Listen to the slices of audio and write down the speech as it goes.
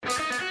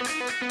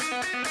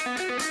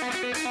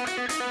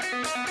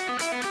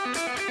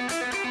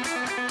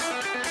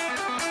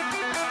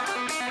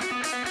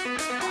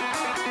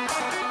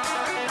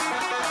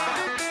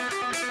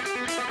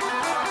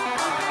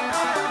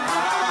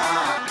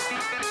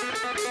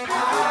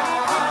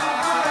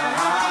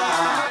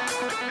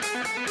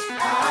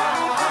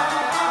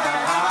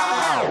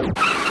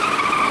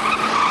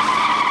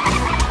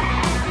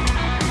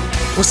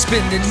We're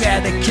spinning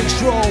out of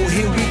control,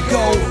 here we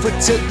go. Foot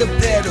to the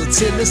pedal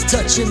till it's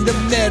touching the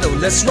metal.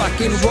 Let's rock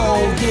and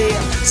roll,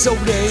 yeah.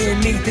 Soda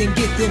and Ethan,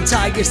 get them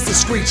tires to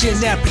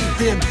screeching out, beat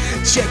them.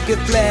 Checker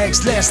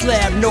flags, last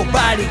lap,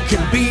 nobody can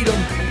beat them.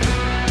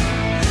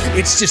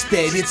 It's just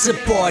that it's a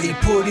party,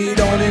 put it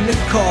on in a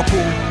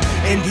carpool.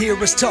 And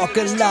hear us talk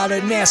a lot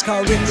of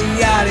NASCAR in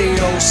the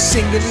audio.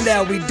 Sing it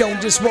loud, we don't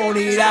just want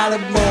it out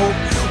of mode.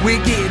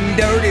 We're getting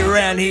dirty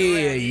around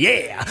here,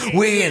 yeah.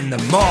 We're in the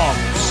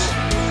marbles.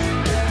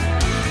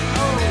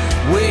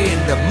 We're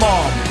in the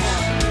marbles.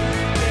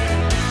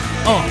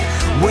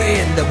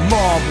 We're in the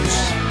marbles.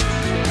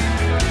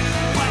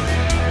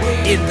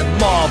 We're in the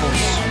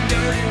marbles.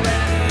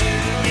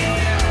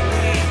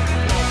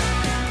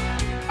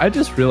 I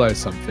just realized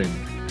something.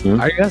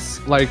 I guess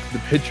like the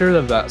picture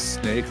of that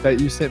snake that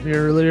you sent me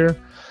earlier,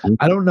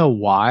 I don't know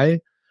why,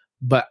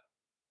 but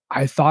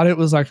I thought it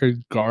was like a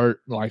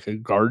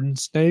garden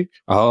snake.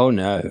 Oh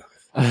no.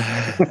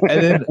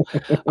 And then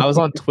I was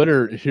on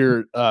Twitter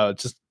here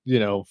just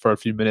for a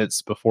few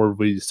minutes before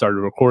we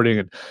started recording,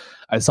 and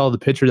I saw the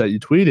picture that you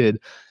tweeted,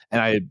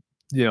 and I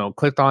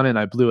clicked on it and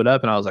I blew it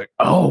up, and I was like,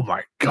 oh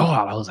my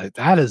god, I was like,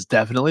 that is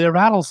definitely a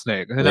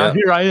rattlesnake. And now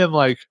here I am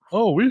like,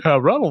 oh, we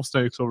have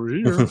rattlesnakes over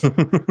here.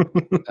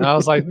 And I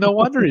was like, no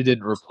wonder he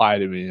didn't reply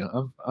to me.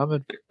 I'm a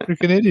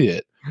freaking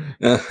idiot.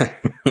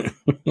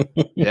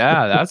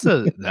 Yeah, that's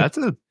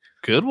a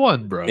good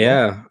one, bro.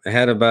 Yeah, it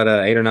had about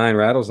 8 or 9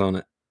 rattles on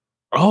it.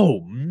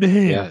 Oh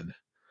man. Yeah.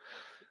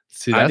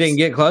 See, I didn't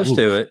get close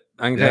to it.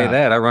 I can tell you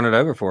that. I run it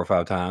over 4 or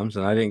 5 times,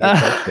 and I didn't get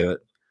close to it.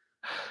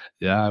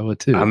 Yeah, I would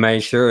too. I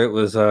made sure it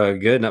was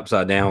good and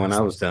upside down when I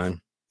was done.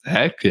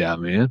 Heck yeah,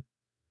 man.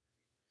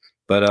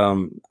 But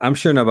I'm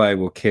sure nobody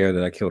will care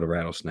that I killed a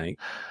rattlesnake.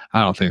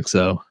 I don't think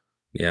so.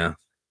 Yeah.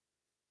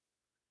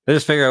 I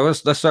just figure let's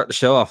start the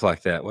show off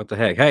like that. What the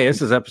heck? Hey,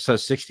 this is episode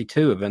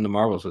 62 of In the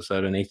Marbles with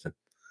Soda and Ethan.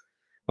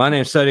 My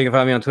name's Soda. You can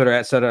find me on Twitter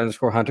at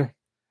Soda_Hunter.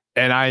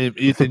 And I am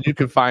Ethan. You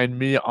can find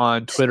me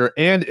on Twitter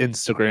and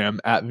Instagram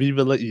at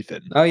Viva La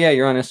Ethan. Oh, yeah,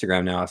 you're on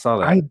Instagram now. I saw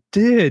that. I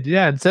did,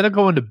 yeah. Instead of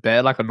going to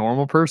bed like a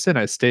normal person,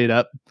 I stayed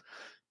up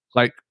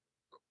like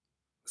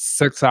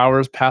 6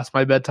 hours past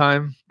my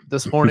bedtime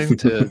this morning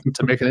to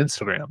make an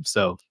Instagram.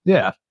 So,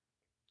 yeah.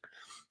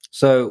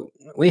 So,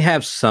 we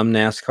have some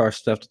NASCAR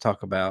stuff to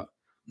talk about.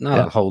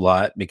 Not a whole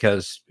lot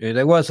because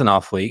there was an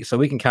off week. So,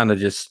 we can kind of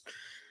just,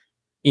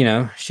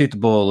 shoot the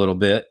bull a little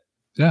bit.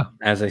 Yeah.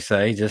 As they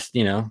say, just,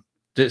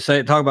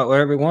 talk about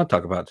whatever we want to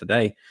talk about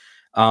today.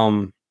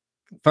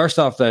 First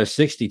off, though,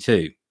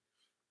 62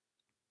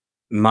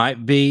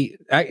 might be,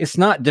 it's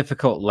not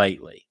difficult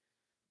lately,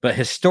 but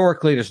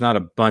historically, there's not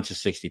a bunch of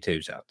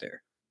 62s out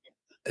there.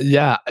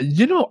 Yeah.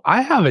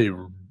 I have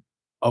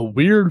a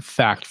weird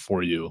fact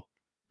for you.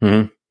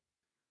 Mm-hmm.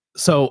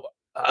 So,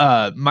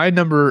 my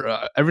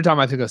number, every time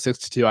I think of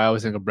 62, I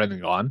always think of Brendan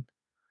Gaughan.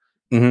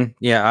 Mm-hmm.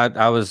 Yeah.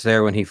 I was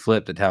there when he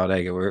flipped at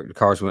Talladega where the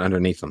cars went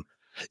underneath him.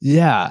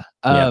 Yeah.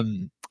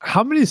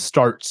 How many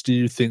starts do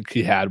you think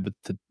he had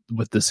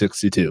with the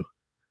 62?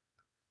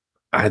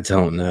 I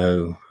don't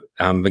know.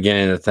 I'm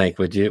beginning to think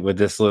with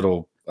this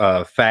little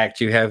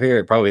fact you have here,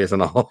 it probably isn't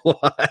a whole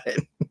lot.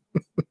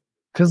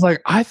 Because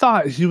I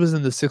thought he was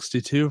in the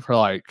 62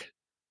 for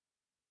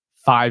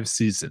 5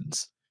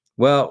 seasons.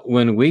 Well,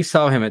 when we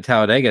saw him at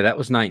Talladega, that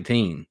was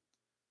 19.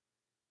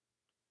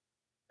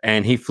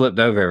 And he flipped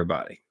over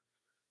everybody.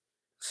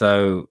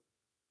 So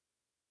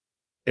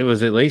it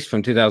was at least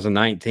from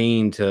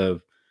 2019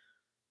 to,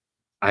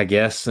 I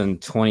guess, in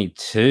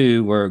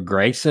 22, where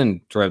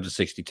Grayson drove the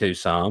 62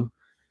 some.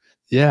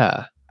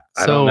 Yeah.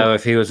 I don't know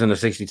if he was in the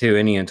 62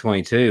 any in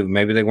 22.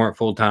 Maybe they weren't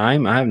full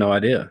time. I have no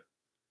idea.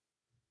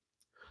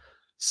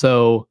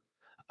 So,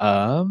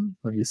 let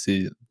me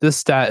see. This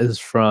stat is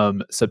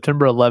from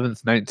September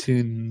 11th,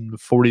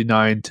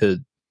 1949 to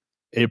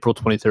April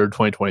 23rd,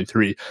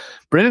 2023.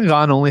 Brendan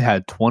Gaughan only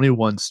had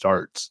 21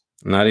 starts.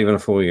 Not even a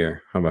full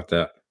year. How about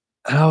that?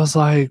 And I was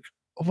like,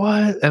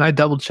 what? And I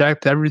double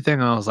checked everything.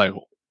 And I was like,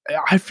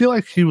 I feel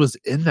like he was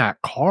in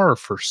that car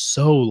for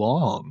so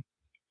long.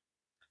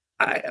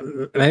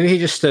 Maybe he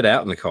just stood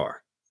out in the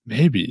car.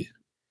 Maybe.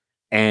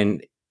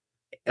 And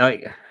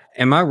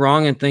am I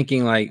wrong in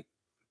thinking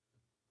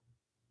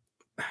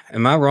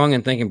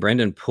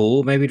Brendan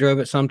Poole maybe drove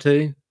it some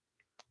too?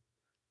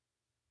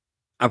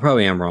 I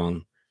probably am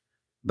wrong,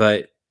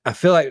 but I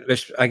feel like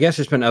I guess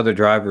there's been other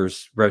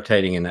drivers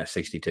rotating in that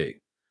 62.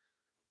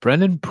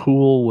 Brendan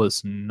Poole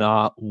was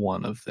not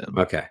one of them.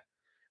 Okay.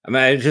 I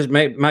mean,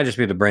 it might just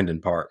be the Brendan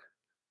part.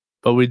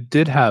 But we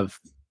did have,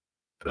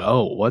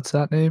 what's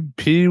that name?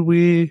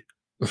 Pee-wee.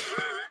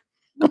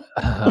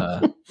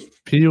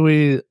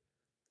 Pee-wee.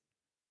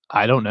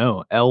 I don't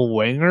know. L.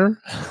 Wanger?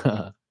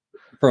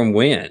 From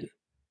when?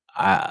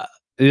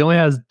 He only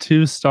has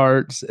 2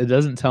 starts. It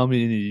doesn't tell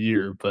me any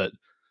year, but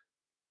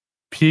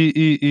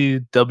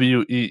Peewee.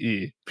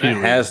 That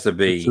has to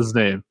be That's his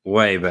name.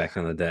 way back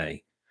in the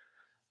day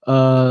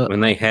Uh, when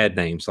they had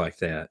names like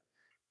that.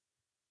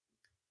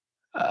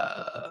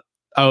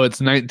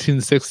 It's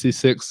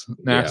 1966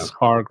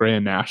 NASCAR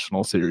Grand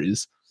National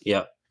Series.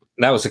 Yep.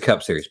 That was the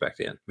Cup Series back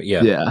then. But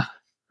yeah. Yeah.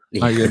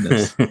 My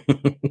goodness.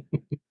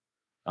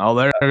 Oh,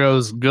 there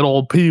goes good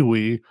old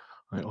Pee-wee.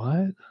 Like,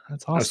 what?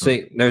 That's awesome.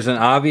 See, there's an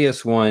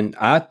obvious one.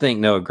 I think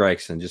Noah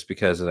Gragson, just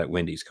because of that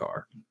Wendy's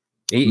car.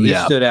 He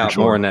stood out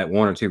more in that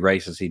 1 or 2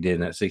 races he did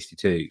in that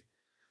 62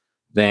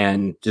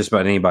 than just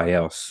about anybody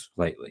else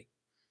lately.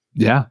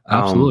 Yeah,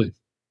 absolutely.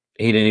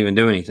 He didn't even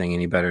do anything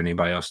any better than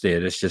anybody else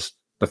did. It's just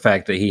the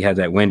fact that he had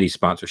that Wendy's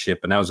sponsorship,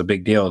 and that was a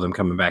big deal, them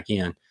coming back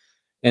into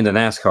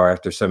NASCAR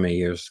after so many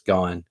years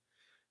gone.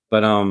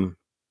 But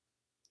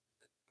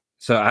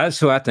so that's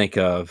who I think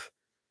of.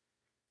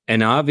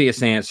 An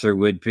obvious answer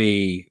would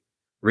be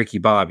Ricky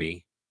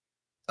Bobby.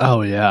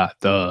 Oh yeah,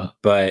 duh.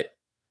 But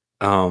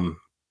I'm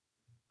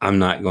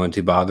not going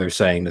to bother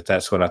saying that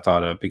that's what I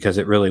thought of, because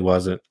it really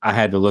wasn't. I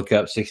had to look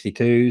up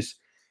 62s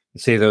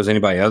and see if there was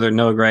anybody other than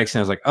Noah Gragson. I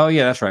was like, oh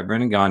yeah, that's right.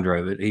 Brendan Gaughan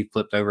drove it. He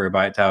flipped over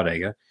everybody at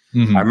Talladega.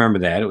 Mm-hmm. I remember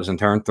that. It was in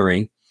turn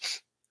 3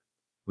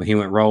 when he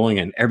went rolling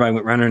and everybody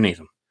went running underneath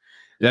him.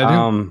 Yeah,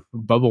 I think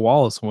Bubba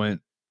Wallace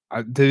went.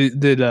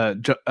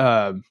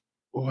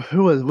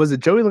 Who was it?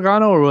 Joey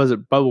Logano or was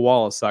it Bubba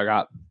Wallace that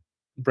got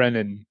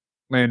Brendan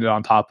landed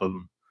on top of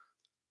him?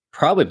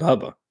 Probably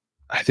Bubba.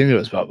 I think it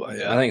was Bubba.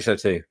 Yeah, I think so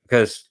too,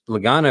 because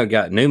Logano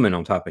got Newman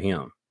on top of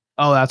him.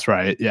 Oh, that's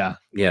right. Yeah,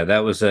 that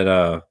was at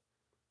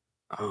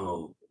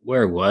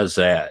where was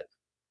that?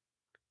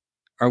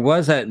 Or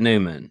was that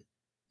Newman?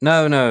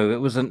 No, it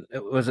wasn't.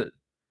 Was it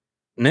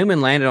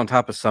Newman landed on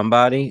top of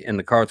somebody in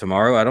the car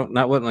tomorrow?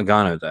 That wasn't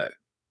Logano though.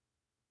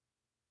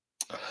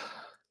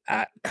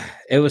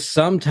 It was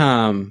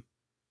sometime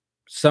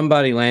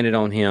somebody landed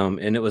on him,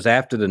 and it was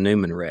after the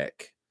Newman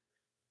wreck.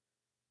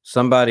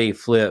 Somebody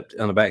flipped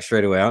on the back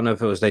straightaway. I don't know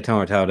if it was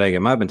Daytona or Talladega. It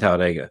might have been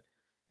Talladega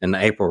in the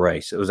April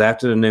race. It was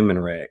after the Newman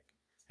wreck,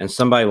 and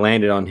somebody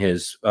landed on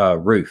his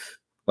roof,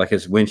 like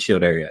his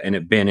windshield area, and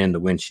it bent in the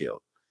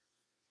windshield.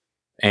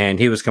 And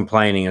he was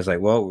complaining. I was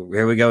like, well,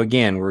 here we go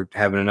again. We're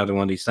having another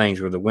one of these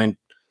things where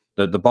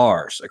the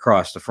bars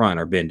across the front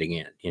are bending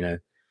in,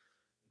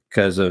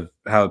 because of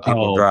how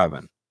people are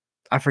driving.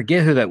 I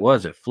forget who that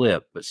was that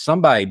flipped, but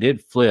somebody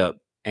did flip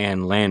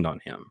and land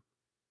on him.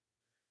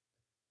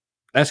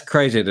 That's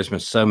crazy. There's been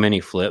so many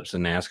flips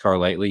in NASCAR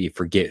lately. You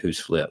forget who's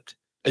flipped.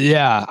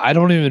 Yeah, I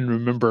don't even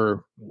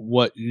remember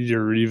what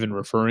you're even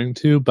referring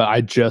to, but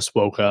I just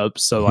woke up,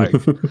 so like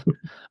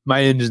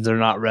my engines are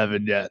not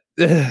revving yet.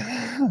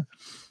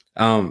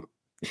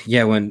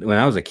 Yeah, when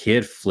I was a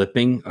kid,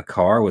 flipping a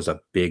car was a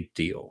big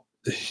deal.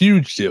 A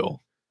huge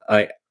deal.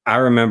 I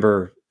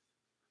remember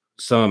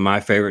some of my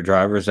favorite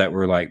drivers that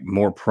were like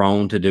more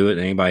prone to do it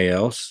than anybody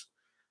else.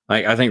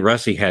 Like I think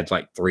Rusty had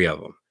like 3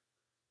 of them.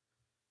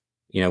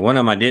 One of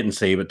them I didn't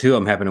see, but 2 of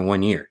them happened in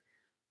 1 year.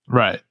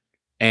 Right.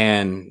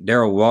 And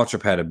Darrell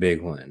Waltrip had a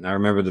big one. I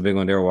remember the big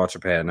one Darrell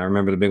Waltrip had, and I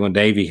remember the big one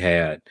Davey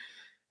had.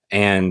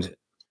 And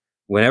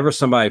whenever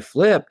somebody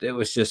flipped, it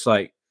was just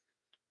like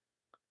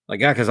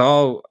yeah, because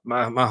all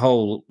my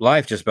whole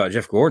life just about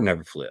Jeff Gordon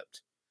never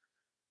flipped.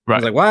 Right. I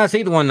was like, why is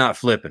he the one not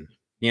flipping?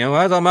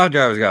 Why is all my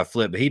drivers got to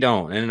flip, but he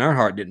don't? And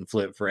Earnhardt didn't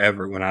flip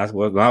forever when I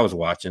was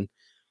watching.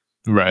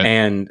 Right.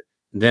 And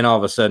then all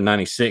of a sudden,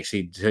 96,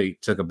 he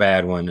took a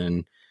bad one,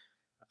 and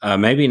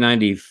maybe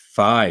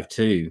 95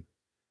 too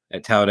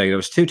at Talladega. There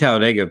was 2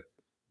 Talladega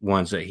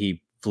ones that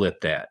he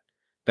flipped at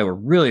that were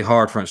really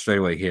hard front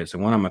straightaway hits,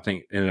 and one of them I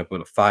think ended up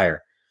with a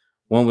fire.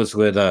 One was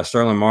with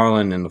Sterling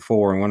Marlin in the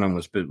 4, and one of them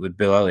was with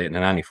Bill Elliott in the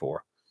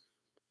 94.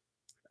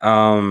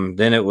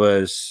 Then it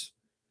was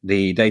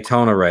the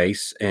Daytona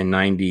race in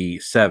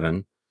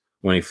 97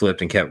 when he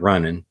flipped and kept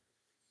running.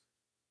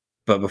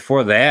 But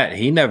before that,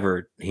 he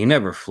never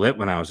flipped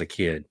when I was a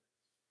kid,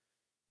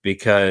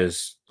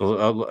 because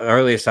the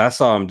earliest I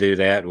saw him do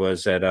that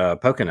was at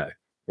Pocono,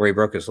 where he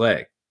broke his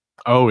leg.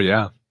 Oh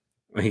yeah.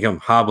 He come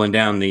hobbling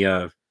down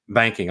the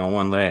banking on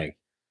one leg.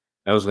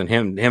 That was when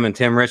him and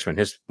Tim Richmond,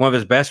 one of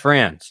his best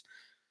friends,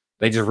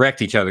 they just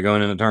wrecked each other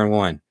going into turn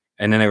 1.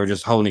 And then they were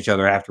just holding each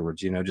other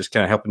afterwards, just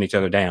kind of helping each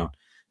other down.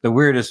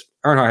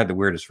 Earnhardt had the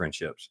weirdest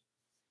friendships.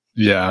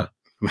 Yeah.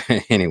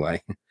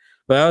 Anyway,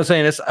 but I was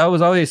saying I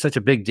was always such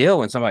a big deal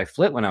when somebody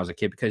flipped when I was a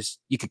kid, because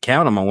you could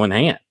count them on one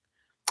hand.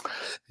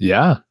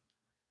 Yeah.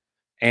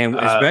 And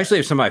especially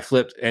if somebody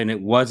flipped and it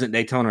wasn't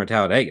Daytona or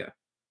Talladega.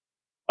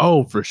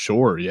 Oh, for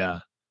sure. Yeah.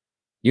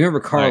 You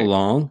remember Carl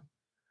Long?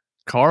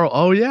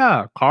 Oh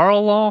yeah.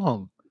 Carl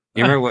Long.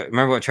 You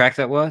remember what track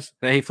that was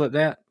that he flipped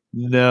at?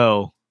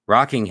 No.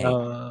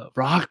 Rockingham.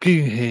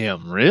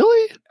 Rockingham,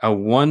 really? A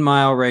 1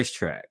 mile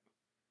racetrack.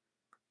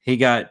 I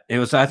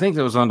think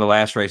it was one of the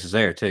last races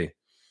there too.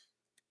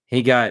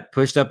 He got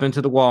pushed up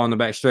into the wall on the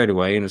back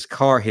straightaway, and his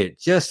car hit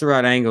just the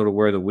right angle to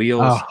where the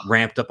wheels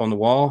ramped up on the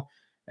wall,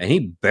 and he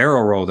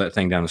barrel rolled that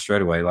thing down the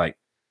straightaway like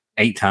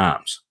 8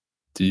 times.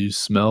 Do you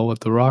smell what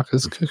The Rock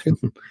is cooking?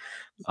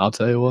 I'll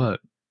tell you what.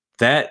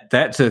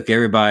 That took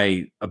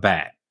everybody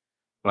aback.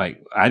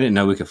 Like, I didn't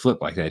know we could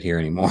flip like that here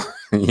anymore.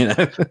 You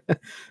know,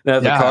 now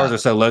the cars are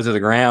so low to the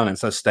ground and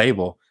so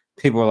stable.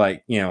 People are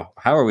like, you know,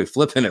 how are we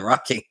flipping at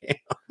Rockingham?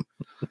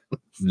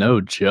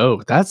 No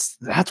joke. That's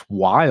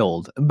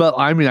wild. But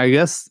I mean, I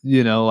guess,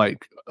 you know,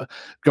 like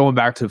going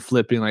back to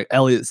flipping, like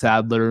Elliott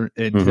Sadler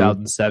in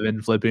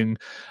 2007, flipping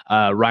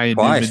Ryan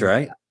Twice,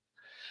 Newman.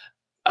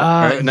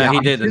 Right? No,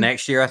 he did the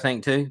next year, I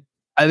think, too.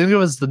 I think it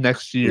was the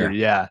next year,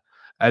 yeah.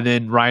 And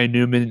then Ryan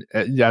Newman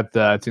at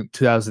the, I think,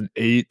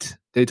 2008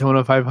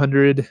 Daytona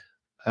 500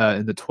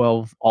 in the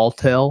 12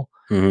 Alltel.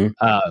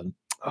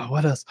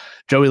 What else?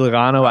 Joey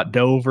Logano at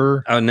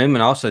Dover. Oh,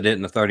 Newman also did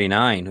in the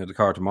 39 with the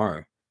car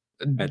tomorrow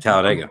at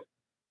Talladega.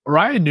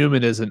 Ryan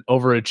Newman is an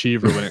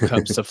overachiever when it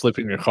comes to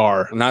flipping your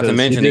car. Not to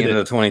mention the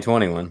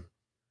 2021.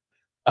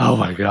 Oh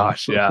my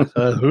gosh, yeah.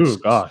 Oh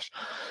gosh.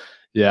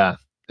 Yeah.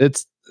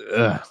 It's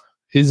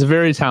he's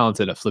very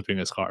talented at flipping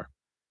his car.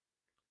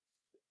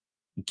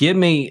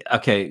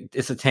 Okay,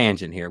 it's a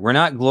tangent here. We're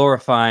not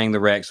glorifying the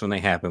wrecks when they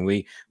happen.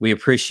 We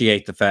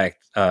appreciate the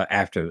fact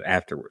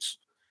afterwards.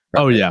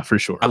 Right? Oh yeah, for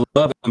sure. I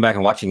love going back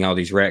and watching all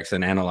these wrecks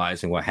and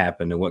analyzing what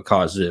happened and what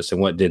caused this and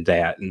what did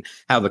that and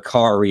how the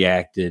car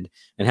reacted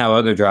and how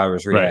other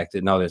drivers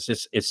reacted and all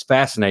this. It's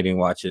fascinating to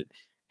watch it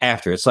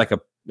after. It's like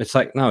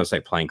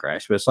plane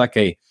crash, but it's like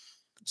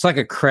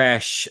a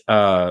crash,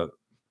 like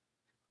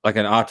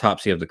an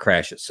autopsy of the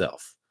crash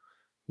itself.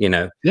 You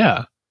know?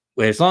 Yeah.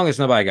 As long as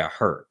nobody got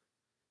hurt.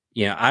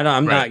 You know,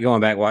 I'm not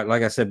going back.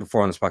 Like I said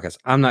before on this podcast,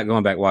 I'm not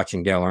going back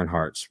watching Dale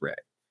Earnhardt's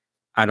wreck.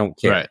 I don't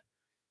care. Right.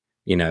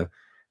 You know,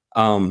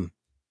 I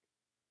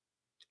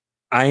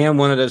am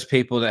one of those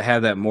people that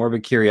have that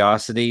morbid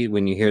curiosity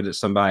when you hear that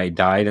somebody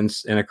died in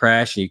a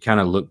crash, and you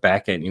kind of look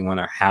back at it and you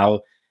wonder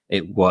how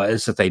it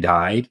was that they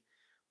died.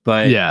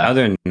 But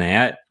other than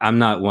that, I'm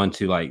not one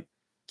to like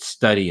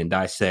study and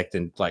dissect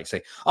and like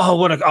say, "Oh,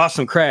 what an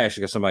awesome crash!"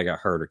 because somebody got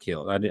hurt or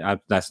killed.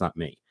 That's not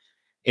me.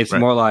 It's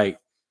more like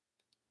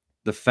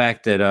the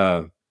fact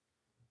that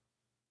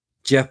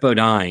Jeff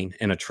Bodine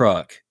in a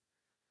truck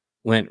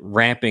went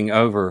ramping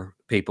over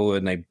people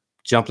and they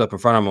jumped up in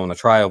front of him on the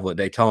trioval at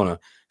Daytona,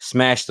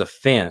 smashed the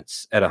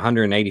fence at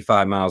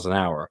 185 miles an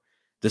hour,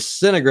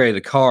 disintegrated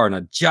the car in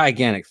a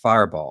gigantic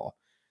fireball.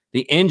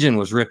 The engine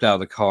was ripped out of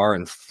the car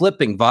and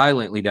flipping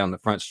violently down the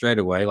front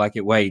straightaway like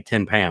it weighed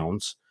 10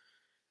 pounds.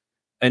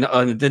 And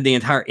then the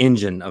entire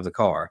engine of the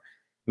car.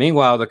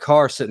 Meanwhile, the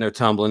car's sitting there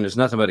tumbling. There's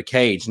nothing but a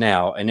cage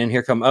now. And then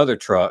here come other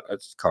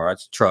trucks,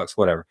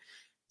 whatever.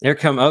 Here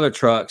come other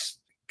trucks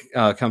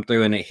come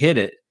through and it hit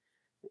it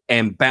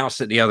and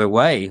bounced it the other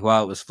way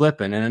while it was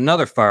flipping. And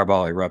another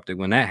fireball erupted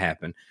when that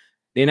happened.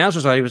 The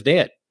announcers thought he was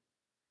dead.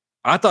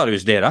 I thought he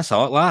was dead. I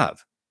saw it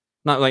live.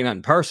 Not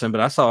in person, but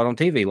I saw it on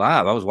TV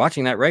live. I was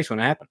watching that race when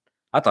it happened.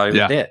 I thought he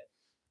was dead.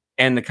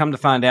 And to come to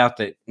find out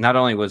that not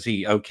only was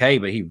he okay,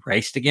 but he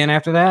raced again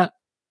after that.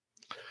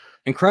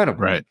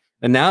 Incredible. Right.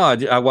 And now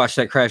I watch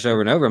that crash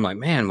over and over. I'm like,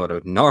 man, what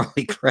a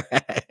gnarly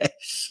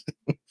crash.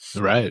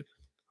 Right.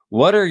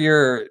 What are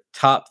your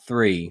top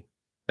 3?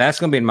 That's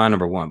going to be my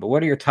number 1. But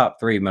what are your top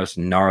 3 most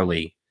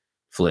gnarly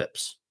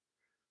flips?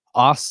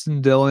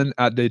 Austin Dillon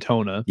at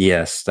Daytona.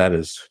 Yes, that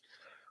is.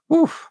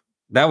 Whew,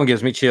 that one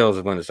gives me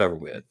chills when it's over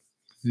with.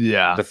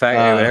 Yeah. The fact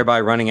that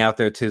everybody running out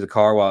there to the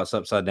car while it's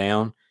upside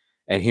down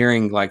and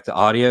hearing like the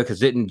audio, because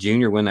didn't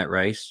Junior win that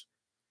race?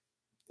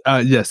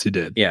 Yes, he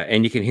did. Yeah,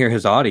 and you can hear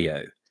his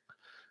audio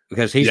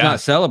because he's not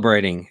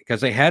celebrating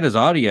because they had his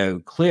audio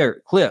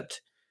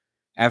clipped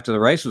after the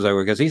race was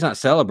over because he's not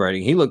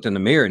celebrating. He looked in the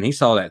mirror and he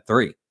saw that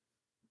 3.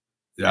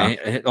 Yeah.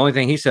 And the only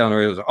thing he said on the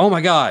radio was, "Oh my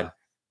God."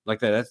 Like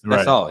that.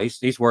 That's all.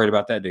 He's worried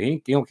about that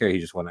dude. He don't care. He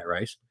just won that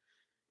race.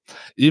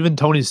 Even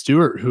Tony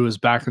Stewart, who was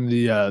back in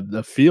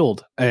the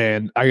field,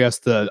 and I guess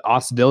the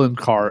Austin Dillon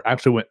car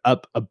actually went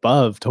up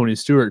above Tony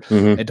Stewart,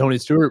 and Tony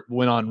Stewart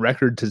went on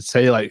record to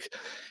say like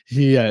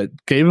he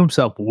gave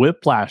himself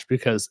whiplash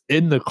because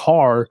in the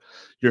car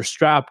you're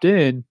strapped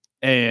in,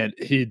 and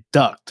he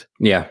ducked.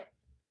 Yeah,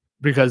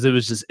 because it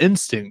was just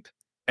instinct.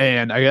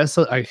 And I guess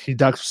he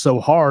ducked so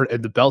hard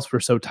and the belts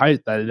were so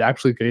tight that it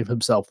actually gave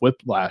himself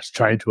whiplash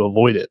trying to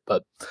avoid it.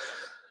 But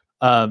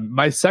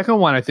my second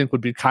one, I think,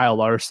 would be Kyle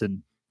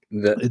Larson.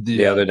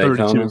 The other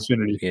Daytona.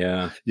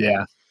 Xfinity.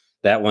 Yeah.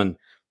 That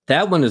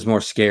one is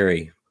more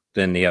scary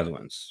than the other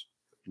ones.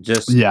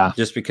 Just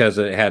because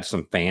it had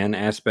some fan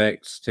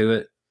aspects to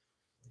it.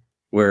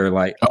 Where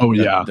like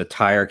the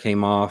tire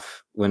came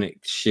off when it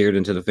sheared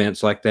into the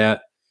fence like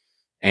that.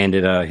 And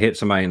it hit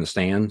somebody in the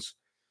stands.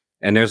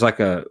 And there's like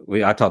I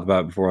talked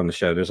about it before on the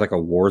show. There's like a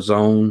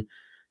Warzone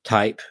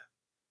type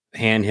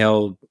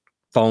handheld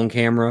phone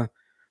camera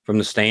from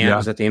the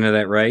stands at the end of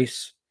that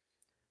race.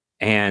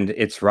 And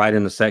it's right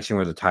in the section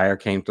where the tire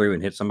came through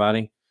and hit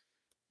somebody.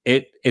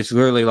 It's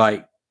literally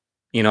like,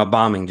 a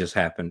bombing just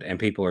happened and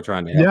people are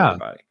trying to help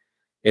everybody.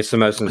 It's the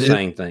most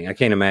insane thing. I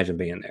can't imagine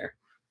being there.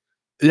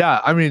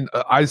 Yeah, I mean,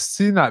 I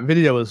seen that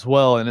video as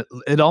well, and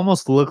it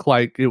almost looked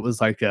like it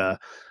was like a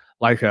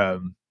uh,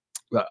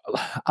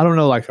 I don't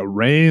know, like a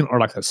rain or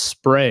like a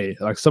spray,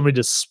 like somebody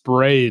just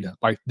sprayed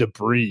like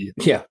debris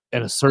Yeah.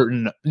 in a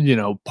certain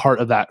part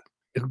of that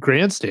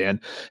grandstand,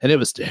 and it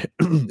was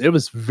it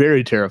was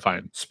very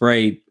terrifying.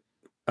 Sprayed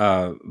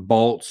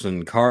bolts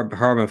and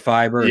carbon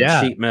fiber and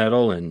Yeah, sheet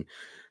metal and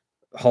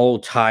whole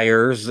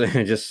tires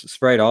and just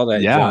sprayed all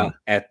that yeah, junk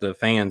at the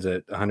fans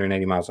at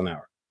 180 miles an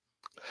hour.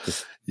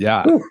 Just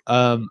yeah.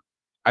 whew.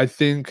 I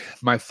think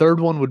my third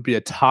one would be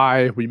a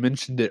tie. We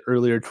mentioned it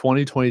earlier,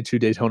 2022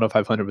 Daytona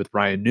 500 with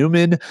Ryan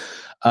Newman,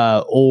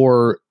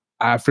 or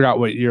I forgot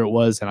what year it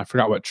was, and I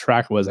forgot what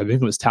track it was. I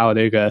think it was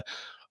Talladega.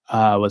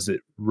 Was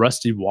it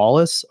Rusty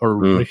Wallace or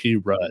Mm. Ricky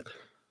Rudd?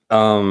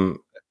 Um,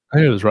 I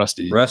think it was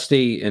Rusty.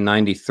 Rusty in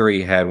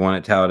 '93 had one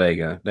at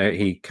Talladega.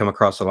 He come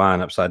across the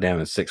line upside down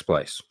in 6th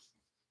place,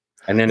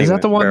 and then Is he that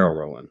went the one? barrel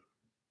rolling.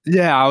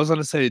 Yeah, I was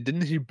gonna say,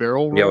 didn't he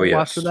barrel roll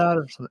after yes. that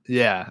or something?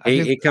 Yeah, I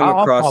He think come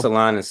across the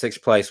line in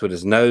 6th place with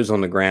his nose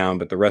on the ground,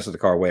 but the rest of the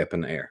car way up in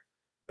the air,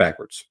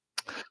 backwards.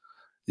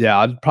 Yeah,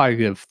 I'd probably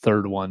give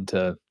third one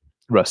to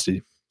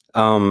Rusty.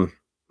 The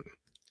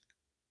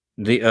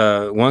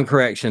one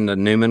correction, the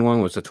Newman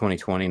one was the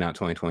 2020, not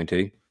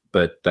 2022,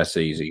 but that's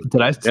easy.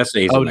 That's the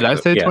easy. Oh, did I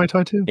say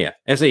 2022? Yeah,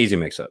 it's an easy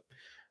mix up.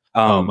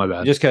 Oh, my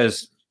bad. Just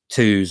because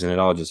twos and it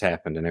all just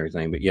happened and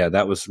everything. But yeah,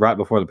 that was right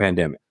before the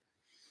pandemic.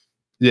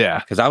 Yeah,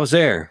 because I was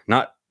there,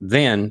 not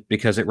then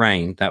because it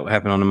rained. That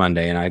happened on a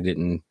Monday, and I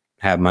didn't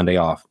have Monday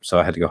off, so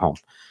I had to go home.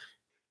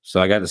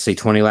 So I got to see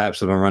 20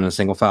 laps of them running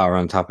single file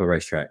around the top of the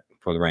racetrack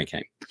before the rain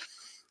came.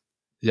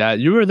 Yeah,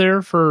 you were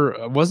there for.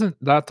 Wasn't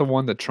that the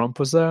one that Trump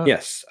was at?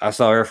 Yes, I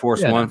saw Air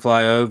Force One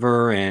fly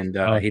over, and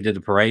he did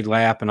the parade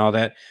lap and all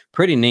that.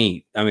 Pretty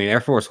neat. I mean,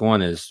 Air Force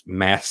One is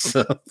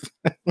massive.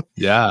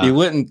 Yeah, you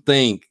wouldn't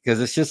think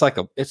because it's just like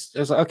it's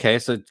okay.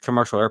 It's a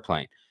commercial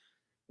airplane.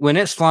 When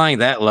it's flying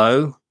that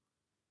low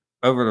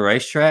over the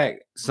racetrack,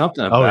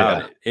 something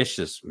about it. It's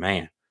just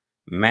massive,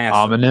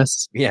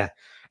 ominous. Yeah,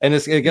 and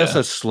it goes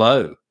so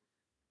slow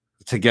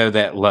to go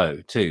that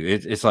low too.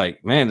 It's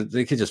like, man,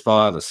 they could just fall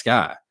out of the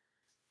sky.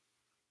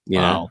 You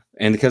know,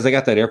 and because they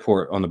got that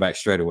airport on the back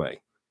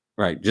straightaway,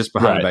 right, just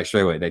behind the back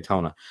straightaway,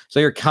 Daytona. So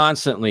you're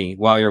constantly,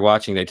 while you're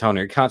watching Daytona,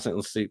 you're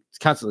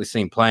constantly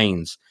seeing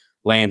planes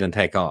land and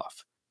take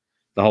off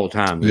the whole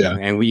time. You know?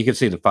 And you could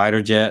see the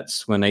fighter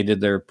jets when they did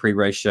their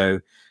pre-race show.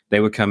 They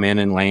would come in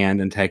and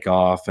land and take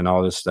off and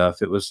all this stuff.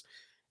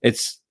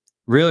 It's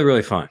really,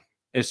 really fun.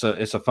 It's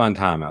a fun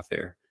time out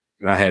there.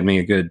 I had me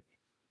a good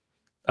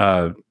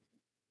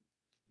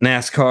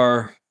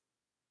NASCAR.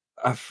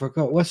 I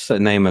forgot what's the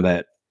name of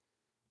that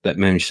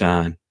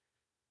moonshine.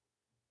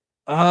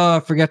 Oh,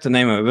 I forgot the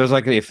name of it. It was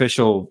like the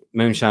official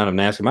moonshine of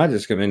NASCAR. It might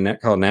just have been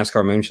called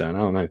NASCAR Moonshine. I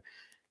don't know.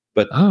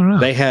 But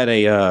they had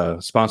a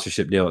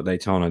sponsorship deal at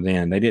Daytona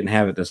then. They didn't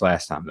have it this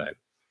last time, though.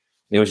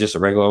 It was just a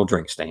regular old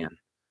drink stand.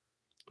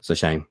 It's a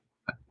shame.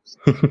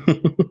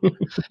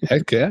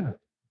 Heck yeah.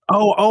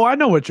 Oh, I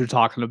know what you're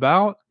talking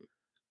about.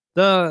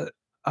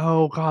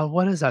 Oh God,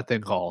 what is that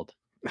thing called?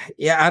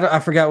 Yeah, I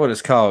forgot what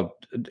it's called.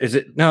 Is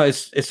it? No,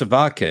 it's a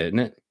vodka, isn't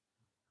it?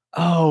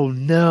 Oh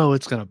no,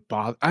 it's gonna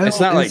bother. It's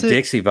not like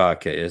Dixie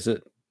vodka, is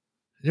it?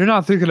 You're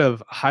not thinking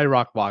of High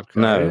Rock vodka.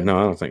 No, right? no,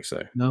 I don't think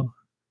so. No,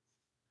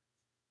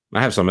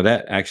 I have some of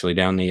that actually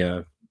down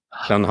the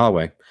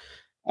hallway.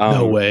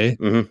 No way.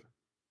 Mm-hmm.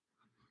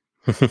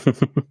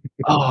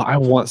 Oh, I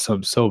want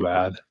some so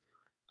bad.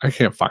 I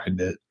can't find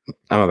it.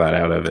 I'm about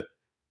out of it,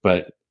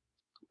 but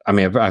I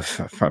mean, I've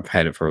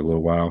had it for a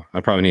little while.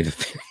 I probably need to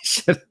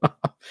finish it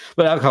off.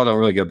 But alcohol don't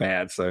really go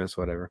bad, so it's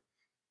whatever.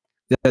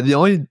 Yeah, the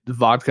only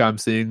vodka I'm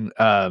seeing,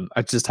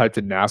 I just typed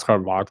in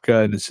NASCAR vodka,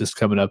 and it's just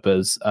coming up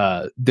as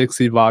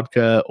Dixie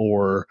vodka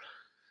or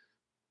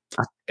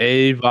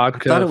a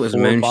vodka. I thought it was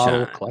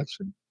moonshine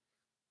collection.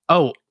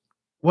 Oh,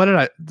 what did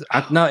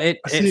I? No,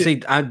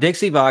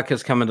 Dixie vodka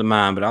is coming to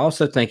mind, but I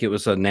also think it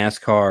was a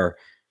NASCAR,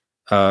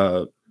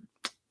 not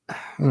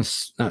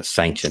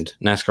sanctioned,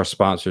 NASCAR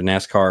sponsored,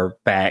 NASCAR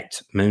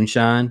backed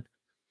moonshine.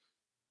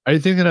 Are you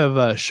thinking of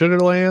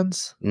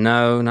Sugarlands?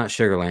 No, not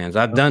Sugarlands.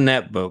 I've done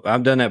that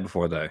I've done that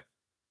before though.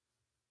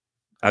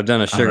 I've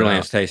done a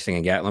Sugarlands tasting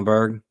in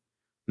Gatlinburg.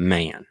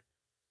 Man,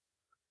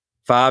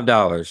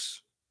 $5.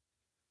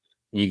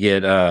 You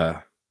get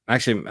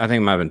actually, I think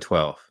it might have been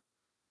 12.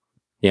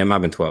 Yeah, it might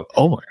have been 12.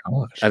 Oh my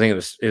gosh! I think it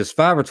was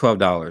 $5 or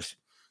 $12.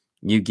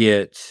 You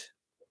get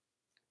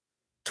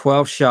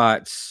 12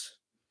 shots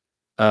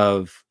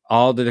of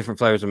all the different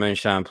flavors of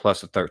moonshine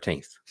plus a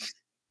 13th.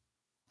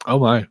 Oh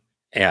my!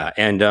 Yeah,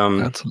 and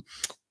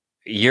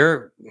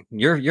you're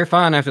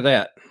fine after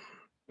that.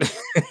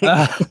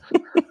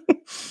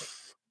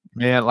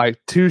 Man,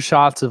 like 2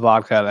 shots of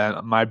vodka,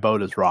 and my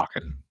boat is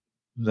rocking.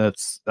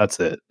 That's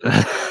it.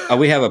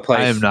 We have a place.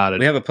 I am not.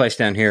 We have a place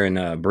down here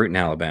in Bruton,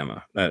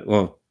 Alabama.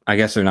 Well, I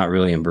guess they're not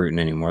really in Bruton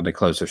anymore. They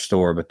closed their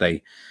store, but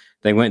they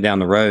went down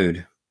the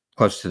road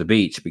close to the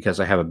beach because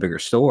they have a bigger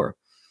store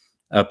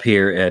up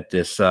here at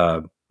this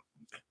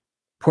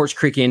Porch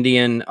Creek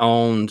Indian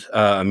owned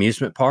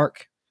amusement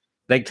park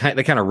they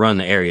kind of run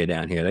the area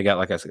down here. They got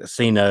like a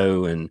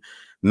casino and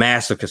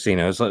massive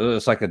casinos.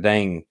 It's like a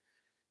dang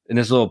in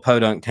this little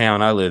podunk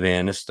town I live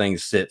in. This thing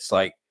sits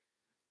like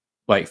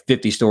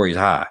 50 stories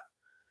high.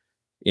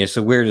 It's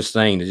the weirdest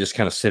thing to just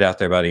kind of sit out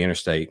there by the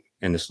interstate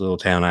in this little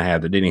town I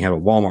have that didn't even have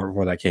a Walmart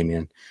before that came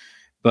in.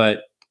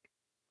 But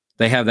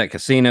they have that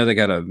casino. They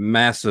got a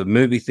massive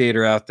movie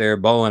theater out there,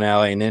 bowling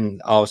alley. And then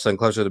all of a sudden,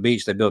 closer to the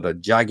beach, they built a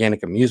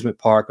gigantic amusement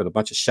park with a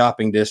bunch of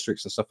shopping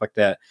districts and stuff like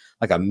that,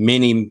 like a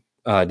mini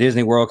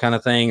Disney World kind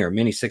of thing or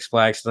mini Six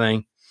Flags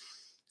thing.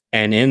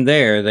 And in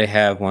there, they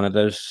have one of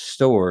those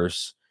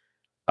stores,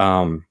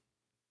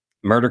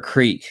 Murder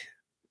Creek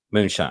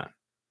Moonshine,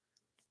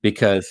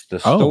 because the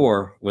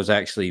store was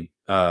actually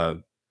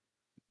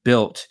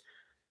built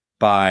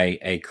by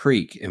a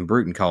creek in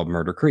Bruton called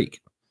Murder Creek.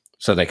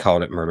 So they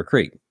called it Murder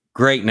Creek.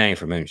 Great name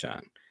for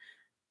moonshine.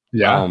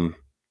 Yeah.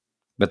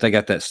 But they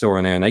got that store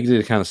in there, and they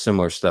do kind of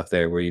similar stuff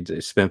there where you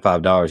spend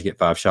 $5, get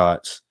 5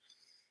 shots.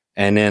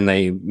 And then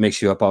they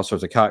mix you up all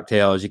sorts of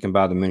cocktails. You can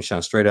buy the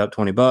moonshine straight up,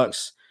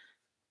 $20.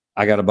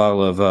 I got a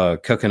bottle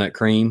of coconut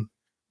cream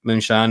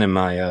moonshine in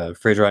my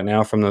fridge right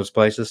now from those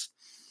places.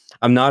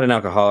 I'm not an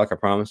alcoholic, I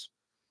promise.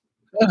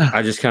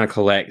 I just kind of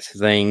collect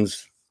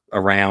things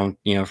around,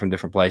 from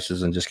different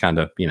places and just kind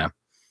of,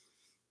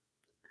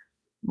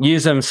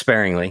 use them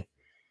sparingly.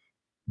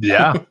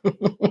 Yeah.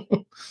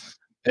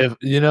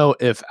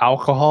 If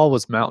alcohol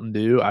was Mountain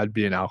Dew, I'd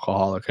be an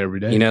alcoholic every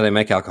day. They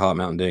make alcohol at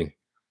Mountain Dew.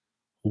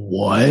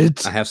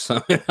 What? I have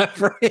some in my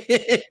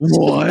fridge.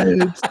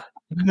 What?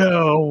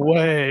 No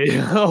way.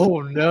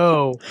 Oh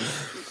no.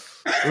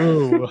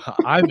 Ooh,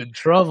 I'm in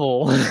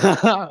trouble.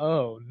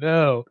 Oh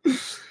no.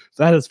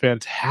 That is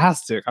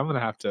fantastic. I'm gonna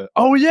have to.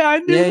 Oh yeah, I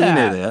knew that.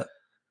 Yeah, you knew that.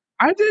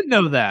 I did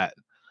know that.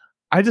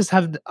 I just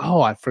haven't.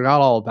 Oh, I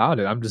forgot all about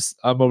it.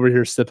 I'm over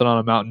here sipping on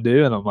a Mountain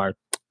Dew, and I'm like,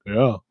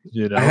 yeah,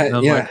 And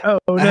I'm like, oh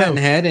no. I hadn't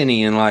had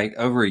any in like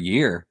over a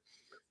year,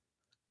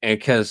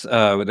 because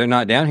they're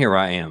not down here where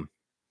I am.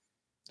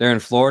 They're in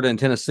Florida and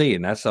Tennessee,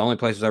 and that's the only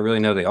places I really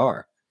know they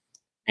are.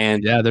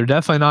 And yeah, they're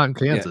definitely not in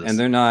Kansas, and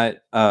they're not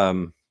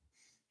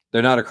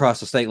across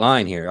the state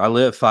line here. I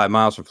live 5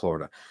 miles from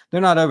Florida. They're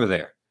not over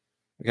there.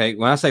 Okay,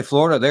 when I say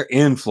Florida, they're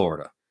in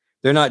Florida.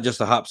 They're not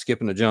just a hop,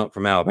 skip, and a jump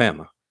from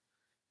Alabama.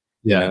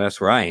 Yeah,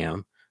 that's where I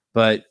am.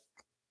 But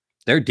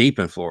they're deep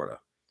in Florida.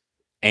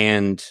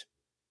 And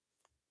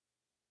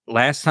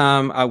last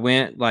time I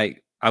went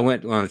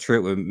on a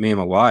trip with me and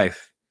my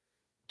wife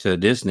to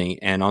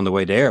Disney, and on the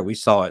way there, we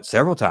saw it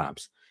several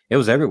times. It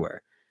was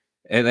everywhere.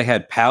 And they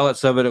had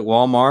pallets of it at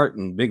Walmart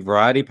and big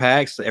variety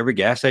packs. Every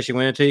gas station you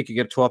went into, you could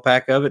get a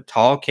 12-pack of it,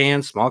 tall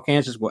cans, small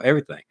cans, just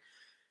everything.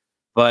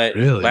 But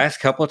last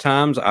couple of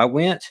times I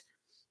went,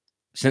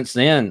 since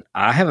then,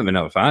 I haven't been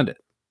able to find it.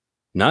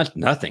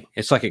 Nothing.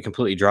 It's like it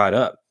completely dried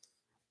up.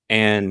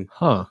 And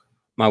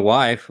my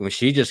wife, when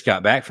she just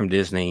got back from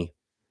Disney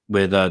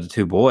with the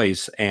 2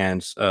 boys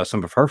and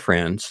some of her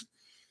friends,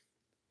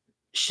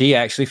 she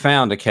actually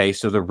found a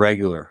case of the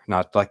regular,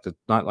 not like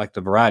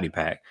the variety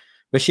pack,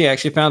 but she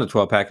actually found a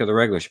 12-pack of the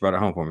regular. She brought it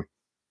home for me.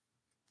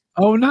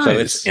 Oh, nice. So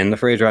it's in the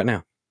fridge right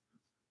now.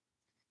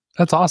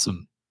 That's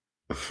awesome.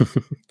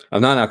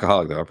 I'm not an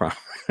alcoholic, though, I promise.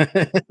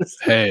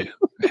 Hey,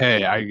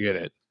 I get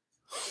it.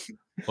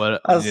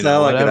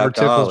 Whatever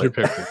tickles your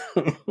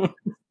pickle.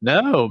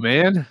 No,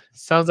 man.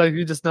 Sounds like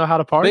you just know how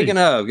to party. Speaking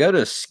of, go to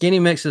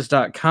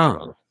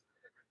skinnymixes.com.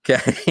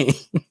 Okay.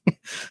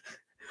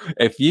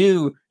 If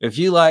you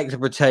like to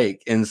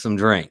partake in some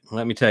drink,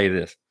 let me tell you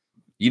this.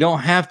 You don't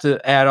have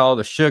to add all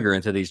the sugar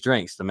into these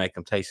drinks to make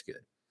them taste good.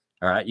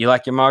 All right. You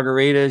like your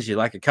margaritas, you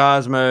like your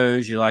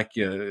Cosmos, you like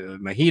your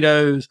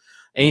mojitos,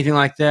 anything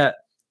like that.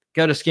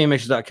 Go to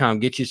skinnymixes.com,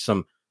 get you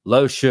some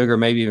low sugar,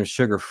 maybe even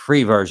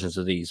sugar-free versions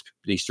of these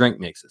drink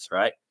mixes,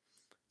 right?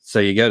 So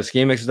you go to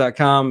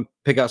skinnymixes.com,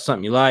 pick out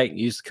something you like,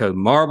 use the code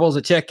MARBLES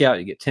at checkout,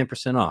 you get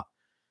 10% off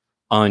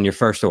on your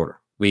first order.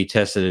 We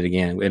tested it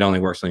again. It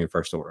only works on your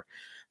first order.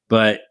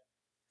 But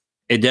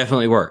it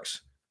definitely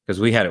works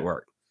because we had it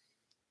work.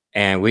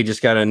 And we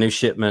just got a new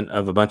shipment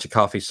of a bunch of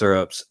coffee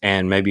syrups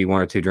and maybe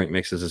 1 or 2 drink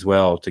mixes as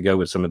well to go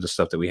with some of the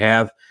stuff that we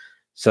have.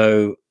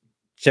 So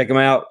check them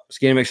out,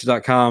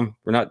 skinnymixes.com.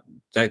 We're not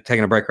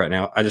taking a break right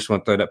now. I just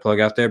want to throw that plug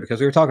out there because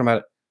we were talking about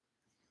it.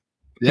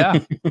 Yeah.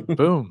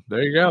 Boom.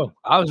 There you go.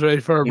 I was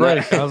ready for a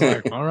break. I was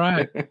like, all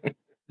right. Then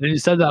you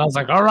said that. I was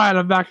like, all right,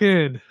 I'm back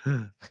in.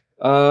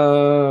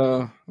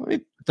 Let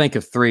me think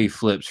of 3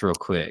 flips real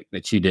quick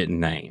that you didn't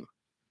name.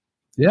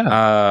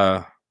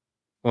 Yeah.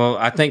 Well,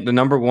 I think the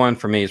number 1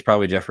 for me is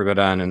probably Jeffrey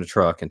Bodine in the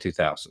truck in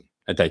 2000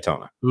 at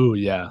Daytona. Ooh,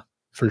 yeah,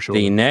 for sure.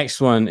 The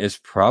next one is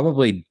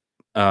probably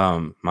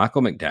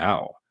Michael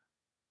McDowell.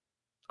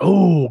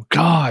 Oh,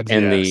 God.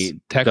 And the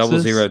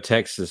Texas? 00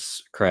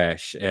 Texas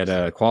crash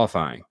at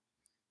qualifying.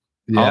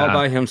 Yeah. All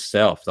by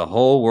himself. The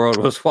whole world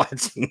was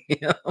watching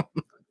him.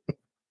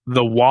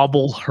 The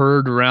wobble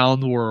heard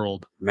around the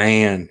world.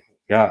 Man,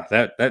 yeah,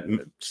 that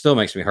still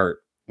makes me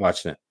hurt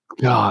watching it.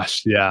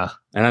 Gosh, yeah.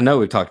 And I know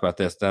we've talked about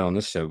that on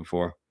this show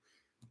before.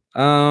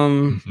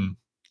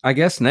 I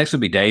guess next would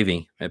be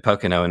Davey at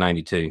Pocono in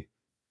 92.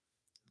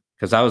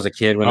 because I was a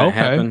kid when that Okay.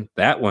 happened.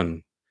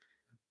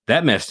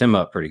 That messed him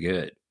up pretty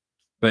good.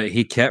 But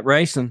he kept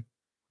racing.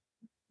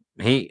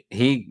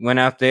 He went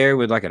out there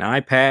with like an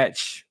eye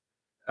patch,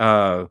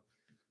 dark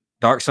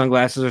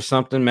sunglasses or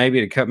something,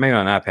 maybe not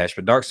an eye patch,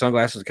 but dark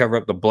sunglasses to cover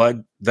up the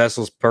blood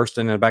vessels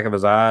bursting in the back of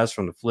his eyes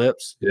from the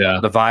flips. Yeah.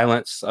 The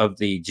violence of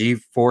the G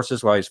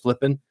forces while he's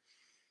flipping.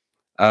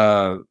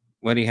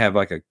 What do you have?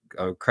 Like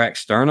a cracked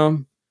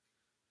sternum?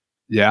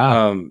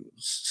 Yeah.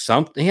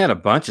 Something. He had a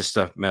bunch of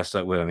stuff messed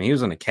up with him. He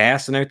was in a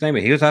cast and everything,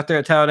 but he was out there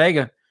at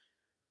Talladega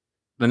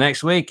the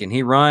next week, and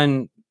he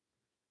run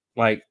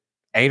like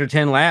 8 or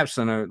 10 laps,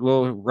 and a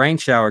little rain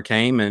shower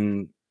came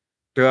and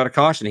threw out a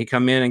caution. He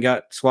come in and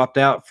got swapped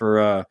out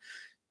for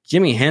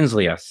Jimmy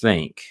Hensley, I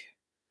think.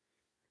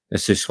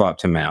 That's who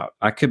swapped him out.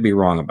 I could be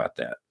wrong about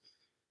that.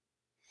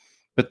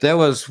 But there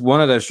was one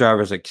of those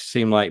drivers that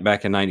seemed like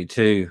back in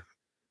 92.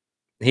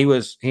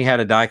 He had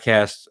a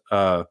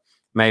diecast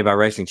made by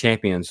Racing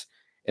Champions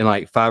in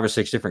like 5 or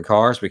 6 different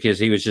cars because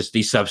he was just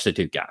the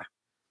substitute guy.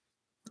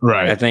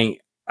 Right. I think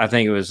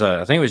it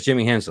was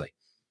Jimmy Hensley.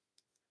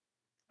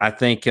 I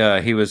think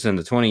he was in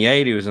the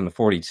 28. He was in the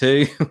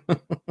 42.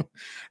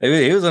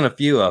 He was in a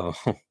few of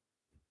them.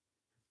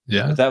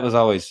 Yeah. But that was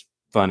always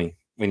funny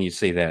when you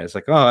see that. It's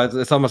like, oh,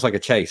 it's almost like a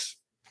chase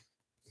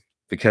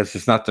because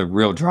it's not the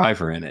real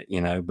driver in it,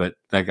 But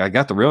like, I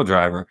got the real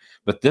driver,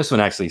 but this one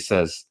actually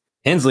says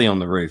Hensley on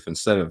the roof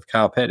instead of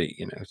Kyle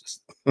Petty.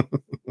 Just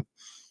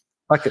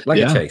like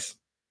a chase.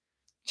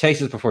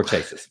 Chases before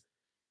chases.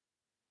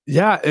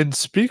 Yeah, and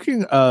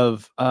speaking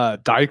of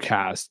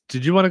diecast,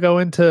 did you want to go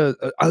into?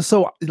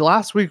 So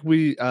last week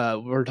we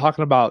were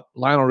talking about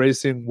Lionel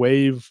Racing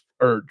Wave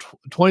or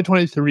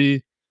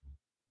 2023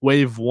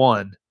 Wave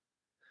 1,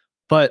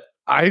 but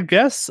I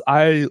guess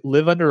I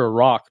live under a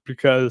rock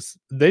because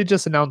they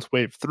just announced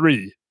Wave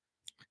 3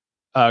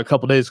 a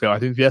couple days ago. I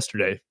think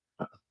yesterday.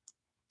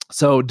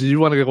 So, do you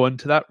want to go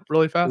into that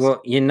really fast?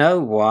 Well, you know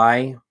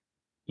why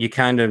you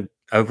kind of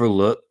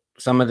overlook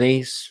some of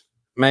these.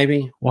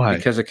 Maybe Why?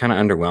 Because they're kind of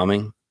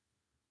underwhelming.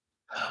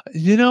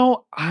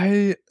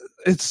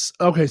 It's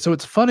okay. So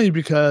it's funny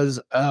because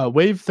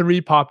Wave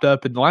 3 popped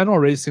up, and Lionel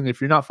Racing, if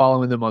you're not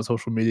following them on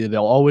social media,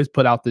 they'll always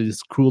put out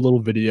these cool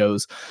little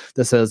videos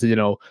that says,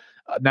 NASCAR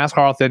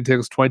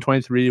Authentics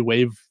 2023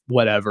 Wave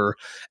whatever.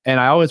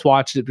 And I always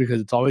watched it because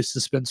it's always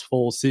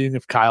suspenseful, seeing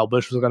if Kyle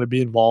Busch was going to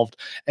be involved.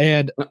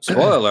 And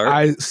spoiler.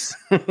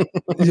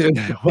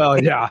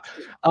 Well, yeah.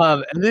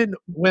 And then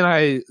when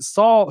I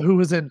saw who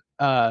was in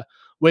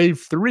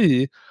Wave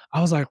 3,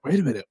 I was like, wait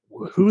a minute,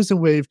 who's in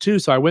Wave 2?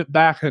 So I went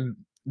back and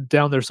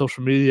down their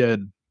social media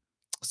and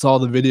saw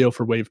the video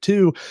for Wave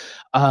 2.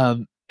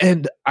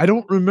 And I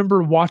don't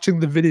remember watching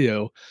the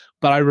video,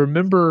 but I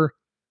remember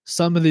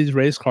some of these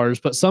race cars,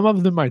 but some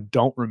of them I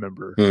don't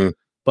remember.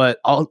 But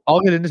I'll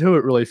get into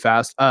it really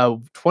fast.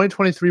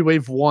 2023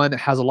 Wave 1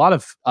 has a lot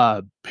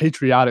of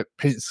patriotic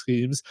paint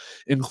schemes,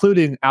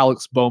 including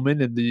Alex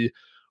Bowman in the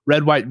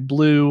red, white, and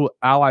blue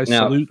Ally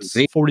Salutes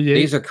 48.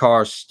 These are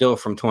cars still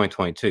from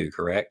 2022,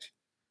 correct?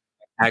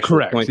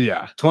 Correct.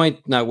 Yeah.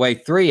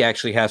 Wave 3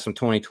 actually has some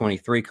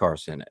 2023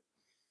 cars in it.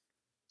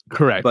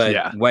 Correct. But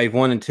yeah. Wave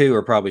 1 and 2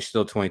 are probably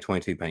still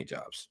 2022 paint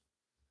jobs.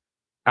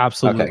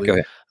 Absolutely. Okay, go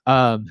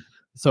ahead.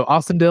 So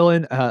Alex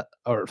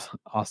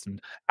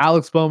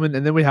Bowman,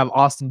 and then we have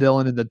Austin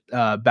Dillon in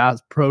the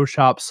Bass Pro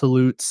Shop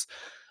Salutes.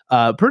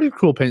 Pretty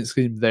cool paint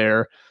scheme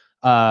there.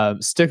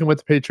 Sticking with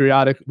the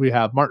patriotic, we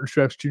have Martin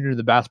Truex Jr. in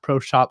the Bass Pro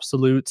Shop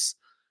Salutes,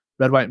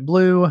 red, white, and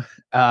blue.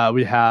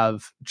 We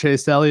have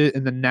Chase Elliott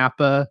in the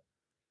Napa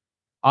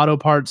Auto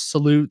Parts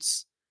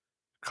Salutes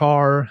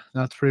car.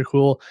 That's pretty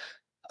cool.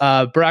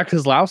 Brad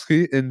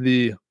Keselowski in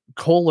the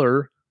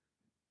Kohler.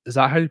 Is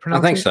that how you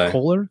pronounce it? I think so.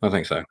 Kohler? I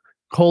think so.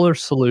 Kohler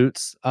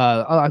Salutes.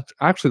 I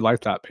actually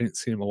like that paint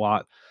scheme a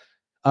lot.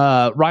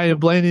 Ryan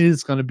Blaney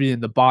is going to be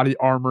in the body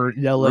armor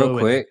yellow. Real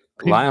quick,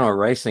 Lionel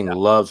Racing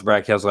loves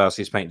Brad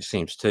Keselowski's paint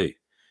schemes too.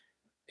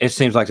 It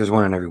seems like there's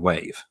one in every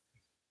wave.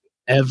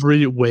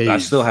 Every wave. I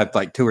still have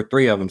like 2 or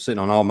 3 of them sitting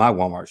on all my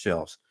Walmart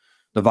shelves.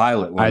 The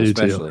violet one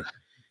especially.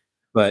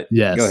 But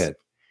yes. Go ahead.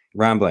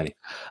 Ryan Blaney.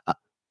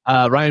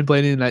 Ryan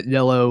Blaney in that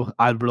yellow.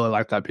 I really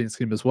like that paint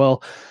scheme as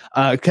well.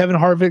 Kevin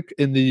Harvick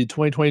in the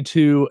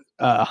 2022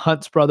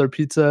 Hunt's Brother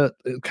Pizza.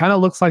 It kind of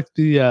looks like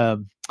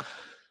the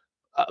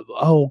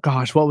oh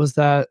gosh, what was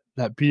that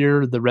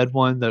beer? The red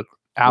one, the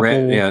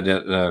apple.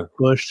 The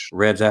Bush.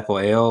 Red's Apple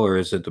Ale, or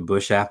is it the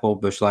Bush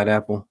Light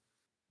Apple?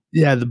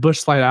 Yeah, the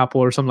Bush Light Apple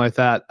or something like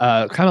that.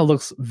 Kind of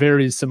looks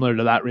very similar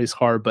to that race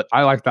car, but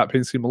I like that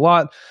paint scheme a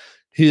lot.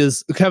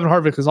 Kevin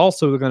Harvick is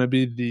also going to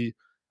be the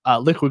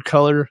liquid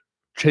color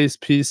chase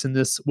piece in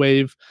this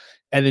wave,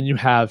 and then you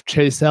have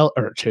Chase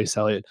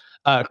Elliott,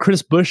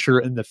 Chris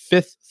Buescher in the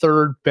fifth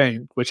third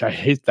bank, which I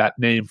hate that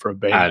name for a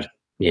bank.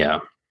 Yeah,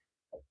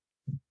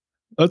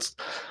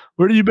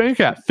 where do you bank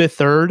at? Fifth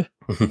third?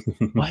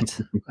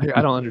 What?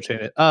 I don't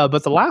understand it.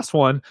 But the last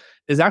one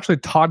is actually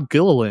Todd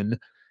Gilliland,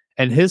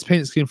 and his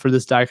paint scheme for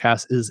this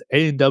diecast is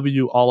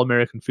A&W All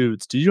American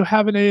Foods. Do you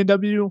have an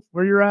A&W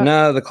where you're at?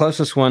 No, the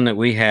closest one that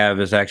we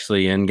have is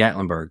actually in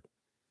Gatlinburg.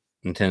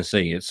 in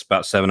Tennessee. It's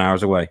about 7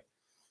 hours away.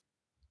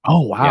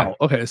 Oh, wow.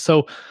 Okay.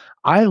 So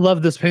I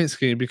love this paint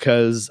scheme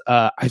because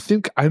I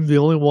think I'm the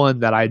only one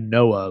that I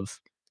know of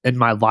in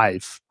my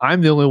life.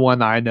 I'm the only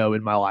one I know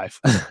in my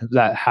life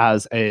that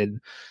has an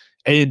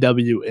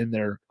A&W in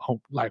their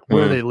home, like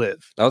where they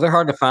live. Oh, they're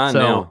hard to find So,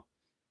 now.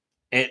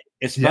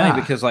 It's funny yeah.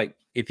 because like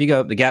if you go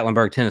up to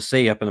Gatlinburg,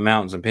 Tennessee, up in the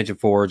mountains and Pigeon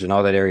Forge and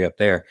all that area up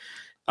there,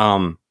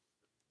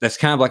 that's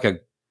kind of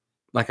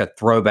like a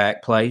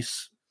throwback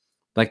place.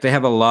 Like they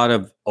have a lot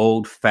of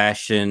old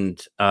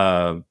fashioned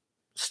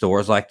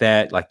stores like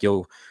that. Like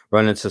you'll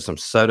run into some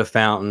soda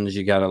fountains.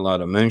 You got a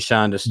lot of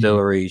moonshine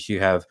distilleries. You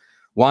have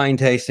wine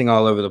tasting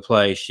all over the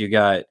place. You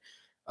got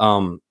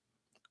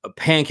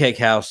pancake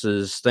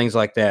houses, things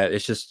like that.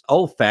 It's just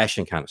old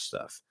fashioned kind of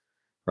stuff,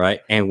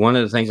 right? And one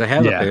of the things I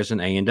have up there is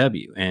an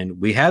A&W,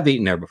 and we have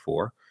eaten there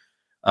before.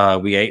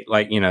 We ate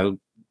like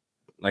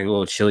like a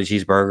little chili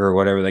cheeseburger or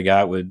whatever they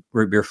got with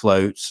root beer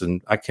floats,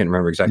 and I can't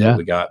remember exactly what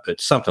we got, but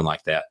something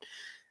like that.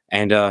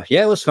 And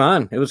it was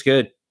fun. It was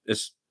good.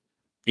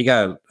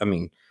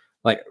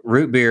 Like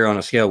root beer on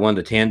a scale of 1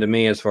 to 10 to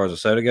me, as far as a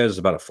soda goes, is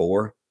about a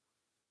 4.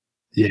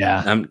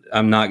 Yeah.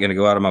 I'm not going to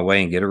go out of my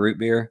way and get a root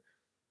beer,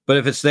 but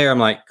if it's there, I'm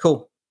like,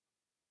 cool.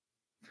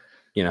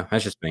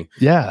 That's just me.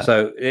 Yeah.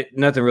 So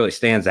nothing really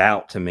stands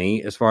out to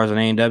me as far as an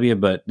A&W,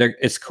 but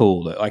it's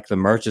cool. Like the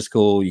merch is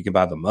cool. You can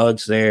buy the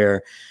mugs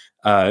there.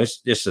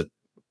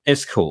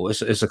 It's cool.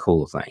 It's a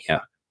cool thing.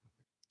 Yeah.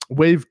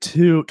 Wave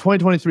 2,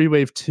 2023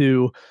 Wave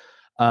 2.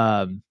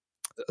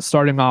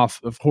 Starting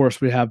off, of course,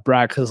 we have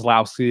Brad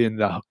Keselowski and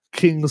the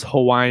King's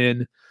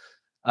Hawaiian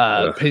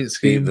paint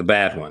scheme. The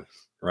bad one,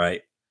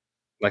 right?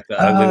 Like the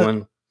ugly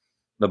one,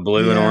 the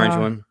blue and orange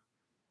one.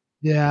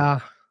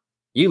 Yeah.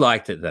 You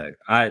liked it though.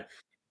 I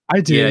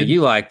did. Yeah,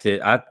 you liked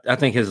it. I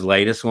think his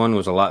latest one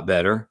was a lot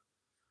better.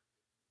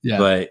 Yeah.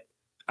 But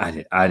I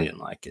didn't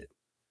like it.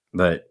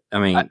 But I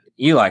mean,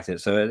 you liked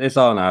it, so it's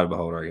all an eye of the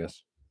beholder, I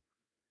guess.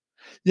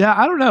 Yeah,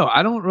 I don't know.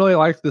 I don't really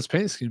like this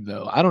paint scheme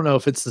though. I don't know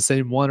if it's the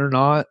same one or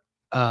not.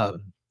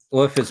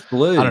 Well, if it's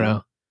blue, I don't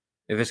know.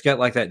 If it's got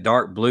like that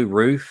dark blue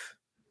roof,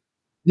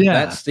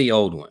 that's the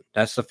old one.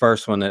 That's the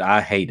first one that I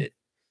hated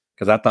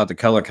because I thought the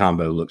color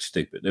combo looked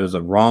stupid. It was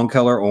a wrong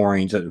color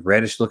orange, a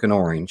reddish looking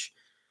orange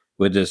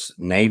with this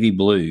navy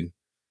blue.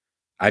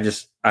 I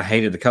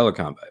hated the color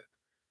combo.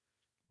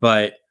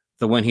 But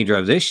the one he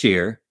drove this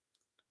year,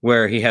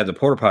 where he had the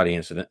porta potty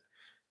incident,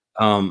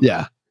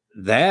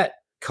 that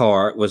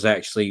car was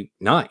actually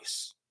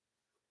nice.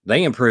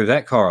 They improved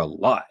that car a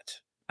lot.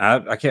 I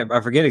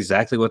forget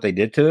exactly what they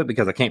did to it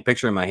because I can't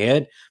picture it in my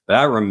head, but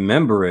I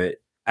remember it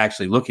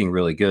actually looking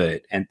really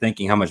good and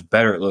thinking how much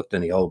better it looked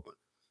than the old one.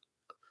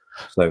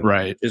 So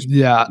just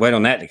wait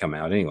on that to come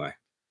out anyway.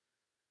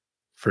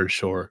 For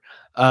sure.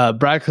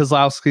 Brad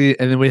Keselowski,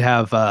 and then we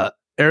have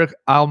Eric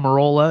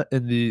Almirola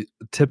in the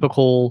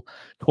typical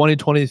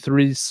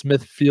 2023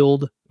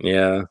 Smithfield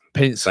paint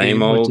scheme.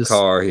 Same old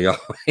car he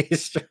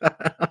always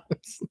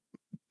drives.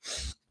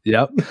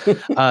 Yep.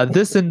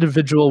 This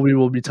individual we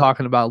will be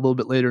talking about a little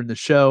bit later in the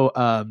show.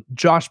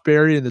 Josh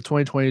Berry in the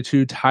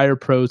 2022 Tire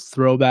Pros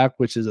throwback,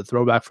 which is a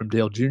throwback from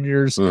Dale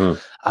Jr.'s,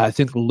 I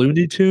think,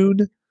 Looney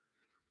Tune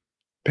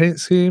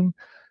paint scheme.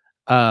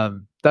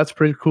 That's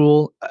pretty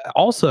cool.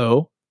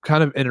 Also,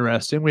 kind of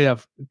interesting, we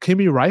have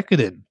Kimi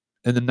Räikkönen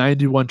in the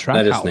 91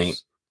 Trackhouse.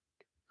 Neat.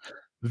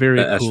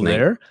 Very cool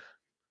there.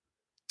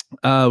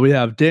 We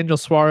have Daniel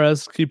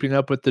Suarez keeping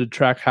up with the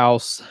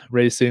Trackhouse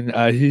racing.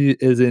 He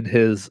is in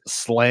his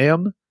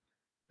Slam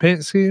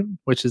paint scheme,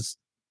 which is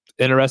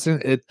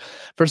interesting.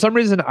 For some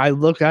reason, I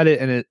look at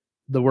it and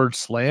the word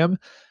Slam,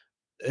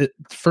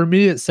 for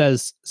me, it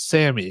says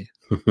Sammy,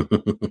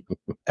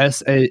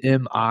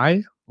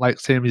 Sami, like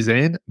Sami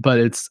Zayn, but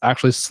it's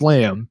actually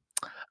Slam.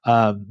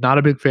 Not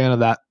a big fan of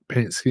that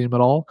paint scheme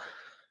at all.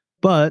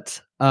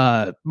 But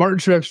Martin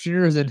Truex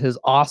Jr. is in his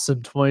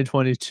awesome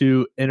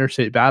 2022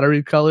 Interstate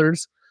Battery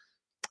colors.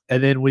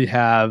 And then we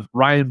have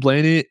Ryan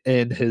Blaney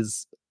in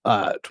his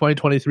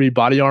 2023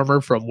 body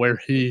armor from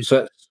where he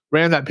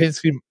ran that paint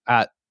scheme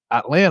at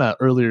Atlanta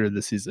earlier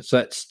this season. So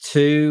that's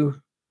 2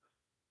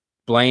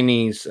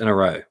 Blaney's in a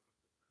row.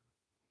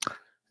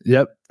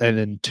 Yep. And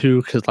then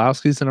 2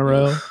 Keselowskis in a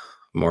row.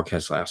 More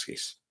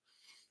Keselowskis.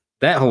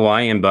 That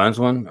Hawaiian buns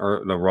one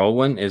or the roll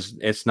one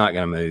it's not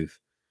going to move.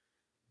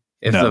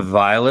 If the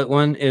violet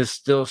one is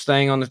still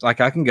staying on like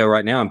I can go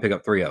right now and pick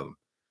up 3 of them.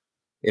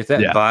 If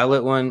that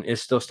violet one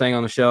is still staying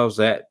on the shelves,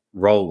 that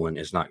roll one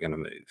is not going to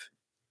move.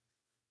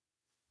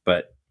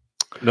 But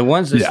the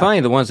ones it's funny,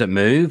 the ones that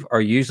move are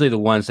usually the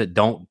ones that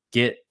don't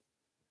get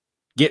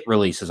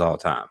releases all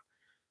the time.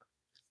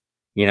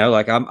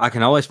 Like I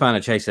can always find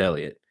a Chase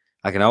Elliott.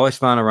 I can always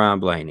find a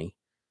Ryan Blaney.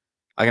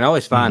 I can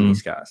always find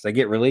these guys. They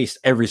get released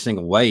every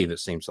single wave, it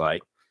seems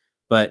like.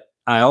 But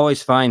I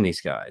always find these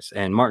guys.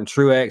 And Martin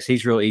Truex,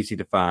 he's real easy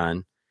to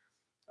find.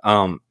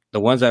 The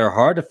ones that are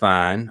hard to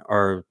find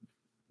are,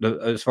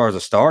 as far as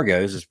the star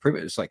goes,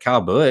 it's like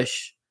Kyle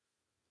Busch.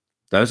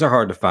 Those are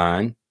hard to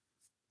find.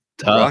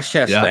 Ross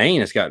Chastain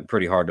has gotten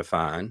pretty hard to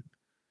find.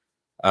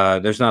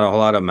 There's not a whole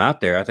lot of them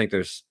out there. I think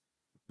there's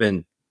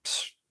been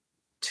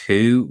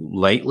two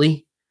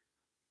lately.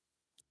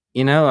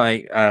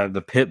 Like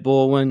the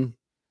Pitbull one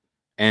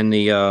and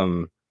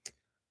the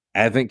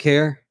Advent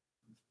Care.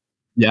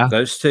 Yeah,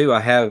 Those two I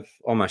have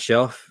on my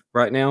shelf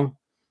right now.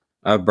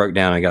 I broke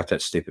down and got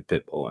that stupid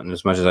Pitbull, and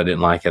as much as I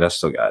didn't like it, I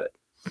still got it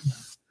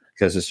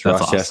because it's That's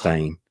Ross awesome.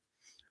 Chastain.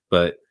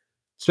 But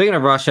speaking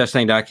of Ross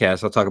Chastain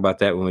diecast, I'll talk about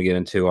that when we get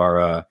into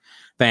our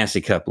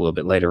Fantasy Cup a little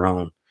bit later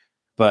on.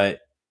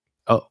 But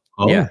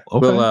okay.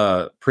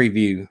 we'll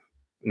preview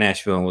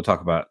Nashville and we'll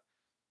talk about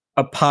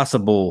a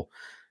possible,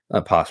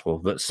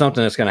 but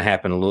something that's going to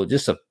happen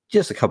just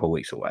a couple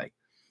weeks away.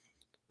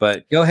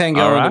 But go ahead and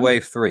go on to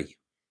wave 3.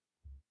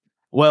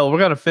 Well, we're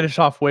going to finish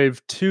off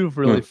wave 2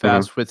 really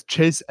fast with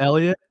Chase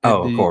Elliott and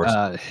of course.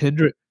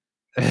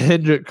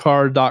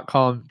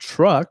 HendrickCar.com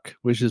truck,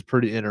 which is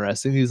pretty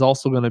interesting. He's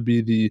also going to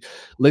be the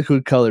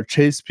liquid color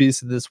chase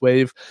piece in this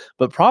wave.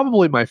 But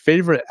probably my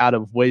favorite out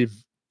of wave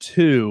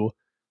 2,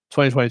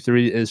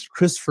 2023, is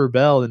Christopher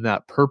Bell in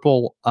that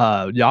purple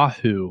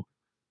Yahoo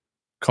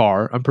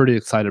car. I'm pretty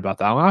excited about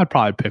that one. I'd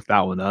probably pick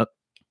that one up.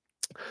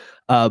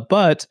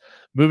 But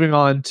moving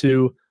on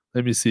to,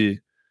 let me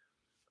see.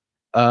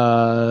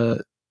 No.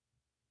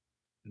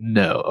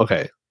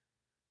 Okay.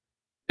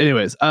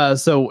 Anyways,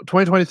 so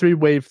 2023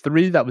 wave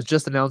 3 that was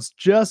just announced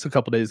just a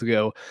couple days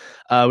ago.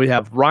 We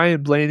have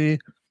Ryan Blaney.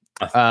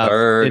 A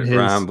third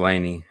Ryan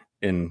Blaney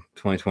in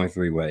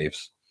 2023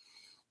 waves.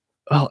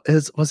 Well,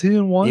 was he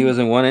in 1? He was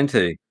in 1 and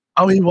 2.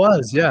 Oh, he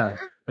was, yeah.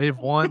 Wave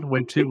 1,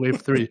 wave 2, wave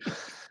 3.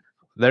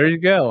 There you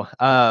go.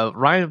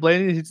 Ryan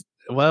Blaney,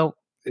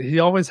 he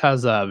always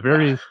has a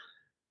very,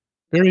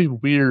 very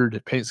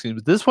weird paint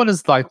schemes. This one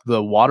is like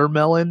the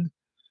watermelon,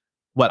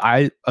 what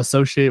I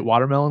associate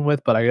watermelon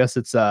with, but I guess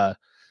it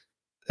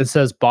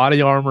says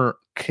body armor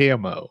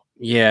camo.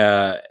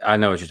 Yeah, I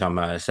know what you're talking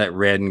about. It's that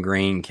red and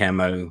green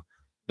camo,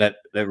 that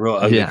real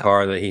ugly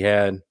car that he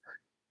had.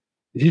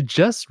 He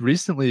just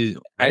recently.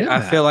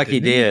 I feel like he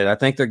did. I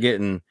think they're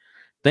getting.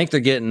 I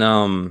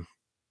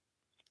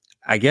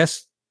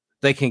guess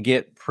they can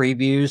get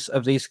previews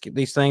of these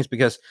things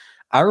because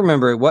I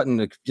remember it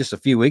wasn't just a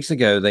few weeks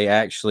ago they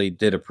actually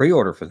did a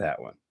pre-order for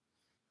that one.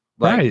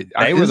 Right,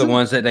 they were the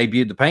ones that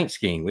debuted the paint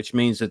scheme, which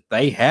means that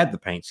they had the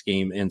paint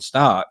scheme in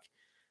stock,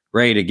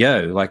 ready to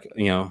go.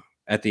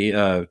 At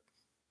the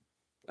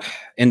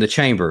in the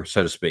chamber,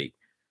 so to speak.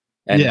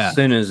 And as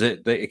soon as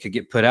it could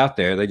get put out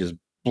there, they just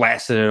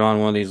blasted it on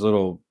one of these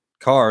little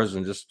cars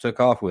and just took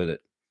off with it.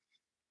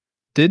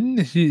 Didn't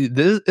he?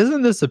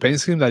 Isn't this the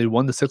paint scheme that he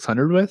won the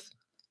 600 with?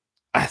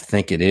 I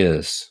think it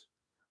is.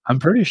 I'm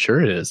pretty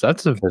sure it is.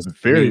 That's a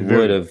very,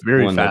 very,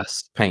 very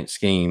fast paint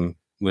scheme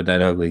with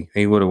that ugly.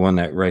 He would have won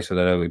that race with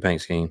that ugly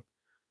paint scheme.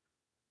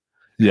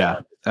 Yeah,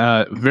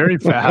 very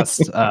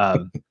fast.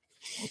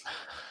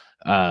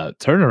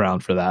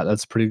 Turnaround for that.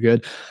 That's pretty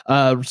good.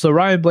 So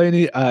Ryan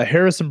Blaney,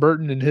 Harrison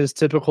Burton in his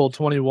typical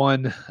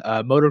 21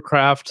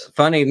 Motorcraft.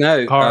 Funny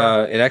note,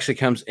 it actually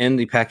comes in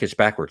the package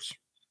backwards.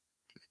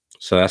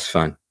 So that's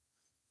fun.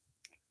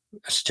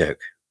 That's a joke.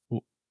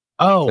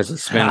 Oh, because it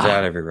spins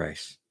out every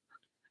race.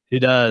 He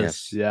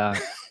does. Yes. Yeah.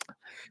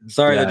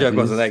 Sorry, the joke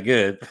wasn't that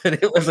good, but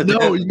it was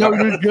no,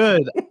 you're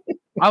good.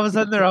 I was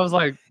in there. I was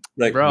like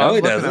bro, I'm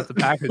looking at the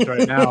package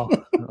right now.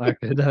 Like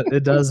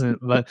it doesn't,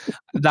 but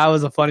that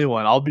was a funny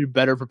one. I'll be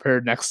better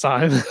prepared next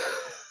time.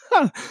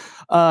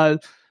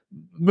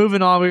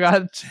 Moving on, we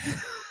got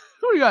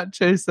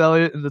Chase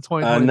Elliott in the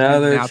 2023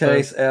 another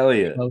Chase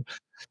Elliott.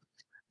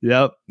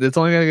 Yep, it's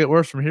only gonna get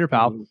worse from here,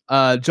 pal.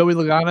 Joey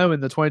Logano in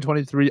the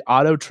 2023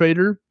 Auto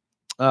Trader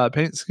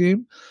paint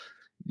scheme.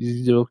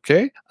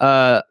 Okay.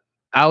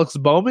 Alex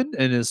Bowman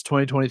in his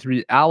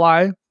 2023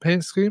 Ally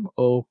paint scheme.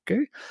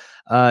 Okay.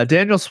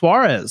 Daniel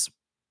Suarez.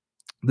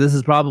 This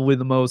is probably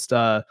the most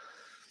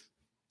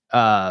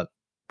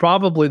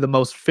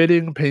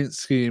fitting paint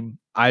scheme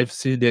I've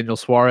seen Daniel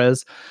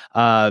Suarez.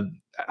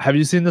 Have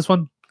you seen this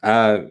one?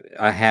 I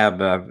have.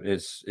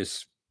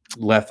 It's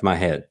left my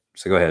head.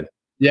 So go ahead.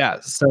 Yeah,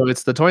 so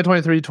it's the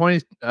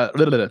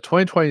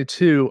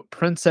 2022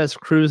 Princess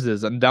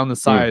Cruises, and down the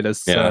side it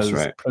says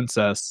right.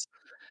 Princess.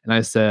 And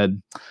I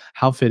said,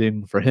 how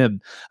fitting for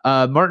him.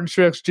 Martin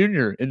Truex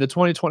Jr. in the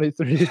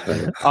 2023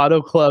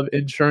 Auto Club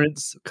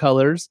Insurance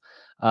colors.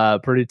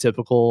 Pretty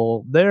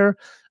typical there.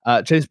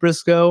 Chase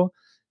Briscoe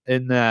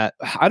in that,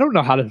 I don't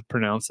know how to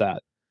pronounce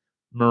that.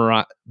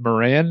 Mariah,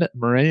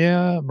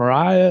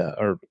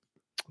 or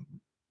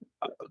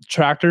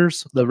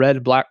tractors, the red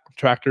and black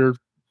tractor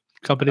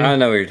company. I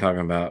know what you're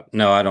talking about.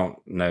 No, I don't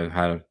know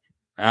how to.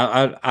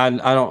 I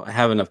don't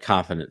have enough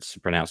confidence to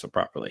pronounce it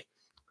properly.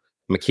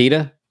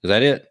 Makita, is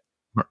that it?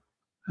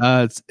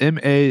 It's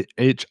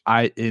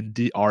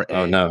Mahindra.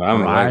 Oh no,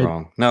 I'm right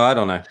wrong. No, I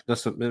don't know.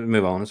 Let's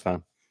move on. It's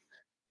fine.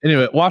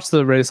 Anyway, watch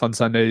the race on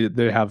Sunday.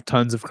 They have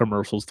tons of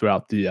commercials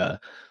throughout the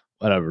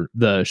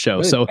the show.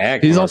 Really, so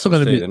he's also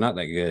going to be. They're not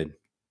that good.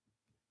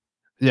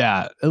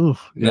 Yeah. Ooh,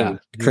 yeah.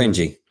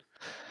 Cringy.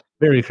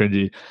 Very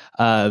cringy.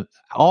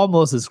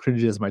 Almost as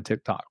cringy as my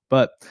TikTok.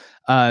 But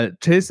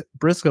Chase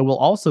Briscoe will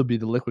also be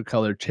the liquid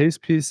color chase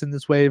piece in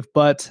this wave.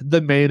 But the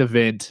main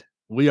event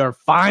We are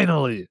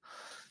finally.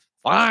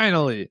 I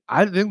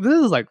think this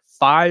is like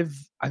five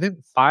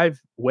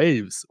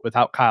waves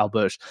without Kyle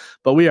Busch,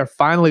 but we are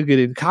finally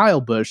getting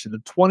Kyle Busch in the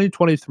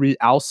 2023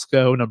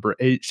 Alsco number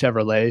 8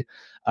 Chevrolet.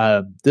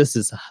 This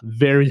is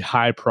very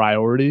high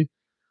priority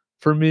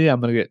for me. I'm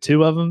going to get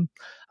 2 of them.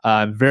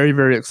 I'm very,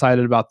 very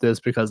excited about this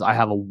because I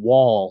have a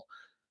wall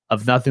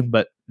of nothing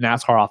but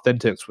NASCAR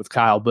Authentics with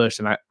Kyle Busch.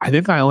 And I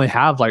think I only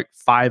have like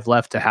 5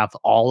 left to have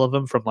all of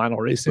them from Lionel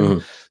Racing.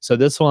 Mhm. So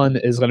this one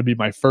is going to be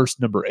my first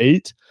number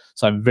 8.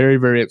 So I'm very,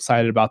 very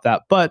excited about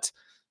that. But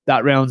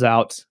that rounds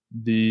out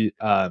the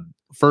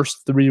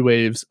first 3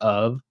 waves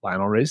of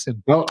Lionel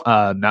Racing. Well,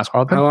 NASCAR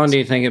Authentics. how long do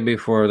you think it'd be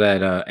before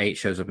that 8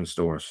 shows up in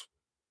stores?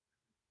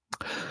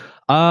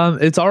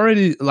 It's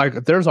already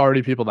like there's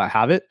already people that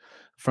have it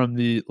from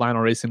the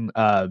Lionel Racing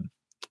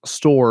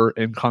store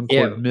in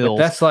Concord But Mills.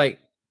 that's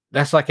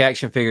like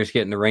action figures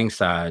getting the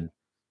ringside,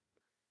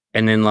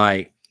 and then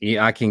like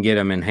I can get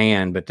them in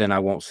hand, but then I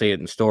won't see it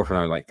in store for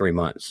another like 3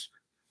 months.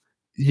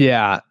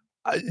 Yeah,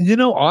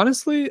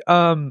 honestly,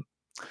 the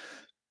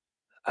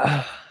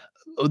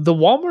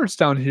Walmarts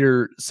down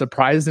here,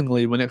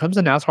 surprisingly, when it comes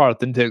to NASCAR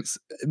Authentics,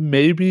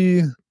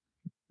 maybe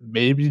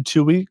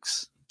 2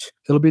 weeks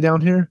it'll be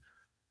down here.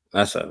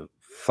 That's a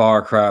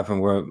far cry from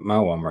where my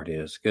Walmart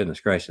is.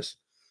 Goodness gracious.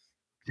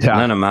 Yeah,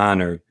 None of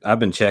mine are. I've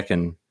been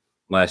checking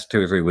last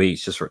 2 or 3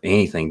 weeks just for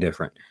anything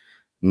different.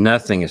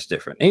 Nothing is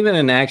different. Even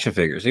in action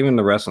figures, even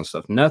the wrestling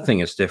stuff,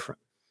 nothing is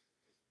different.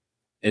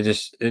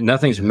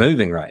 Nothing's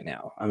moving right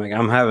now. I mean,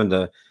 I'm having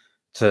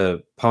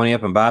to pony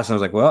up and buy something. I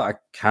was like, well, I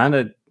kind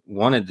of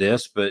wanted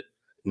this, but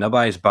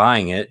nobody's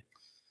buying it.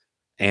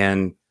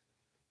 And,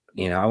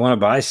 I want to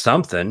buy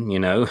something,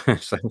 so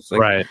it's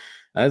like, right.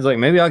 I was like,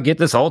 maybe I'll get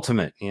this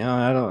Ultimate.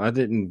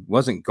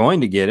 Wasn't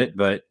going to get it,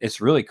 but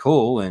it's really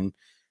cool. And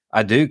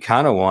I do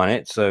kind of want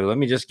it. So let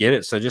me just get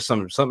it. So just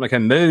something that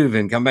can move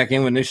and come back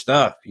in with new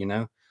stuff,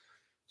 Right.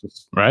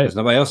 Because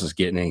nobody else is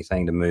getting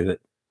anything to move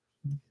it.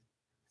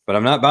 But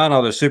I'm not buying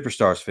all those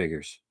Superstars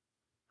figures.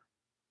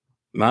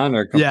 Mine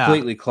are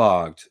completely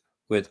clogged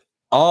with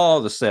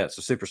all the sets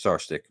of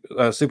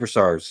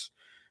Superstars,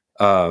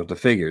 the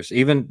figures,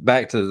 even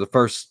back to the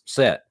first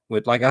set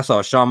with, like, I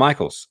saw Shawn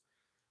Michaels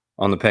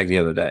on the peg the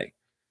other day.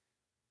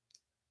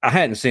 I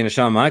hadn't seen a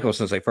Shawn Michaels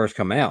since they first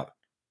come out.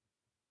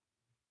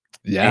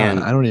 Yeah,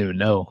 I don't even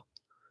know.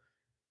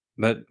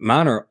 But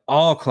mine are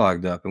all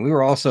clogged up. And we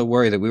were also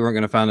worried that we weren't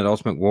going to find an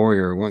Ultimate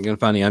Warrior, we weren't going to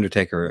find the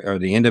Undertaker or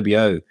the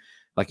NWO,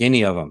 like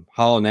any of them,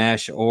 Hall,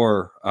 Nash,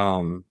 or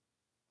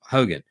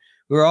Hogan.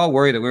 We were all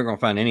worried that we weren't going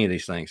to find any of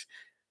these things.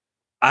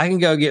 I can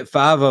go get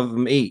 5 of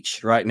them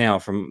each right now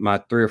from my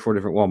 3 or 4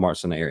 different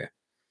Walmarts in the area.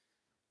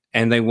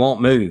 And they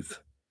won't move.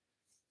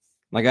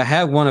 Like, I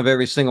have one of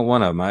every single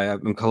one of them.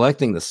 I'm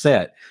collecting the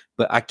set,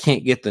 but I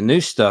can't get the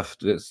new stuff,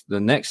 the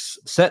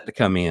next set to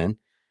come in,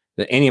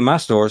 to any of my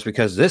stores,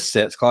 because this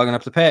set's clogging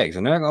up the pegs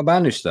and they're not going to buy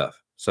new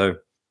stuff. So,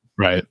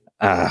 right.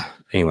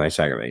 Anyway, it's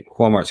aggravating.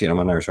 Walmart's getting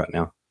on my nerves right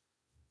now.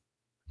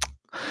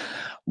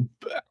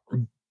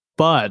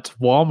 But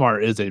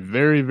Walmart is a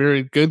very,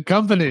 very good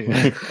company.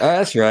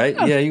 That's right.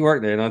 Yeah, you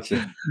work there, don't you?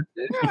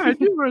 Yeah, I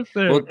do work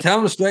there. Well, tell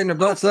them to straighten their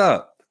butts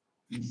up.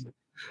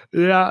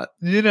 Yeah,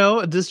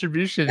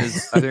 distribution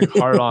is, I think,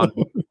 hard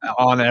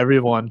on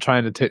everyone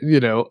trying to take,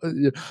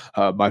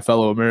 my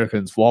fellow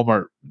Americans.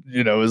 Walmart,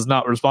 is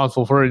not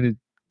responsible for any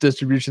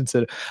distribution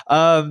center.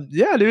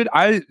 Yeah, dude,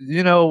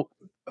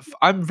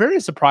 I'm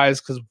very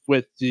surprised because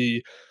with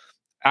the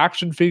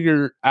action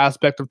figure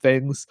aspect of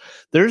things,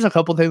 there's a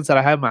couple things that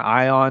I have my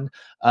eye on.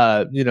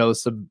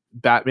 Some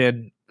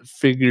Batman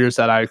figures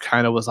that I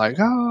kind of was like,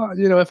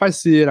 if I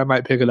see it, I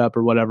might pick it up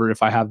or whatever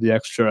if I have the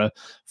extra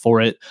for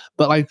it.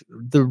 But like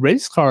the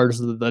race cars,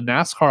 the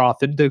NASCAR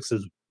Authentics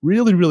is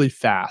really, really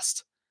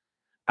fast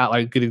at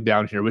like getting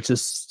down here, which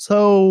is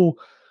so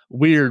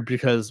weird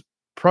because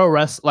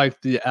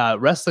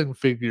wrestling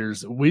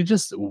figures,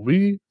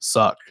 we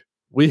suck.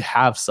 We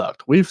have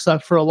sucked. We've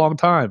sucked for a long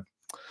time.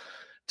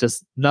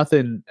 Just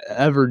nothing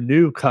ever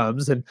new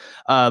comes. And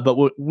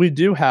but we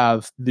do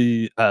have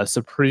the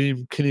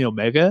Supreme Kenny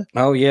Omega.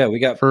 Oh yeah, we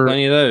got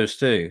plenty of those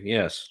too.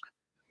 Yes,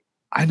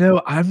 I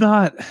know. I'm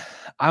not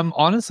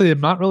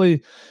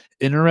really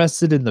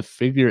interested in the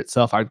figure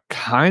itself. I'm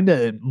kind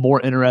of more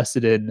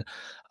interested in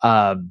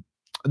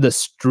the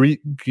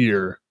street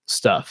gear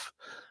stuff,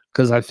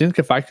 because I think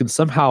if I can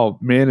somehow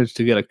manage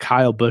to get a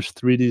Kyle Busch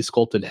 3D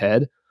sculpted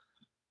head,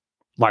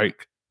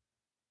 like,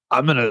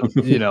 I'm gonna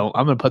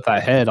put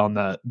that head on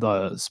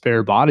the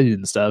spare body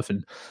and stuff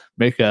and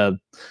make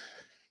an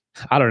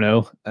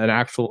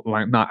actual,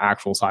 like, not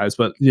actual size,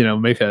 but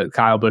make a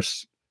Kyle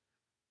Busch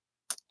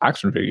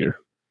action figure.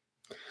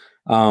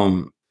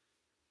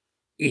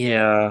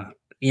 Yeah,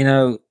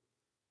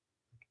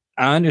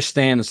 I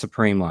understand the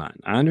Supreme line.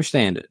 I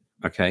understand it.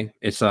 Okay,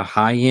 it's a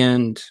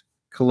high-end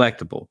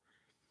collectible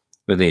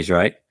with these,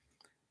 right?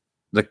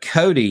 The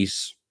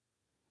Cody's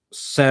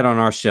sat on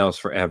our shelves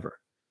forever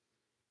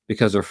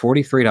because they're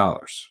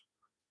 $43.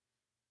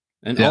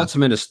 And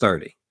Ultimate is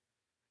 $30.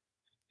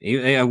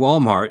 At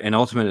Walmart, and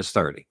Ultimate is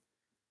 $30.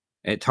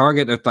 At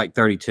Target, they're like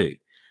 $32.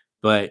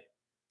 But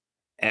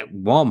at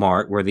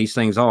Walmart, where these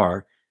things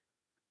are,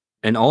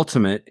 an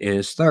Ultimate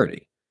is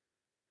 30.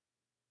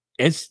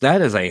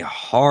 That is a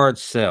hard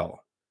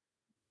sell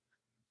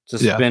to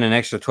spend an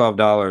extra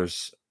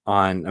 $12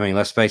 on. I mean,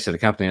 let's face it, a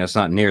company that's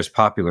not near as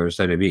popular as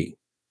WWE.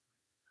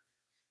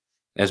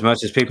 As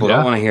much as people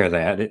don't want to hear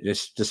that,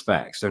 it's just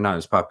facts. They're not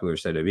as popular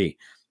as WWE.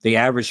 The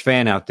average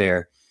fan out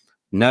there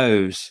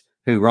knows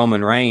who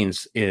Roman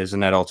Reigns is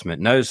in that Ultimate,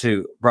 knows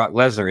who Brock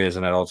Lesnar is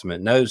in that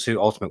Ultimate, knows who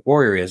Ultimate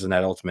Warrior is in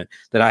that Ultimate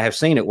that I have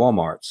seen at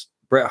Walmart's.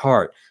 Bret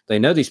Hart. They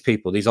know these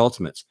people, these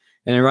Ultimates.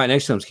 And then right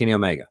next to them is Kenny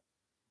Omega.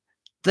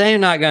 They're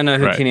not going to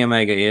know who Kenny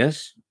Omega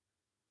is.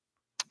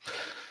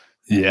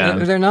 Yeah.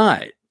 They're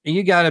not.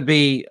 You got to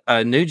be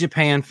a New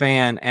Japan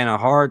fan and a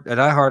diehard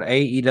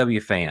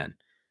AEW fan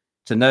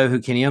to know who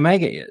Kenny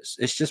Omega is.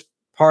 It's just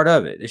part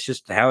of it. It's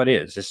just how it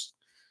is.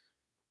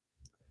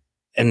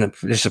 And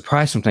there's a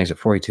price some things at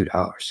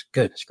 $42.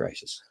 Goodness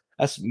gracious.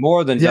 That's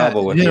more than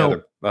double what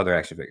the other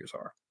action figures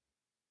are.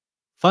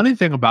 Funny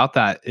thing about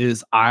that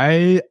is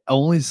I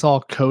only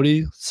saw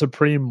Cody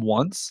Supreme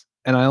once,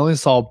 and I only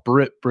saw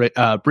Britt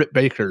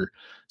Baker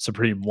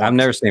Supreme once. I've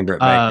never seen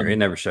Britt Baker. It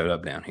never showed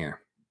up down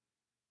here.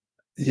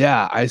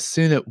 Yeah, I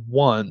seen it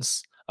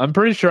once. I'm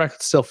pretty sure I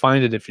could still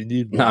find it if you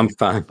need. No, I'm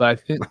fine. But I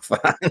think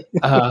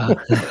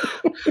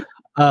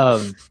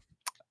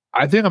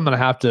I think I'm gonna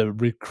have to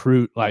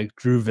recruit like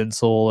Drew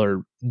Vinsel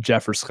or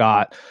Jeff or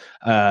Scott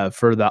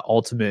for that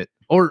Ultimate.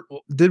 Or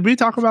did we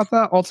talk about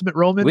that Ultimate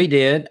Roman? We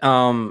did.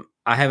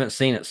 I haven't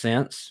seen it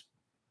since.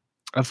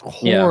 Of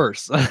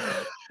course. Yeah.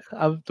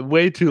 I'm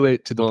way too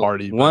late to the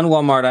party. One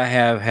Walmart I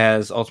have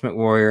has Ultimate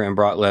Warrior and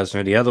Brock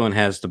Lesnar. The other one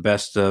has the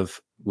best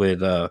of with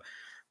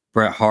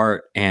Bret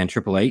Hart and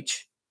Triple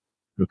H.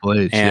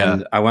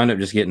 And I wound up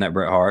just getting that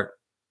Bret Hart.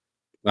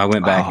 I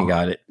went back and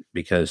got it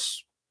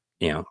because,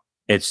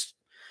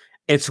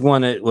 it's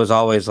one that was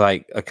always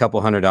like a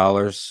couple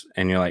 $100,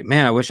 and you're like,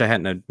 man, I wish I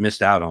hadn't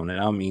missed out on it.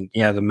 I mean,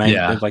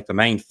 the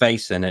main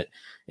face in it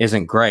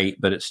isn't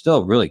great, but it's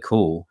still really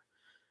cool.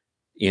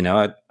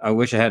 I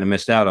wish I hadn't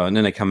missed out on it. And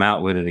then they come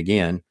out with it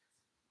again.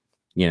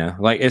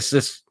 It's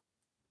just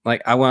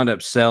like I wound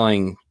up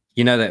selling,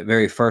 that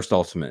very first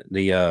Ultimate,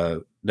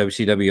 the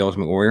WCW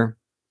Ultimate Warrior.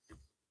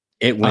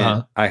 It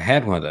went, I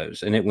had one of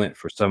those, and it went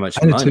for so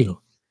much money.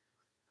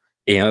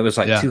 It was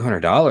like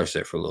 $200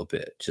 there for a little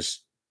bit,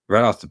 just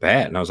right off the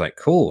bat. And I was like,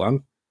 cool,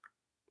 I'm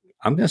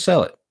going to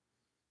sell it.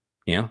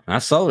 I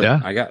sold it.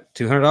 I got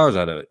 $200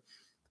 out of it.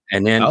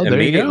 And then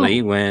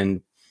immediately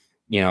when,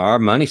 our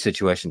money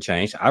situation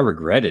changed, I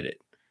regretted it.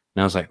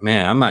 And I was like,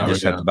 man, I might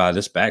just have to buy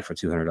this back for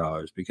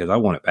 $200 because I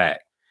want it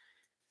back.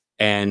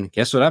 And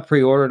guess what? I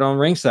pre-ordered on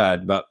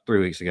Ringside about 3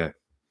 weeks ago.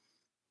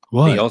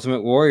 What? The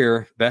Ultimate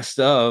Warrior Best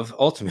of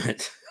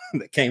Ultimate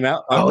that came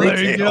out on retail.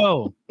 There you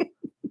go.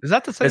 Is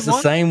that the same one? It's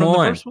the same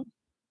one.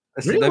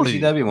 It's really? the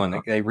WCW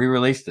one. They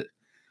re-released it.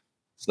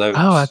 So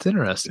that's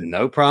interesting.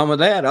 No problem with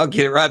that. I'll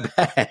get it right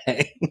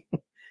back.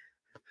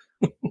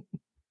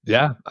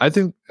 Yeah, I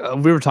think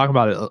we were talking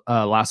about it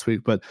last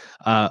week, but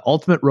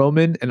Ultimate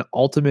Roman and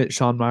Ultimate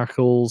Shawn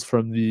Michaels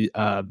from the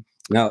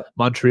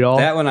Montreal.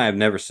 That one I have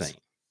never seen.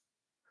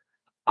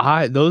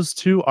 Those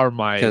two are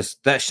because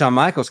that Shawn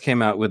Michaels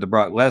came out with the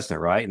Brock Lesnar,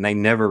 right? And they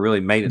never really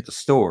made it to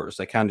stores.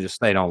 They kind of just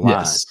stayed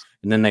online,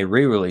 and then they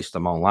re-released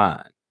them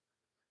online.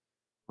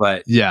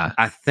 But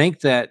I think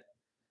that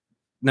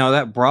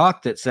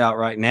Brock that's out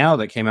right now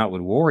that came out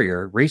with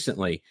Warrior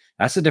recently,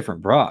 that's a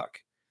different Brock.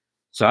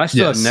 So I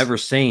still have never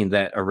seen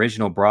that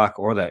original Brock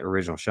or that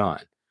original Shawn.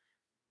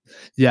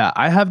 Yeah,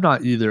 I have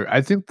not either.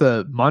 I think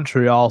the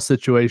Montreal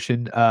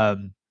situation,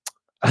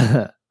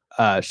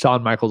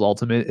 Shawn Michaels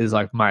Ultimate is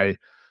like my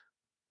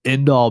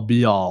end all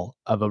be all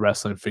of a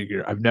wrestling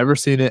figure. I've never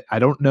seen it. I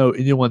don't know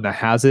anyone that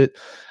has it.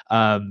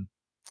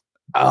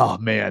 Oh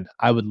man,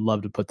 I would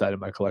love to put that in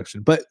my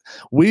collection. But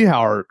we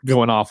are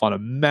going off on a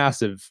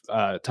massive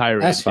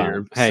tirade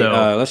here. Hey,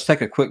 let's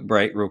take a quick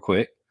break real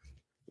quick.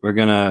 We're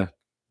gonna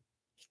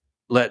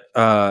let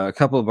a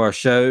couple of our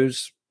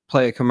shows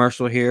play a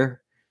commercial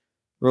here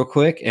real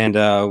quick, and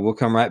we'll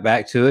come right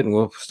back to it, and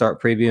we'll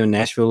start previewing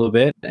Nashville a little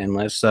bit, and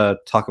let's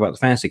talk about the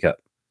Fantasy Cup.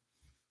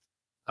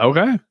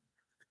 Okay.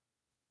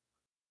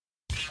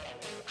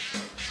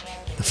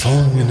 The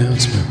following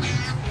announcement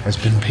has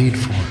been paid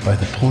for by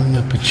the Pulling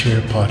Up a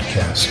Chair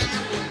podcast.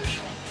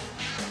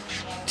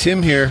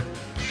 Tim here,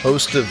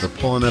 host of the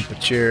Pulling Up a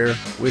Chair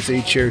with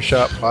a Chair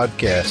Shot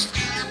podcast.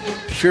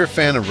 If you're a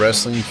fan of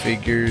wrestling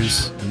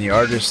figures and the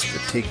artists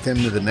that take them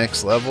to the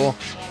next level,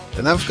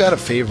 then I've got a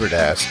favor to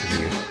ask of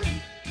you.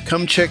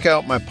 Come check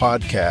out my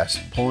podcast,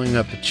 Pulling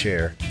Up a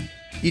Chair.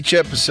 Each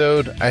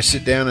episode, I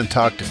sit down and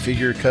talk to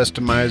figure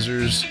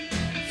customizers,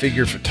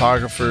 figure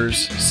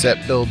photographers,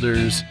 set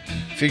builders,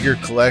 figure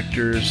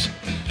collectors,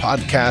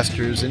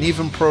 podcasters, and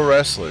even pro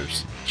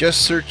wrestlers.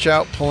 Just search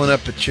out Pulling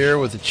Up a Chair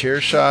with a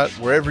Chair Shot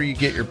wherever you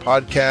get your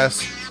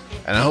podcasts,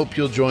 and I hope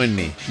you'll join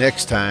me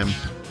next time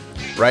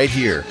right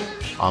here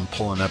on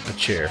Pulling Up a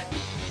Chair.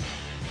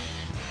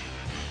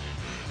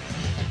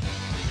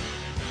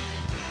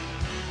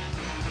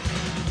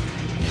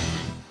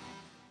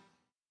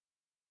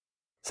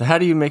 So how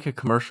do you make a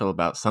commercial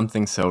about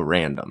something so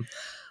random?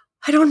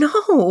 I don't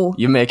know.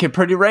 You make it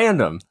pretty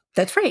random.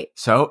 That's right.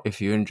 So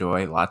if you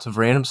enjoy lots of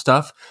random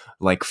stuff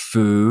like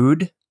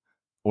food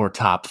or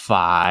top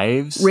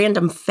fives,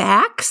 Random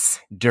facts.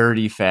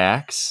 dirty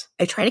facts,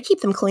 I try to keep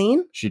them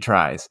clean. she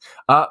tries.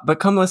 But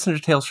come listen to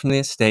Tales from the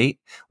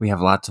Estate. We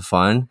have lots of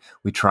fun.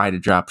 We try to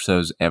drop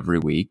shows every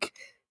week.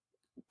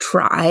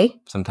 Try.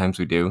 Sometimes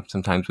we do.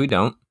 Sometimes we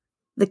don't.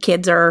 The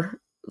kids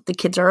are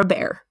a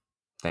bear.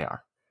 They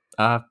are.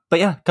 But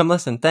yeah, come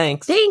listen.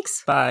 Thanks.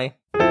 Thanks. Bye.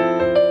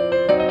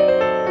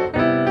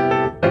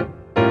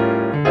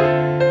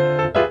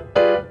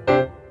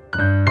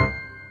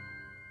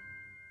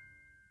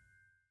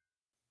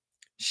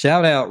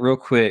 Shout out real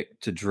quick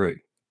to Drew.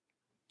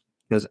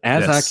 Because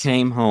as I Yes.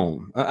 came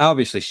home,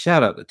 obviously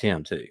shout out to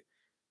Tim too.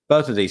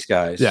 Both of these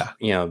guys,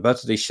 Yeah.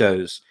 Both of these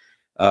shows,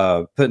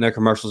 putting their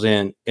commercials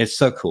in, it's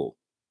so cool.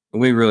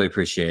 We really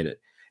appreciate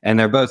it. And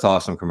they're both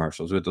awesome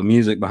commercials with the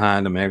music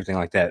behind them and everything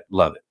like that.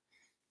 Love it.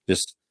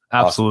 Just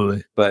awesome.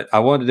 Absolutely. But I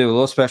wanted to do a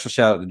little special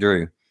shout out to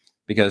Drew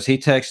because he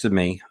texted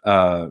me,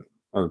 or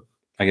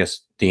I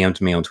guess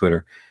DM'd me on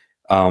Twitter,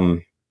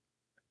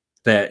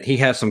 that he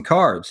has some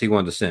cards he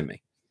wanted to send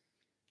me.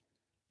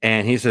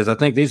 And he says, I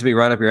think these would be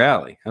right up your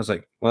alley. I was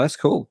like, well, that's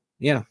cool.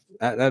 Yeah,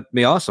 that'd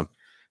be awesome.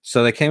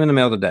 So they came in the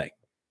mail today.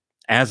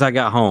 As I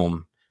got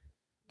home,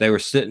 they were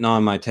sitting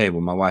on my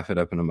table. My wife had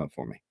opened them up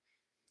for me.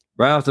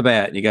 Right off the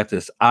bat, you got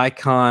this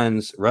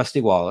Icons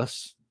Rusty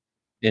Wallace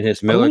in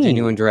his Miller Ooh.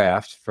 Genuine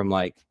Draft from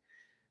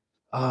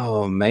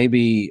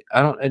maybe,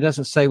 it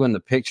doesn't say when the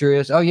picture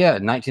is. Oh, yeah,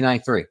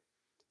 1993.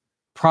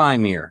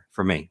 Prime year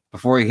for me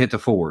before he hit the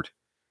Ford.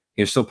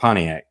 He was still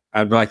Pontiac.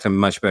 I'd like them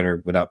much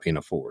better without being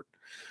a Ford.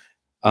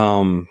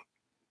 Then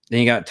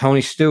you got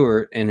Tony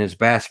Stewart in his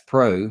Bass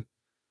Pro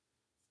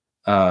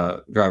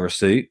driver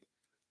suit.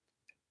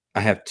 I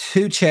have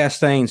two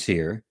Chastains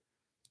here,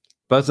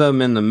 both of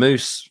them in the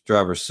Moose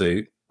driver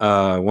suit.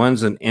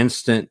 One's an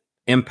Instant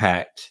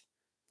Impact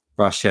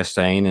Ross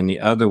Chastain, and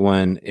the other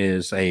one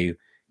is a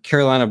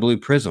Carolina Blue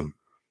Prism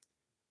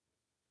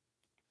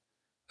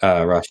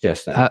Ross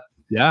Chastain.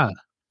 Yeah,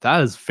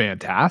 that is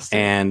fantastic.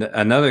 And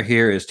another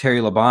here is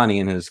Terry Labonte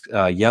in his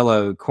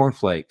yellow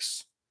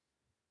cornflakes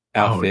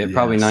outfit,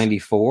 probably yes.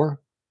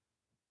 94.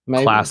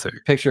 Maybe. Classic.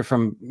 Picture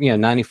from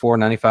 94,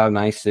 95,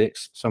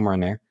 96, somewhere in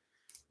there.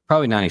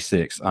 Probably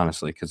 96,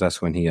 honestly, because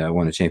that's when he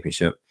won the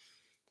championship.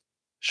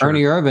 Sure.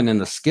 Ernie Irvan in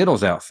the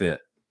Skittles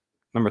outfit,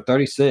 number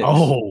 36.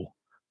 Oh,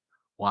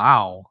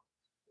 wow.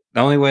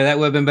 The only way that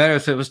would have been better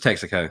if it was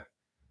Texaco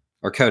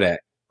or Kodak.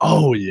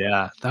 Oh,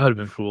 yeah. That would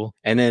have been cool.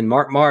 And then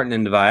Mark Martin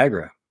in the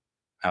Viagra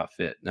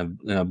outfit in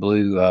a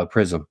blue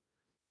Prism.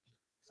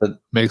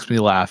 Makes me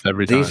laugh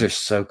every time. These are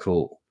so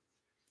cool.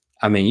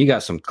 I mean, you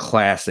got some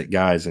classic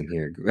guys in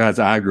here, guys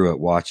I grew up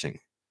watching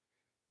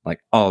like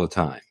all the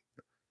time.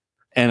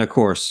 And of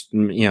course,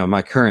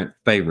 my current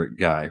favorite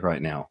guy right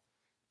now,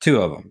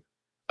 two of them.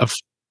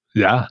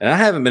 Yeah. And I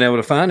haven't been able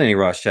to find any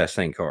Ross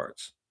Chastain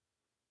cards.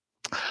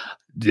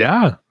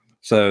 Yeah.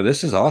 So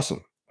this is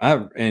awesome.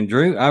 And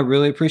Drew, I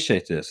really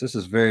appreciate this. This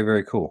is very,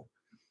 very cool.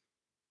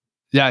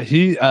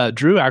 Yeah,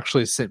 Drew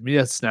actually sent me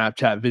a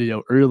Snapchat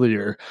video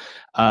earlier,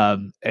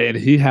 and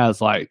he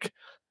has like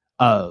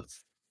a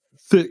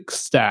thick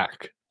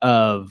stack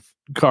of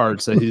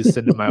cards that he's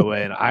sending my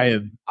way, and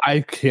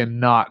I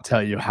cannot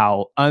tell you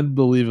how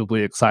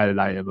unbelievably excited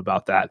I am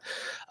about that.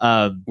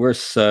 We're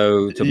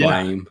so to Yeah.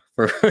 blame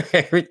for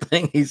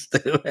everything he's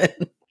doing.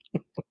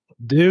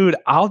 Dude,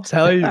 I'll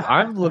tell you,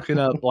 I'm looking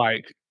up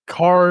like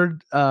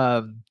card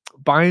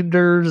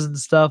binders and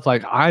stuff.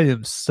 Like, I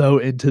am so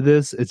into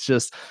this. It's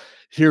just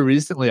here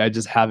recently, I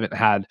just haven't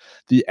had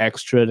the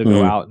extra to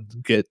go out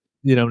and get,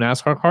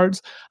 NASCAR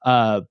cards.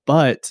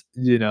 But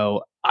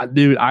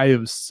dude, I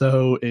am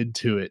so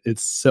into it.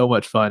 It's so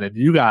much fun. And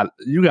you got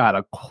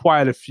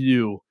quite a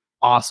few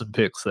awesome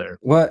picks there.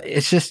 Well,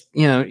 it's just,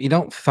 you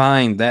don't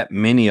find that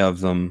many of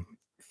them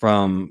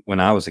from when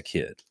I was a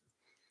kid.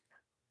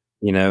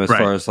 As Right.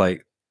 far as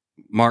like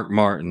Mark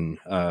Martin,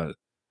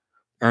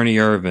 Ernie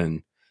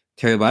Irvan,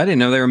 Terry, but I didn't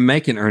know they were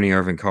making Ernie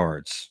Irvan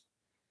cards.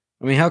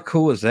 I mean, how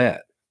cool is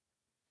that?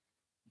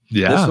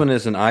 Yeah. This one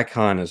is an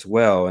icon as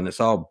well, and it's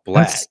all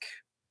black. That's-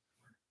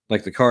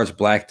 Like the card's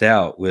blacked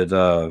out with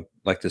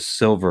like the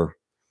silver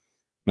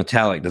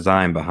metallic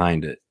design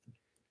behind it.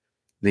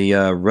 The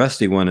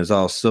rusty one is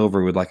all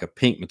silver with like a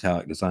pink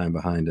metallic design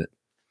behind it.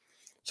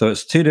 So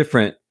it's two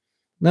different.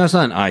 No, it's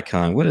not an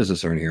icon. What is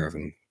this Ernie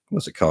Irvan?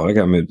 What's it called? I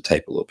got to move the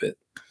tape a little bit.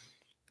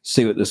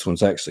 See what this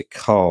one's actually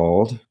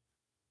called.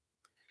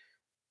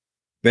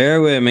 Bear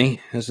with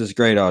me. This is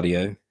great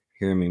audio.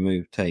 Hearing me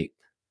move tape.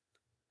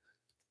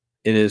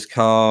 It is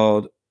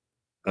called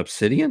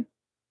Obsidian.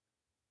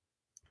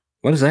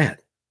 What is that?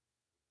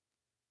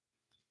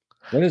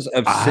 What is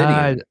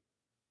Obsidian?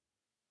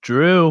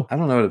 Drew. I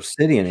don't know what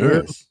Obsidian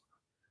Drew. is.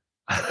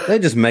 They're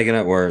just making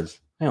up words.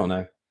 I don't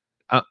know.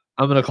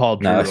 I'm gonna call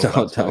Drew. No, real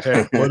don't. fast.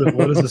 Hey,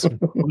 what does this?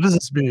 What does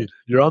this mean?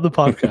 You're on the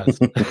podcast.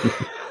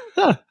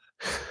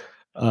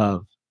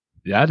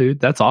 Yeah, dude,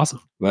 that's awesome.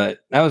 But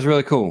that was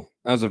really cool.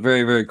 That was a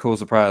very, very cool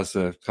surprise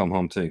to come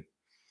home to.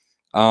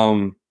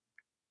 Let's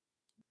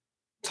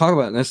talk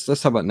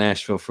about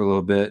Nashville for a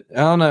little bit. I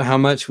don't know how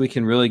much we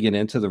can really get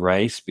into the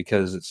race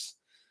because it's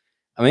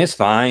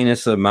fine.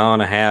 It's a mile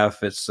and a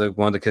half. It's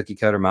one of the cookie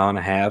cutter mile and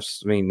a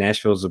halves. I mean,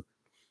 Nashville's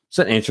it's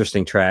an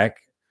interesting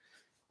track.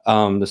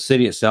 The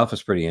city itself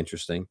is pretty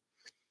interesting.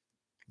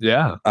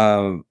 Yeah.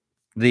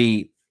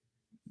 The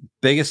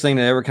biggest thing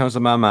that ever comes to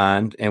my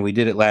mind, and we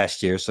did it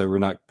last year, so we're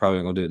not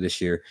probably going to do it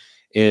this year,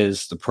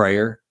 is the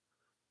prayer.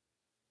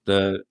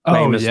 The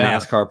famous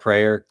NASCAR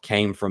prayer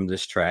came from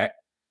this track.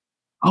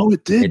 Oh,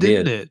 it did,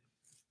 didn't it?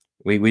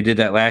 We did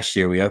that last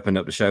year. We opened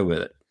up the show with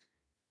it.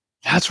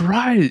 That's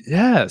right.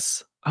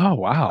 Yes. Oh,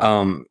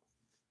 wow.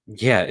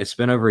 Yeah, it's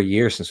been over a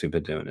year since we've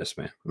been doing this,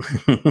 man.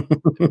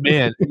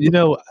 Man, you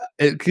know,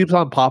 it keeps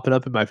on popping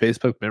up in my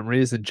Facebook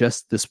memories. And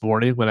just this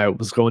morning when I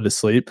was going to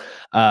sleep,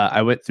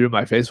 I went through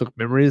my Facebook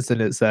memories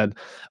and it said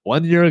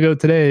 1 year ago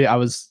today, I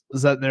was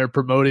sitting there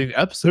promoting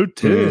episode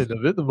 10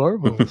 of In the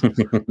Marbles.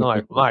 I'm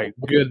like, my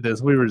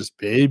goodness, we were just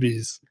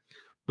babies.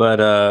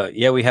 But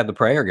yeah, we had the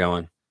prayer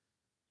going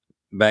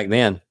back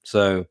then.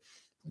 So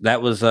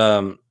that was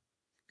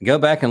go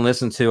back and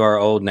listen to our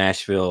old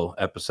Nashville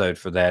episode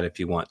for that if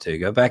you want to.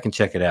 Go back and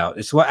check it out.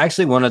 It's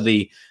actually one of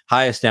the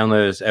highest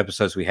downloads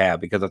episodes we have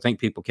because I think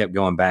people kept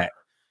going back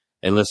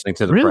and listening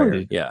to the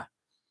prayer. Yeah.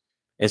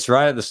 It's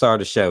right at the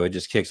start of the show. It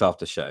just kicks off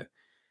the show.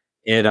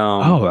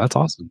 Oh, that's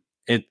awesome.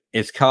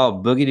 It's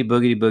called Boogity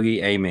Boogity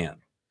Boogie Amen.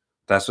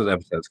 That's what the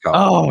episode's called.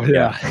 Oh,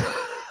 yeah.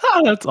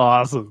 That's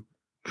awesome.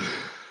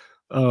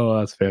 Oh,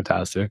 that's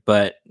fantastic.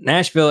 But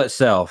Nashville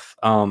itself,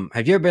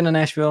 have you ever been to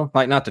Nashville?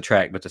 Like not the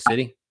track, but the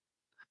city?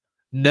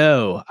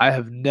 No, I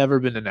have never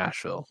been to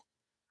Nashville.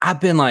 I've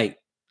been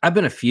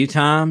a few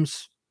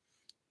times,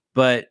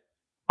 but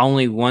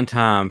only one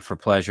time for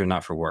pleasure,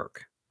 not for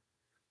work.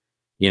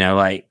 You know,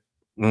 like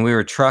when we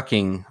were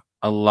trucking,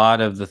 a lot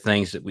of the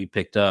things that we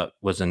picked up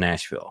was in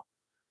Nashville.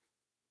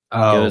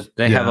 Oh,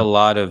 they have a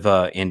lot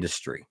of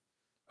industry,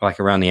 like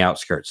around the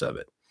outskirts of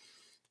it.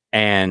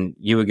 And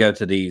you would go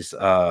to these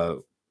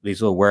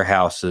little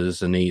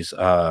warehouses and these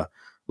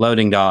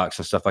loading docks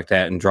and stuff like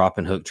that and drop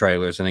in hook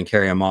trailers and then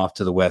carry them off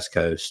to the West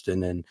Coast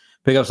and then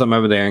pick up something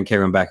over there and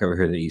carry them back over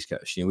here to the East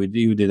Coast. You know,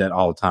 you would do that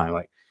all the time.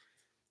 Like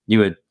you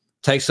would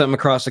take something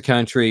across the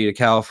country to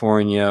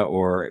California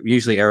or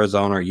usually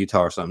Arizona or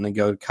Utah or something, then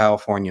go to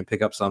California and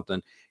pick up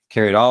something,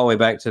 carry it all the way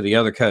back to the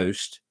other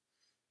coast,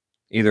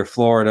 either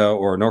Florida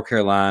or North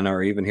Carolina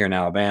or even here in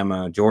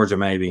Alabama, Georgia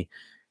maybe,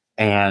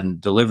 and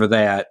deliver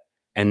that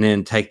and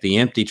then take the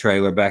empty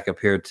trailer back up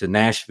here to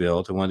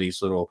Nashville to one of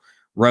these little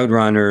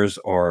Roadrunners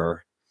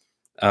or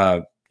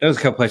there was a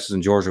couple places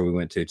in Georgia we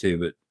went to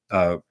too,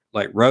 but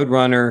like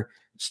Roadrunner,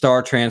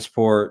 Star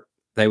Transport,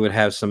 they would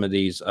have some of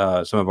these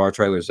some of our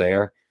trailers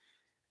there,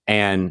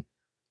 and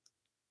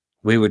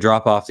we would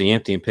drop off the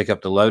empty and pick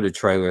up the loaded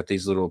trailer at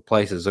these little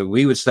places. So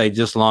we would stay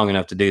just long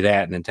enough to do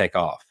that and then take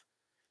off.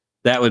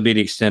 That would be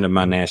the extent of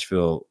my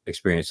Nashville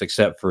experience,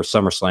 except for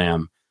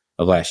SummerSlam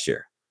of last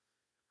year,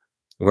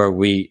 where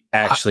we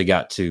actually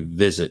got to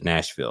visit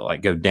Nashville,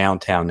 like go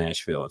downtown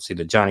Nashville and see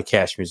the Johnny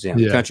Cash Museum,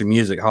 the Country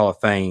Music Hall of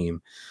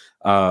Fame,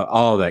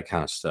 all of that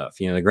kind of stuff.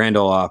 You know, the Grand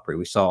Ole Opry,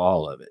 we saw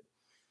all of it.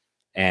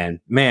 And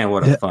man,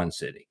 what a fun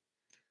city.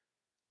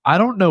 I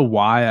don't know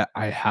why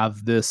I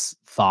have this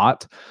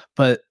thought,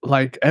 but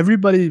like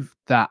everybody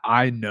that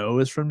I know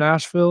is from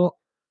Nashville,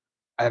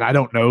 and I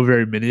don't know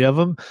very many of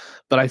them,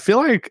 but I feel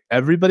like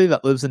everybody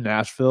that lives in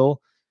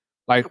Nashville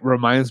like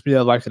reminds me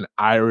of like an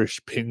Irish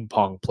ping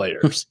pong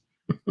players.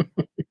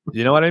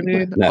 You know what I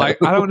mean? No.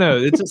 Like, I don't know.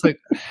 It just like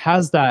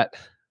has that,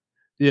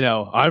 you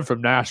know, I'm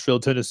from Nashville,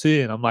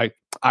 Tennessee. And I'm like,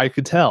 I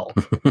could tell.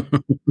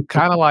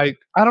 Kind of like,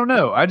 I don't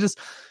know.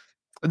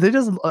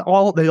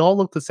 They all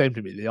look the same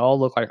to me. They all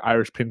look like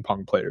Irish ping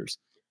pong players.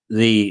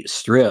 The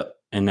Strip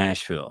in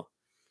Nashville,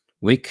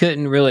 we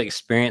couldn't really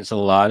experience a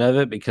lot of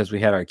it because we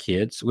had our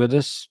kids with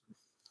us,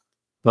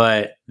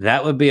 but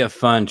that would be a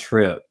fun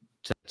trip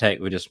to take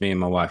with just me and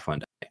my wife one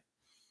day.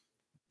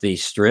 The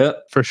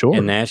Strip for sure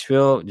in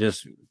Nashville,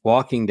 just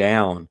walking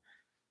down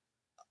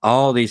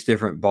all these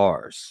different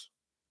bars,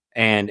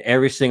 and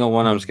every single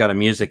one of them's got a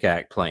music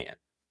act playing,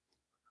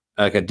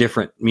 like a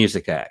different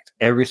music act.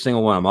 Every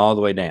single one of them, all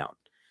the way down.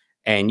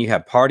 And you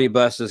have party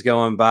buses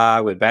going by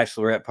with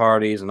bachelorette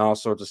parties and all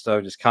sorts of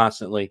stuff, just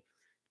constantly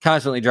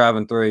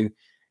driving through.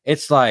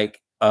 It's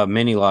like a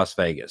mini Las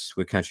Vegas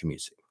with country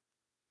music.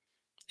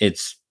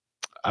 It's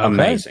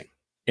amazing.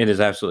 It is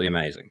absolutely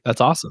amazing.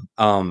 That's awesome.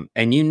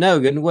 And you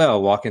know good and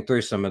well, walking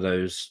through some of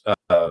those,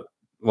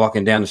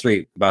 walking down the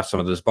street by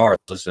some of those bars,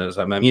 listening to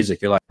some music,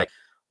 you're like,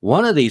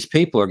 one of these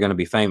people are going to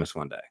be famous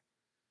one day.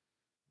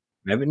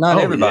 Maybe not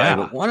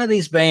everybody, but one of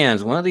these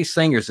bands, one of these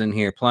singers in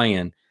here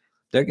playing,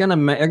 they're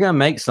gonna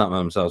make something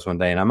of themselves one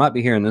day, and I might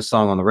be hearing this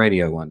song on the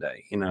radio one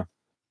day. You know,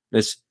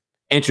 it's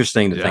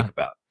interesting to think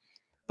about.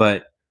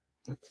 But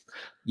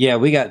yeah,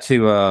 we got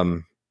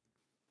to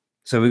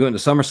so we went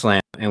to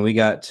SummerSlam and we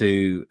got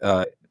to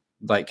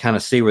like kind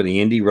of see where the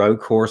Indy Road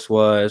course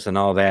was and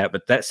all that.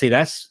 But that's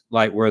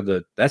like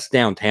that's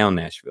downtown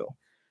Nashville.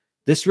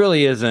 this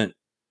really isn't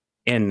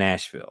in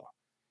Nashville.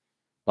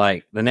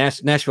 Like the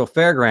Nashville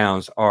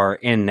Fairgrounds are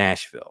in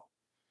Nashville.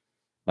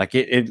 Like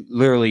it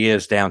literally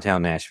is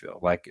downtown Nashville.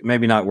 Like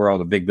maybe not where all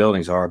the big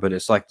buildings are, but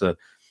it's like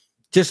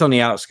just on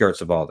the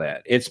outskirts of all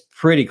that. It's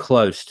pretty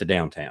close to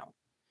downtown.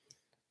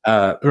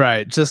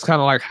 Right, just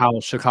kind of like how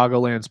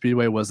Chicagoland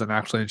Speedway wasn't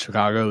actually in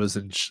Chicago, it was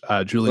in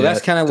Juliet. Well,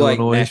 that's kind of like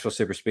Illinois. Nashville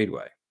Super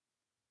Speedway.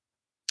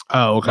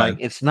 Oh, okay. Like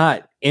it's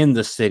not in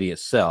the city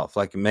itself.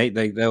 Like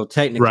they'll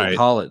technically Right.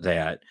 call it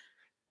that,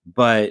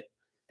 but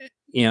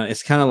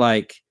it's kind of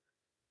like,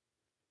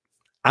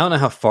 I don't know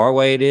how far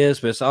away it is,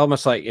 but it's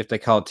almost like if they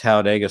called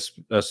Talladega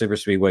Super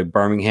Speedway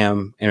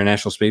Birmingham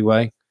International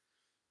Speedway,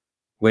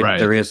 which Right.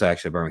 there is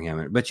actually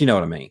Birmingham, but you know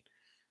what I mean.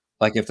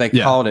 Like if they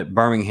Yeah. called it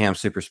Birmingham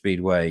Super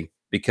Speedway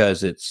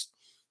because it's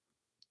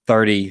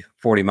 30,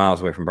 40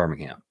 miles away from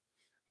Birmingham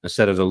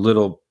instead of the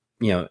little,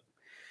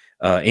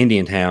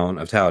 Indian town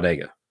of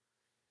Talladega.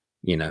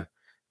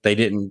 They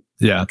didn't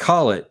Yeah.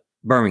 call it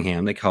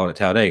Birmingham. They called it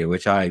Talladega,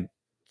 which I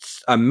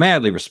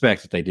madly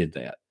respect that they did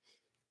that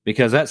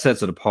because that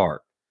sets it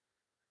apart.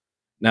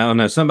 Now,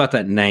 no, something about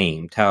that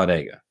name,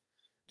 Talladega,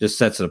 just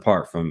sets it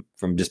apart from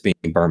just being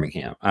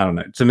Birmingham. I don't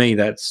know. To me,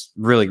 that's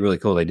really, really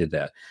cool they did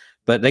that.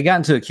 But they got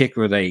into a kick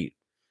where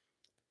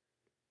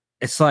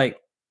it's like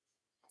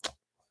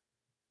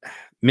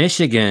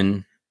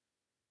Michigan.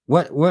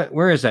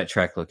 Where is that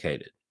track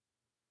located?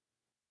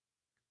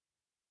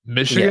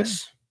 Michigan?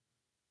 Yes.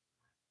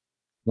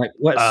 Like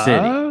what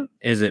city?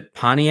 Is it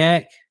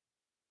Pontiac?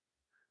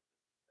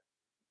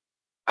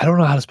 I don't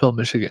know how to spell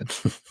Michigan.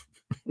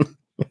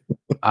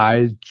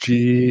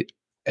 IGAN?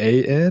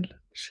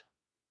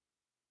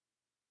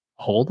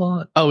 Hold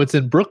on. Oh, it's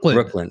in Brooklyn.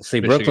 Brooklyn.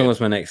 See, Michigan. Brooklyn was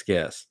my next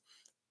guess.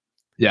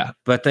 Yeah.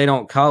 But they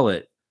don't call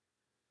it,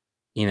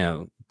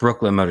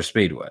 Brooklyn Motor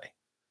Speedway.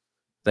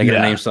 They got to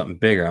Yeah. name something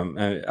bigger.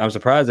 I'm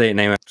surprised they didn't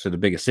name it to the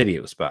biggest city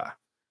it was by,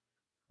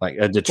 like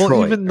a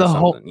Detroit even or the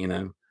whole-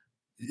 something.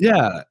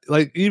 Yeah.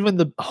 Like even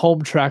the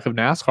home track of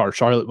NASCAR,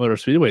 Charlotte Motor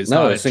Speedway, is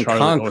No, not it's in in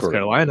Charlotte, North Concord.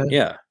 Carolina.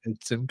 Yeah,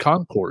 It's in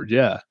Concord.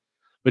 Yeah.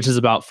 Which is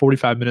about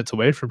 45 minutes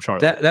away from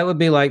Charlotte. that would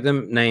be like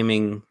them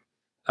naming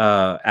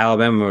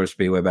Alabama Motor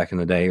Speedway back in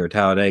the day or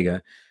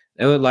Talladega.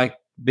 It would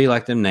be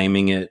like them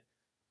naming it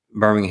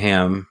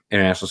Birmingham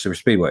International Super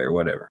Speedway or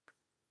whatever.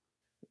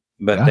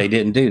 But Yeah. they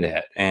didn't do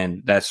that,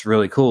 and that's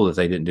really cool that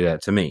they didn't do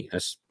that. To me,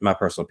 that's my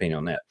personal opinion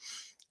on that.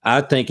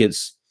 I think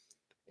it's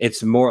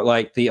more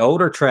like the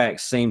older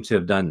tracks seem to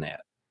have done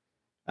that.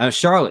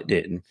 Charlotte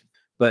didn't,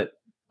 but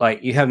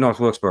like you have North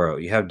Wilkesboro,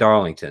 you have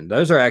Darlington.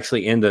 Those are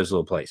actually in those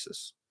little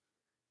places.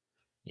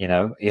 You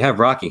have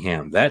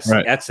Rockingham. That's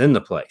in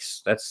the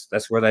place.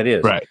 That's where that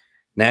is. Right.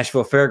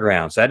 Nashville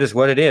Fairgrounds. That is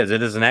what it is.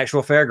 It is an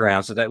actual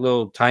fairgrounds that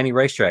little tiny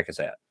racetrack is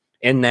at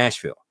in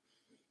Nashville.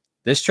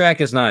 This track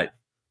is not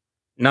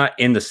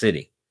in the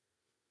city.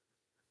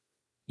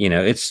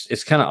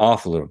 It's kind of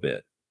off a little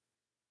bit.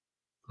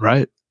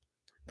 Right.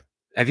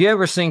 Have you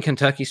ever seen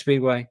Kentucky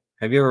Speedway?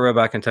 Have you ever rode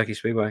by Kentucky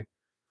Speedway?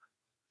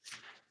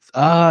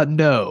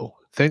 No.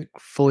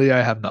 Thankfully,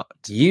 I have not.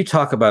 You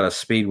talk about a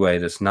speedway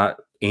that's not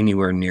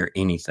anywhere near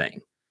anything.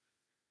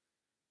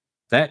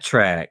 That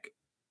track,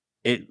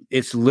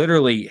 it's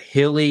literally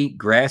hilly,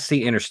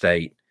 grassy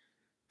interstate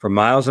for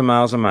miles and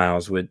miles and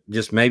miles with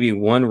just maybe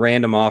one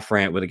random off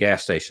ramp with a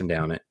gas station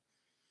down it.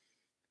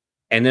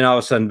 And then all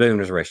of a sudden, boom,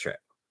 there's a racetrack.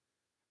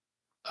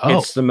 Oh,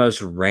 It's the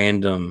most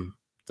random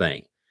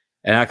thing.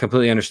 And I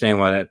completely understand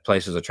why that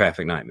place is a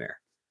traffic nightmare,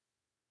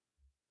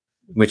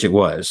 which it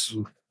was.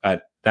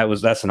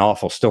 That's an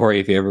awful story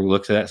if you ever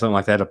looked at something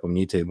like that up on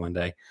YouTube one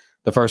day.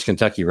 The first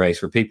Kentucky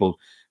race where people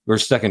were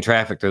stuck in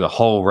traffic through the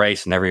whole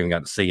race and never even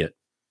got to see it.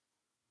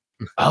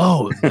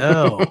 oh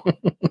no.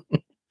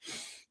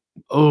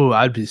 Oh,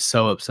 I'd be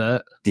so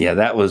upset. Yeah,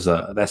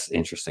 that's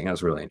interesting. That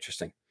was really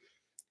interesting.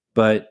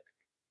 But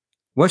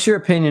what's your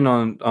opinion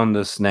on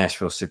this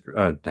Nashville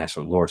Super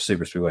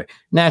Speedway,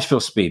 Nashville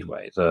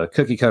Speedway, the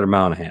cookie cutter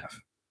mile and a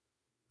half?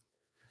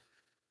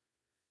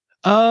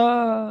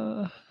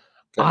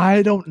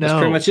 I don't know. That's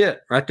pretty much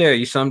it right there.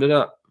 You summed it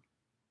up.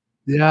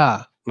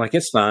 Yeah. Like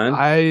it's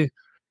fine.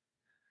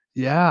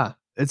 Yeah,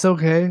 it's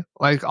okay.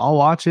 Like I'll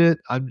watch it.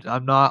 I'm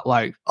not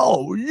like,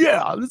 oh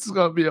yeah, this is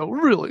gonna be a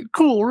really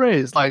cool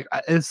race. Like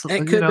it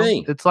could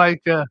be. It's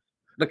like The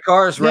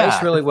cars race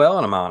yeah. really well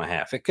in a mile and a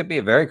half. It could be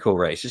a very cool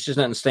race. It's just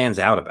nothing stands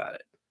out about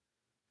it.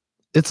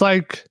 it's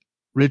like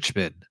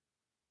Richmond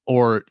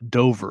or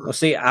Dover. Well,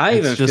 see, I It's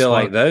even just feel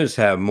one- like those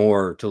have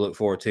more to look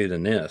forward to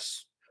than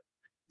this.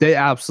 They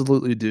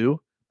absolutely do.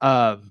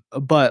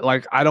 But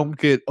like I don't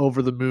get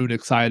over the moon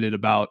excited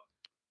about,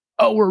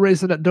 oh, we're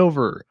racing at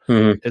Dover.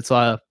 Mhm. It's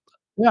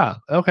yeah,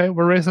 okay,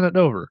 we're racing at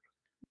Dover.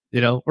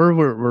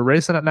 We're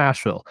racing at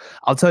Nashville.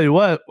 I'll tell you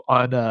what,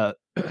 on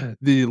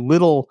the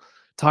little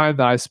time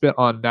that I spent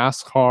on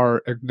NASCAR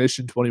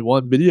Ignition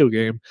 21 video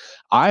game,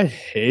 I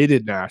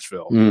hated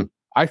Nashville. Mm.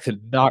 I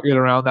could not get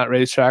around that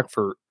racetrack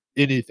for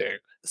anything.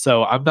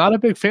 So I'm not a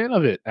big fan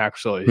of it,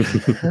 actually.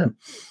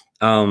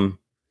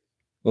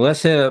 Well,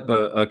 let's hit up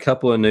a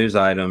couple of news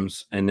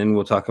items, and then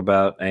we'll talk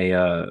about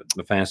the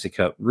Fantasy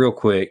Cup real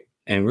quick.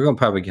 and we're gonna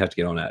probably have to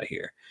get on out of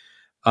here.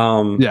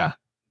 Yeah.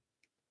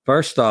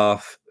 First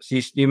off,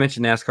 you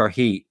mentioned NASCAR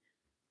Heat.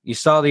 You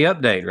saw the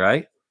update,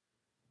 right?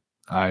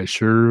 I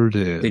sure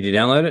did. Did you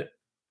download it?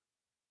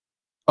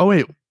 Oh,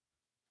 wait.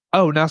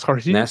 Oh, NASCAR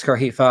Heat? NASCAR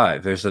Heat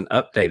 5. There's an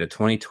update, a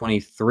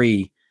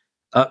 2023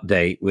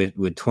 update with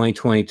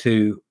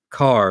 2022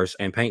 cars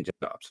and paint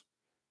jobs.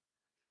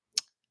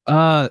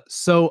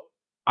 So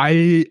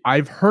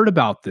I've heard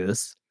about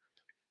this.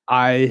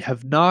 I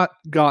have not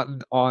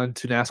gotten on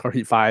to NASCAR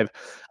Heat 5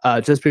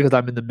 just because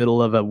I'm in the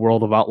middle of a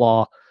World of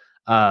Outlaw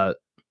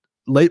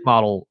late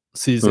model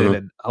season,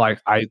 and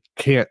like I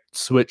can't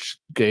switch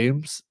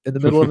games in the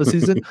middle of a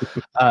season.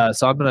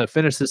 So I'm gonna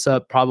finish this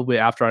up probably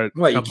after I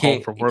come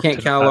home from work. You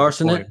can't Kyle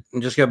Larson it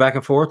and just go back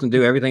and forth and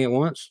do everything at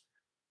once?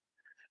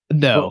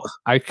 No,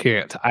 I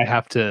can't. I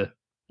have to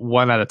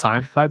one at a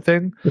time type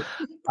thing.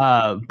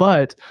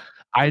 But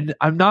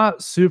I'm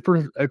not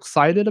super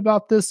excited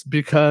about this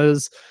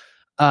because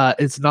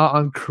it's not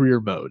on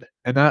career mode,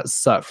 and that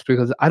sucks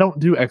because I don't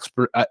do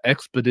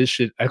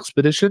exhibition.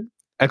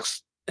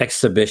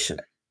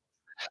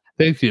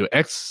 Thank you.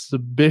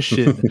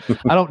 Exhibition.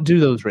 I don't do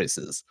those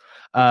races.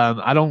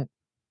 I don't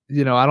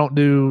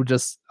do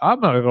just, I'm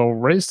going to go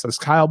race as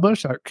Kyle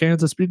Busch at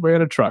Kansas Speedway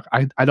in a truck.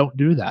 I don't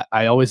do that.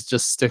 I always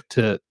just stick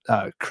to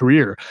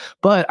career.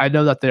 But I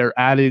know that they're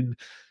adding,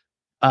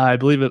 I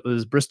believe it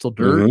was Bristol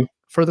Dirt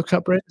for the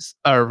Cup race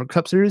or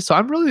Cup Series. So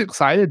I'm really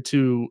excited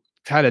to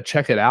kind of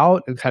check it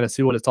out and kind of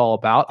see what it's all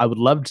about. I would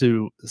love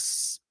to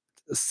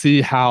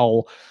see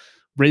how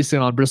racing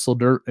on Bristol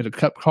Dirt in a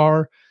Cup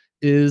car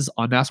is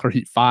on NASCAR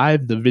Heat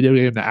 5, the video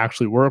game that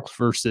actually works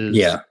versus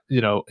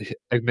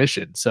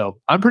Ignition. So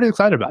I'm pretty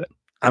excited about it.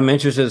 I'm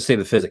interested to see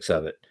the physics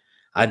of it.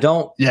 I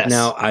don't. Yes.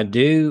 Now I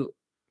do.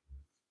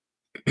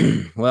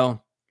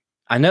 Well,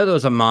 I know there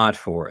was a mod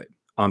for it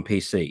on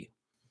PC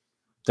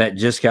that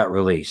just got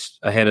released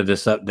ahead of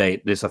this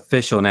update, this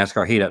official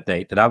NASCAR Heat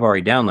update that I've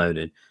already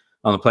downloaded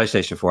on the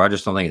PlayStation 4. I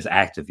just don't think it's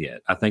active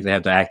yet. I think they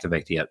have to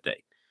activate the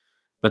update.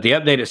 But the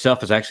update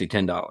itself is actually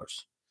 $10.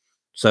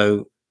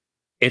 So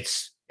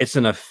it's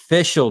an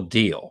official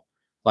deal.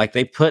 Like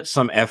they put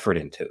some effort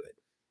into it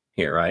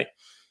here, right?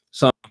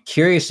 So I'm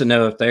curious to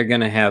know if they're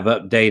going to have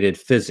updated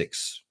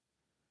physics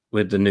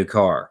with the new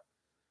car,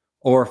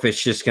 or if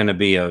it's just going to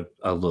be a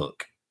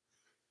look.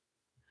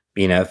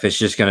 If it's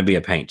just going to be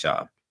a paint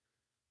job,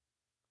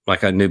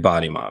 like a new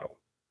body model.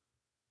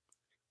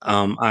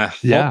 I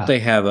hope they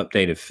have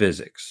updated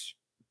physics,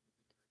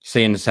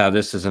 seeing as how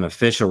this is an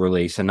official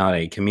release and not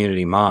a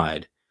community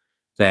mod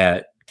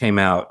that came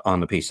out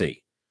on the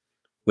PC,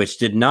 which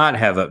did not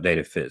have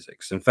updated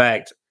physics. In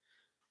fact,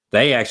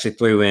 they actually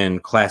threw in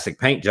classic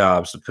paint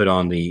jobs to put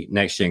on the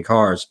next gen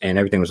cars, and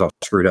everything was all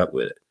screwed up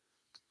with it.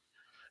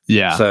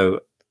 Yeah.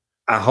 So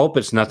I hope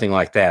it's nothing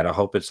like that. I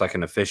hope it's like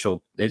an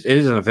official. It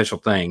is an official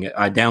thing.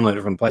 I downloaded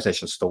it from the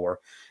PlayStation Store.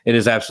 It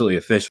is absolutely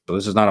official.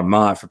 This is not a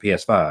mod for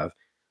PS5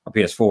 or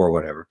PS4 or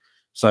whatever.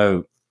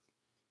 So,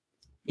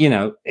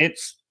 we'll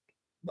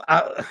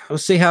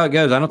see how it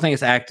goes. I don't think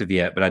it's active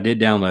yet, but I did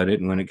download it,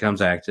 and when it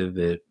comes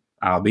active,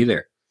 I'll be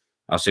there.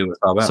 I'll see what it's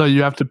all about. So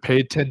you have to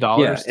pay $10.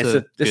 Yeah,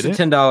 it's a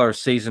 $10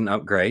 season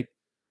upgrade,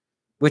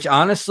 which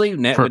honestly, with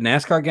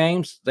NASCAR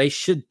games, they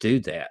should do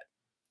that.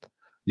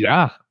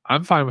 Yeah,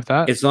 I'm fine with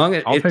that. As long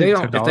as if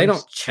they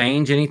don't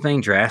change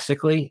anything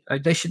drastically,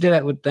 they should do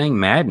that with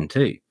Madden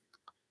too.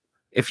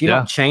 If you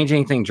don't change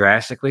anything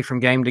drastically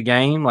from game to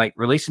game, like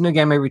release a new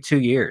game every 2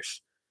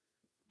 years.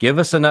 Give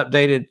us an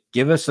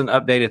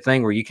updated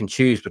thing where you can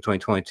choose between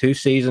 22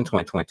 season,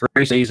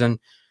 2023 season.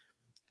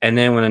 And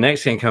then when the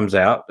next game comes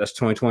out, that's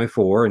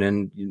 2024. And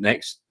then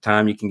next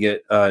time you can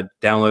get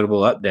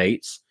downloadable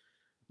updates.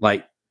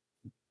 Like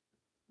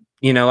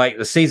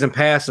the season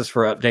passes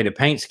for updated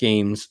paint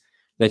schemes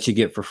that you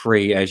get for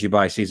free as you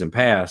buy season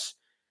pass.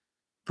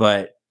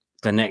 But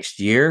the next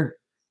year,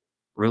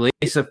 release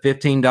a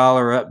 $15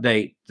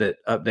 update that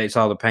updates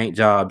all the paint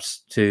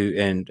jobs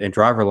and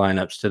driver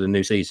lineups to the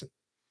new season.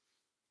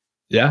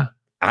 Yeah.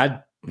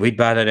 We'd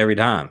buy that every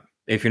time.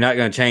 If you're not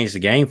going to change the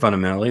game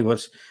fundamentally,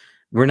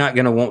 we're not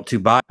going to want to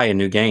buy a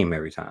new game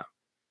every time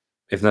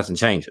if nothing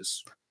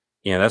changes.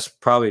 That's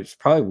probably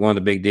one of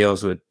the big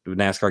deals with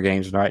NASCAR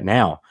games right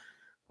now,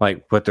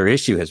 like what their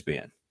issue has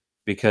been,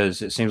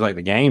 because it seems like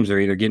the games are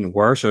either getting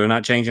worse or they're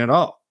not changing at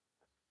all.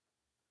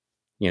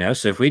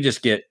 So if we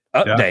just get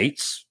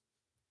updates,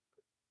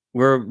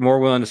 we're more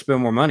willing to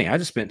spend more money. I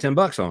just spent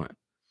 $10 on it.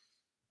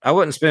 I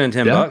wasn't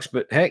spending $10,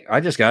 but heck, I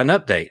just got an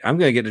update. I'm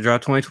going to get to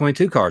drive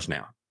 2022 cars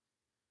now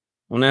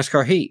on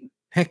NASCAR Heat.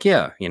 Heck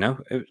yeah,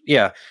 if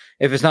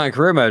it's not in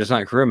career mode, it's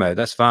not in career mode.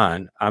 That's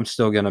fine. I'm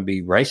still going to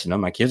be racing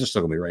them. My kids are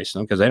still going to be racing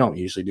them because they don't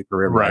usually do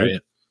career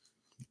mode.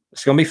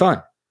 It's going to be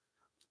fun.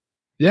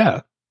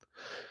 Yeah,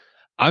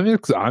 I'm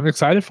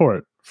excited for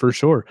it for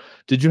sure.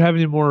 Did you have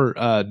any more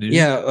news?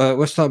 Yeah,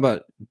 let's talk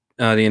about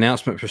the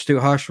announcement for Stu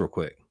Haas real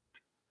quick.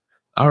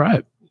 All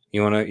right,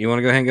 you want to go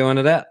ahead and go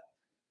into that?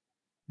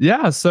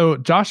 Yeah. So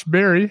Josh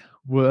Berry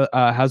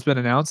has been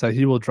announced that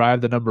he will drive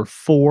the number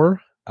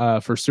 4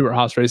 for Stewart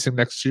Haas Racing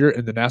next year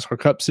in the NASCAR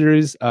Cup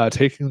Series,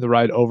 taking the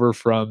ride over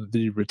from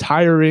the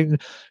retiring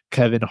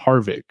Kevin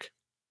Harvick.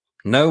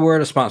 No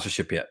word of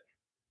sponsorship yet,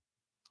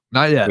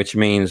 Not yet. which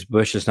means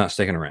Busch is not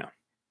sticking around.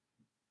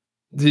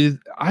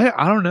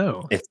 I don't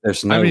know. If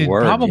there's no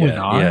word probably yet,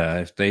 not. yeah.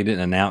 If they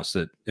didn't announce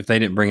that, if they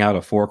didn't bring out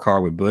a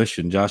 4-car with Busch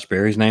and Josh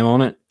Berry's name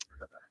on it,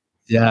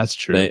 Yeah, that's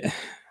true.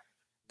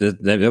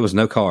 there was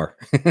no car.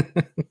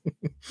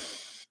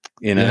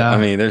 Yeah. I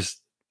mean,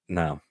 there's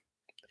no.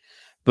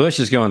 Busch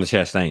is going to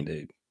Chastain,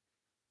 dude.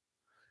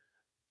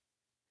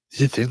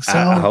 You think so?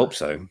 I hope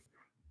so.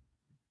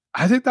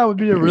 I think that would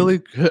be a really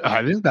good.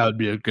 I think that would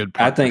be a good.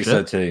 I think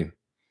so too.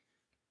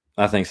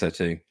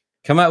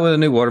 Come out with a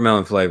new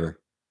watermelon flavor.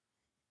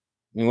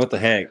 I mean, what the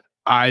heck?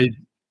 I'd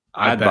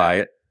I'd buy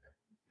it.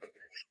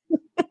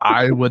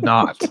 I would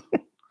not.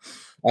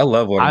 I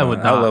love watermelon. I would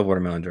I not. love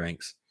watermelon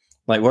drinks.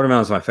 Like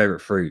watermelon is my favorite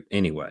fruit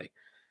anyway.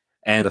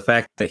 And the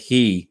fact that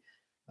he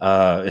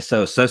is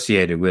so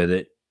associated with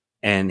it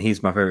and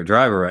he's my favorite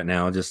driver right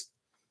now, just,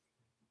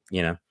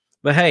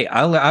 But hey,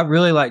 I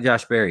really like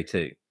Josh Berry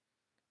too.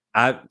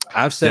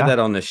 I've said that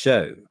on the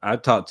show.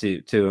 I've talked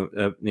to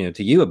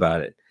you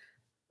about it,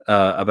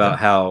 about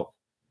how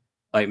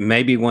like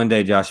maybe one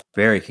day Josh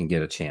Berry can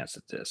get a chance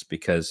at this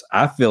because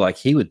I feel like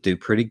he would do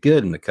pretty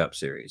good in the Cup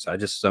Series.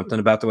 Something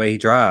about the way he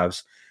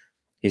drives.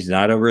 He's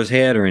not over his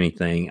head or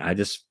anything.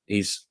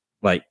 He's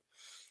like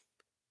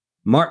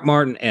Mark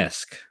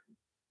Martin-esque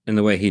in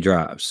the way he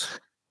drives.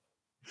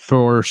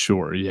 For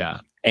sure, yeah.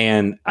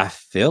 And I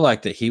feel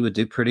like that he would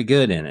do pretty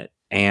good in it.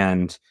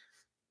 And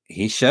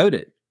he showed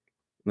it.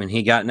 When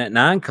he got in that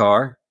 9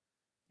 car,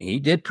 he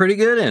did pretty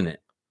good in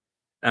it.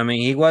 I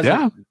mean, he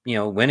wasn't,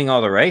 winning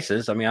all the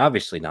races. I mean,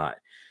 obviously not.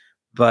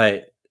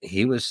 But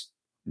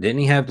didn't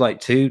he have like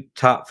 2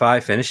 top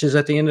 5 finishes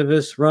at the end of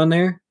his run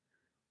there?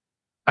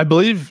 I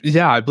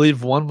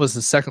believe one was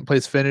the second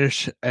place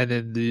finish, and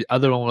then the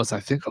other one was,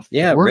 I think, a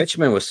fourth.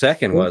 Richmond was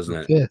second, wasn't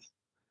it? Fifth.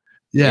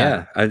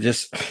 Yeah.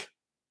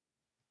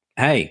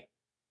 Hey,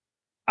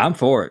 I'm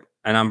for it,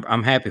 and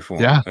I'm happy for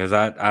him. Yeah, because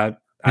I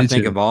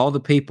think of all the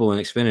people in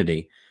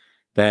Xfinity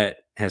that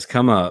has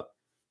come up,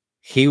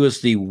 he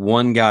was the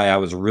one guy I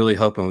was really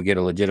hoping would get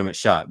a legitimate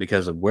shot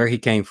because of where he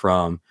came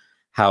from,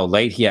 how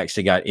late he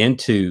actually got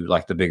into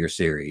like the bigger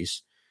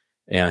series,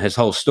 and his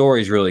whole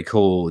story is really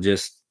cool.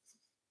 Just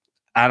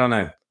I don't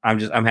know.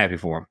 I'm happy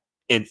for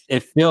him.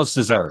 It feels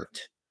deserved.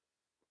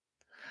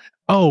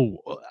 Oh,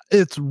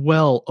 it's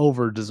well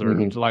over deserved.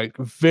 Mm-hmm. Like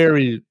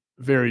very,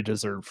 very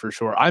deserved for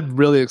sure. I'm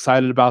really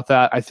excited about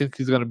that. I think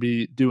he's going to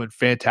be doing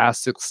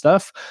fantastic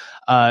stuff.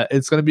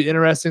 It's going to be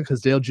interesting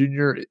because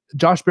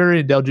Josh Berry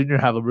and Dale Jr.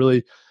 have a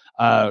really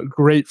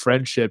great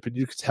friendship, and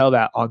you can tell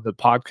that on the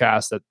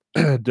podcast that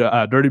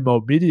Dirty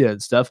Mo Media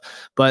and stuff.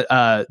 But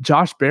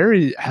Josh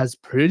Berry has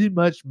pretty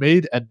much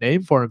made a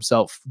name for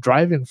himself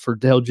driving for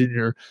Dale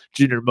Jr.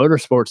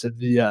 Motorsports in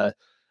the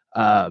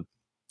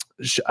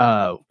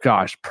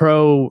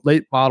pro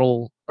late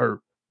model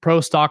or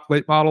pro stock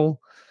late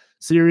model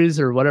series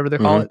or whatever they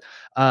call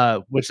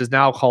it, which is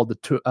now called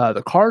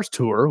the Cars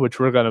Tour, which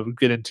we're going to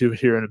get into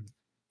here in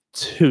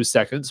 2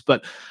 seconds.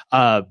 But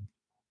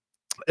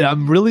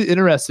I'm really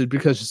interested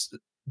because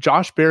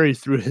Josh Berry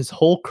through his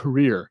whole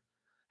career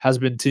has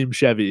been Team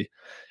Chevy,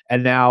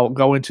 and now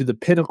going to the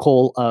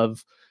pinnacle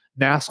of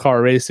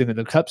NASCAR racing in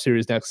the Cup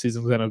Series next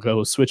season, going to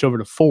go switch over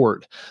to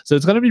Ford. So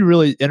it's going to be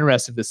really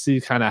interesting to see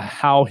kind of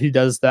how he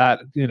does that,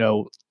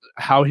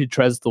 how he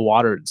treads the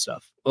water and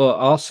stuff. Well,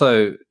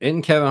 also,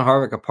 isn't Kevin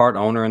Harvick a part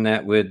owner in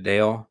that with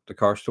Dale, the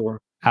car store?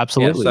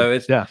 Absolutely.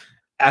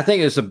 I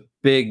think it's a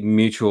big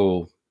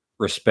mutual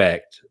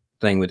respect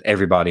thing with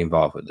everybody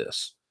involved with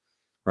this.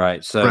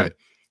 Right. So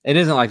it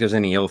isn't like there's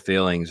any ill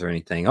feelings or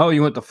anything. Oh,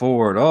 you went to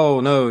Ford. Oh,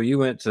 no, you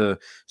went to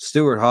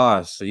Stewart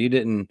Haas. So you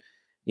didn't,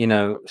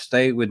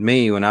 stay with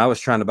me when I was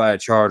trying to buy a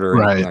charter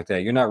or anything like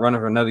that. You're not running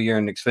for another year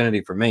in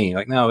Xfinity for me.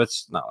 Like, no,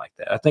 it's not like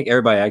that. I think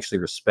everybody actually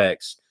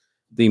respects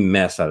the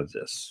mess out of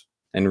this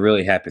and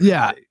really happy.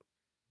 Yeah.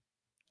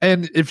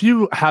 And if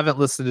you haven't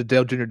listened to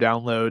Dale Jr.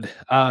 Download,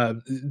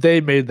 they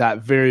made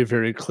that very,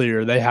 very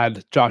clear. They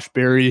had Josh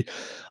Berry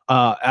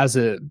as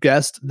a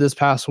guest this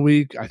past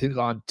week, I think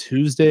on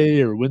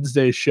Tuesday or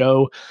Wednesday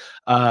show.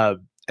 And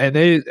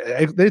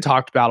they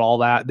talked about all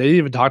that. They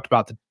even talked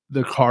about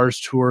the Cars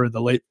Tour and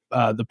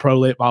the pro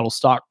late model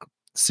stock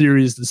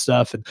series and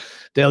stuff. And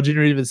Dale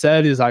Jr. even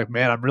said, he's like,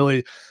 man, I'm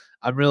really,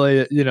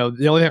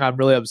 the only thing I'm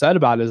really upset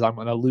about is I'm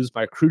going to lose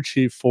my crew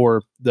chief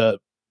for the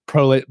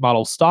pro late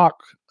model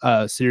stock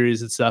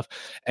series and stuff.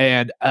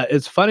 And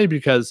it's funny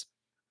because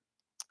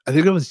I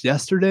think it was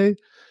yesterday.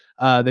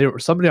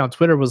 Somebody on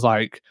Twitter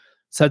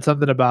said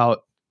something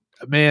about,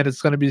 man,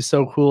 it's going to be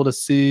so cool to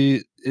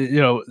see,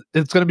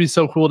 it's going to be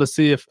so cool to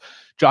see if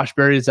Josh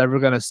Berry is ever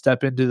going to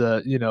step into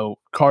the,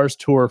 Cars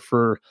Tour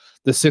for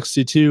the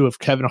 62 of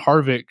Kevin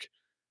Harvick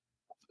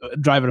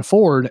driving a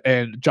Ford.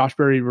 And Josh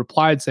Berry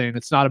replied saying,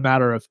 it's not a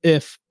matter of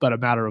if, but a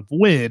matter of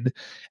when.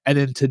 And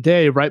then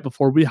today, right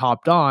before we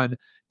hopped on,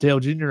 Dale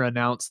Jr.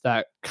 announced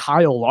that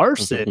Kyle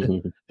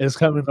Larson is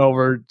coming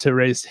over to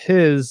race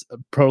his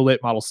pro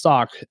late model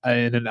stock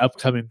in an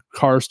upcoming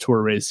Cars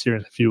Tour race here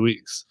in a few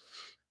weeks.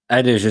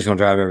 That dude's just gonna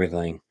drive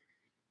everything.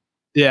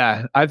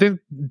 Yeah, I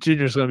think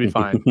Junior's going to be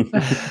fine.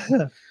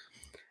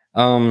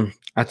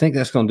 I think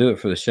that's gonna do it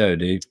for the show,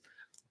 dude.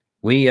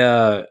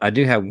 I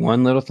do have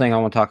one little thing I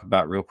want to talk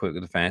about real quick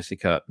with the Fantasy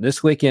Cup.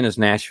 This weekend is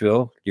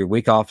Nashville. Your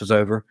week off is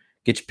over.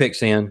 Get your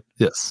picks in.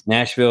 Yes.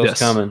 Nashville's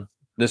coming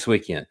this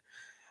weekend.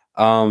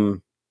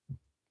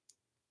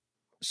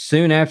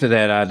 Soon after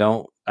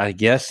that, I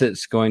guess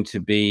it's going to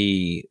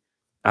be,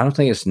 I don't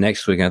think it's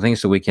next weekend. I think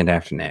it's the weekend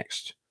after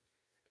next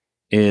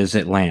is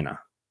Atlanta.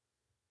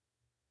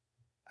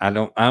 I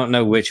don't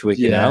know which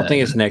weekend. I don't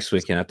think it's next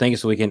weekend. I think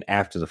it's the weekend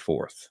after the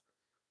 4th.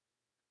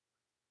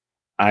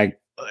 I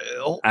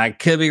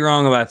could be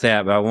wrong about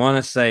that, but I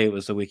want to say it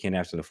was the weekend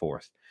after the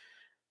 4th.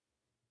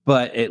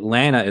 But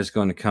Atlanta is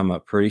going to come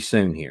up pretty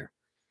soon here.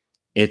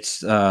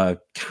 It's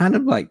kind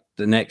of like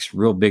the next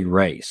real big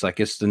race. Like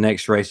it's the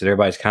next race that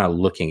everybody's kind of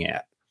looking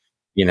at,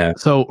 you know.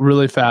 So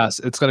really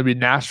fast, it's going to be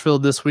Nashville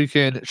this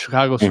weekend,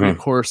 Chicago Street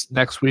Course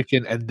next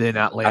weekend, and then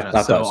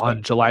Atlanta. So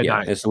on July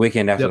 9th. It's the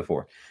weekend after the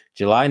 4th.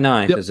 July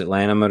 9th is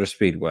Atlanta Motor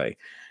Speedway.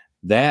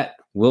 That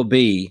will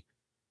be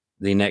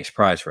the next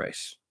prize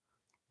race.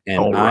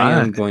 And I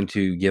am going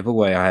to give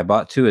away, I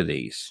bought 2 of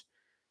these.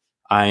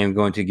 I am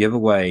going to give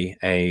away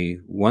a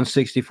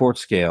 1/64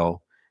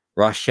 scale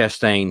Ross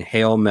Chastain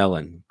Hail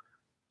Melon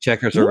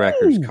Checkers or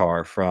Records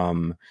car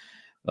from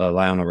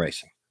Lionel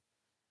Racing.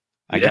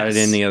 I got it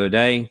in the other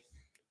day.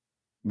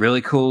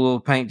 Really cool little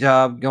paint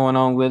job going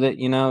on with it.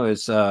 You know,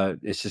 it's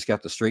just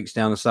got the streaks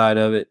down the side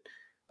of it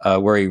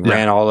where he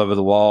ran all over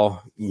the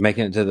wall,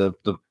 making it to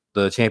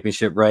the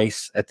championship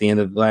race at the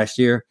end of last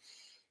year.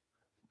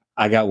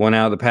 I got one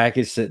out of the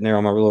package sitting there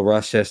on my little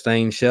Ross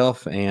Chastain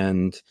shelf,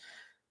 and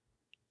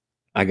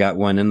I got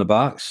one in the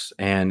box,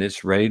 and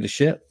it's ready to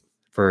ship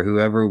for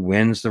whoever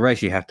wins the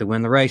race. You have to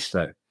win the race,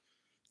 though.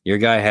 Your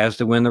guy has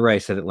to win the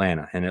race at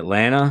Atlanta. And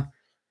Atlanta,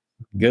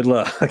 good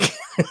luck.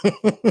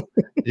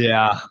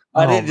 Yeah.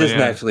 I didn't just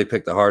naturally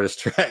pick the hardest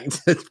track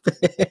to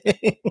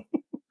pick.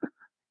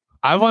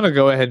 I want to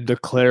go ahead and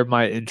declare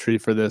my entry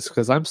for this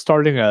because I'm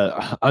starting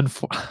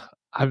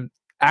I'm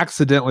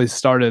accidentally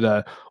started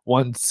a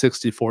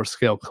 1/64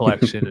 scale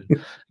collection,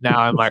 and now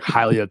I'm like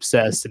highly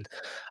obsessed. And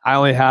I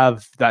only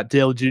have that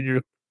Dale Jr.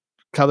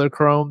 color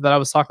chrome that I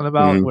was talking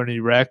about when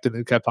he wrecked and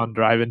then kept on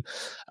driving.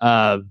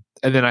 And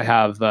then I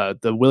have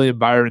the William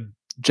Byron,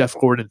 Jeff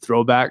Gordon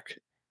throwback.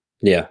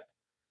 Yeah.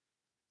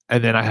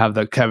 And then I have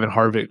the Kevin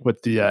Harvick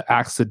with the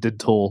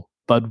accidental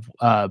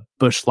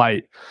Busch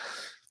Light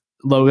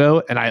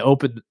logo. And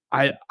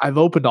I've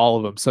opened all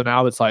of them. So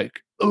now it's like,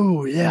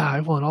 oh yeah, I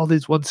want all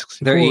these 1/64.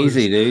 They're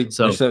easy, dude.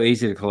 They're so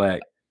easy to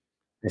collect.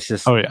 It's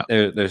just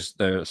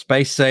they're a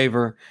space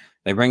saver.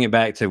 They bring it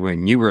back to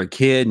when you were a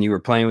kid and you were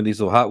playing with these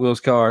little Hot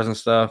Wheels cars and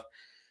stuff.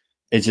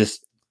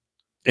 It's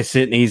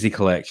an easy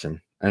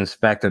collection. And it's the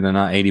fact that they're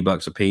not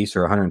 $80 a piece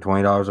or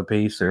 $120 a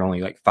piece. They're only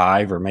like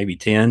 5 or maybe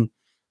 10.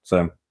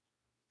 So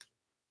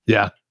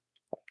yeah,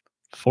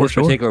 this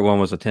particular one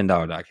was a $10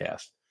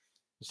 diecast.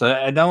 So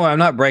I'm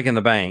not breaking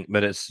the bank,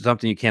 but it's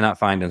something you cannot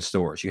find in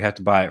stores. You have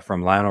to buy it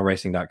from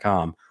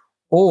LionelRacing.com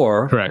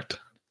or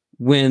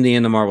win the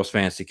In the Marbles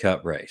Fantasy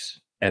Cup race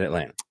at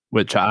Atlanta,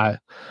 which I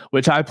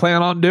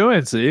plan on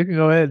doing. So you can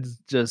go ahead and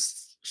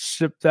just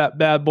ship that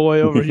bad boy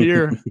over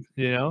here,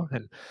 you know,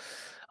 and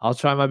I'll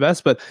try my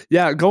best. But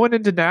yeah, going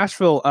into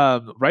Nashville,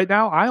 right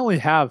now I only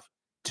have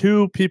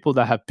 2 people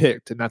that have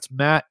picked, and that's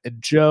Matt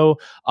and Joe.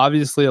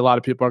 Obviously, a lot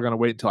of people are going to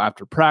wait until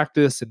after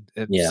practice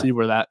and see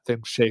where that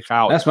thing shake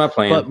out. That's my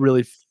plan. But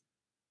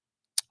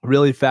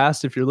really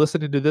fast, if you're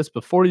listening to this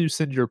before you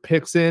send your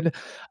picks in,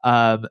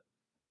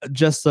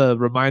 just to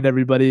remind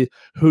everybody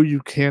who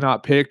you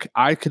cannot pick.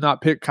 I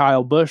cannot pick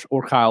Kyle Busch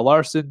or Kyle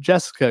Larson.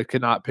 Jessica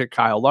cannot pick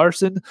Kyle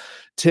Larson.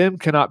 Tim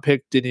cannot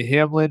pick Denny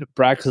Hamlin,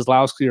 Brad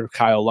Keselowski, or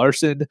Kyle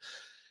Larson.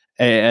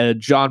 And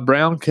John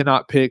Brown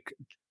cannot pick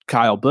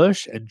Kyle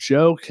Busch, and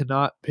Joe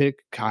cannot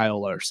pick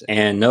Kyle Larson.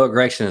 And Noah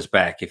Gragson is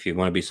back if you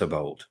want to be so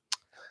bold.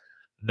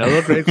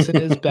 Noah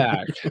Gragson is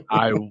back.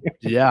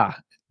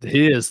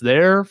 He is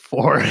there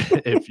for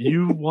if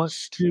you want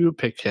to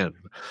pick him.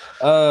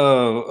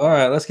 Oh, all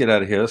right. Let's get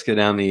out of here. Let's get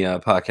down the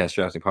podcast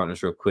drafting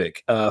partners real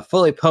quick.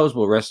 Fully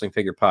Posable Wrestling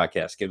Figure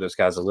Podcast. Give those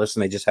guys a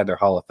listen. They just had their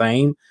Hall of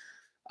Fame.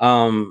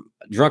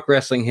 Drunk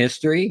Wrestling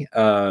History,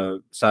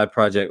 side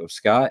project with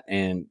Scott,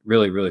 and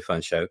really, really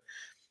fun show.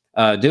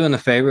 Doing the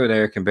favor with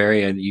Eric and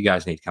Barry, and you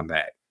guys need to come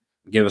back.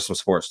 Give us some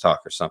sports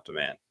talk or something,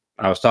 man.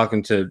 I was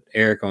talking to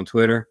Eric on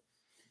Twitter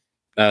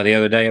the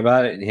other day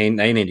about it.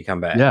 They need to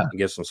come back and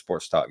get some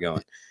sports talk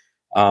going.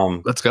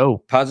 Let's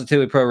go.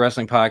 Positively Pro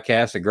Wrestling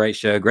Podcast, a great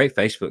show, great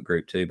Facebook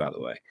group too, by the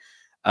way.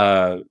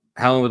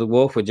 Howling with the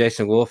Wolf with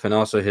Jason Wolf, and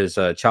also his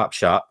Chop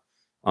Shop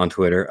on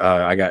Twitter.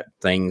 I got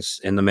things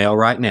in the mail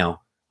right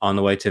now on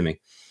the way to me.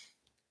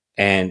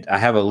 And I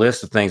have a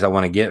list of things I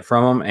want to get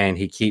from him, and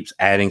he keeps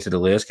adding to the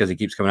list because he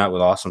keeps coming out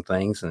with awesome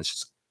things. And it's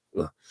just,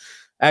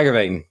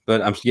 aggravating,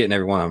 but I'm getting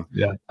every one of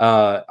them.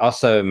 Yeah.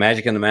 Also,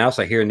 Magic and the Mouse.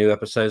 I hear new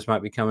episodes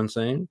might be coming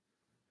soon.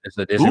 It's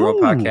a Disney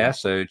World podcast,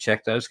 so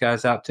check those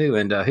guys out too.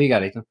 And who you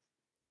got, Ethan?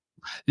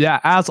 Yeah,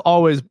 as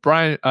always,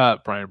 Brian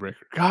Breaker.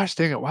 Gosh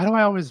dang it, why do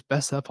I always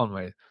mess up on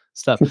my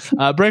stuff?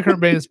 Breaker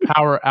and Bane's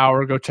Power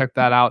Hour. Go check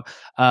that out.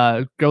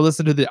 Go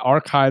listen to the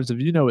archives of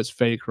You Know It's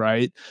Fake,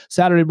 right?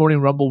 Saturday Morning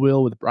Rumble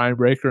Wheel with Brian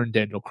Breaker and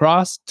Daniel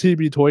Cross.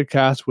 TB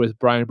Toycast with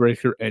Brian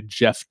Breaker and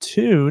Jeff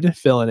Toon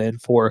filling in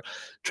for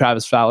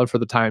Travis Fowler for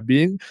the time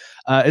being.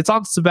 It's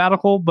on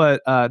sabbatical,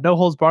 but No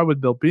Holds Barred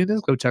with Bill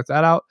Venus. Go check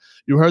that out.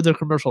 You heard the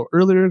commercial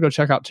earlier. Go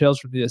check out Tales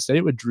from the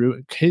Estate with Drew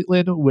and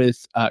Caitlin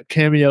with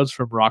cameos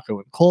from Rocco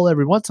and Cole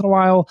every once in a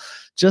while.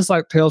 Just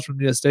like Tales from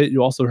the Estate,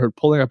 you also heard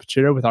Pulling Up a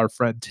Chair with our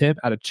friend Tim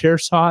at a chair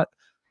shot.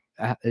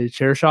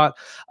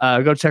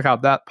 Go check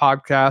out that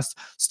podcast.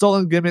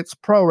 Stolen Gimmicks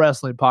Pro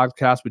Wrestling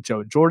Podcast with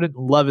Joe and Jordan.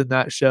 Loving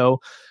that show.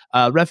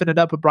 Reffing It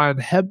Up with Brian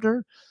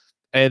Hebner.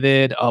 And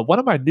then one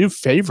of my new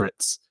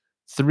favorites,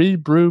 Three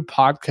Brew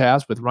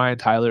Podcast with Ryan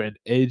Tyler and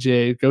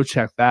AJ. Go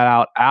check that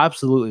out.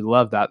 Absolutely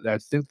love that. I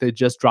think they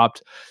just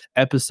dropped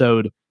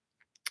episode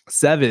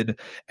 7.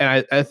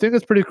 And I think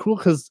it's pretty cool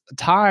because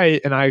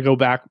Ty and I go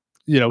back,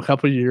 a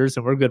couple of years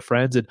and we're good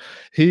friends. And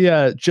he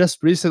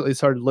just recently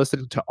started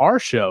listening to our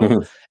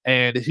show.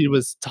 And he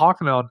was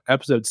talking on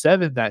episode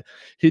 7 that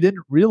he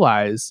didn't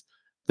realize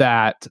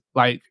that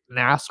like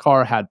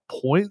NASCAR had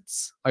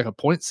points, like a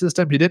point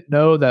system. He didn't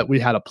know that we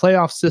had a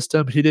playoff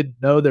system. He didn't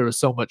know there was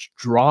so much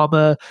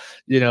drama,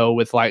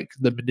 with like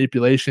the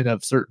manipulation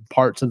of certain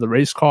parts of the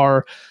race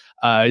car.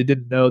 He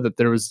didn't know that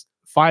there was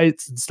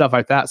fights and stuff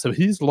like that. So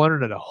he's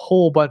learning a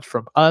whole bunch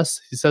from us.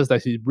 He says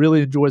that he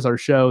really enjoys our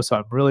show. So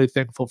I'm really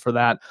thankful for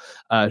that.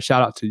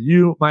 Shout out to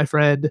you, my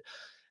friend.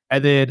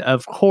 And then,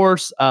 of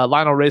course,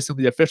 Lionel Racing,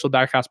 the official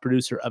diecast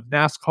producer of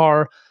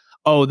NASCAR.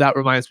 Oh, that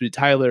reminds me,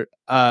 Tyler,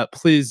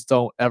 please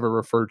don't ever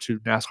refer to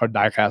NASCAR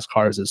diecast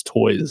cars as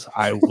toys.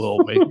 I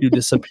will make you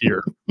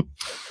disappear.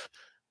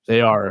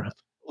 They are.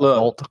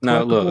 Look.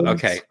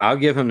 Okay, I'll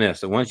give him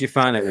this. The ones you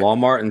find at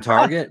Walmart and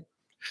Target,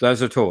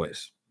 those are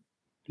toys.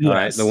 Yes, all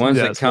right. The ones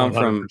that come 100%.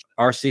 from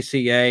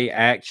RCCA,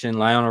 Action,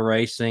 Lionel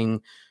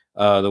Racing,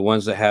 the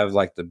ones that have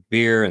like the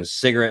beer and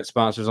cigarette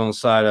sponsors on the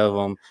side of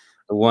them,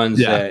 the ones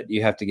that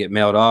you have to get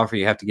mailed off or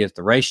you have to get at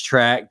the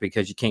racetrack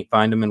because you can't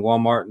find them in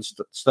Walmart and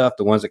stuff.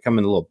 The ones that come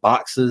in the little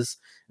boxes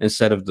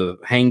instead of the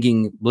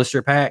hanging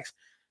blister packs,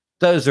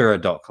 those are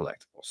adult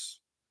collectibles.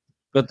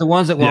 But the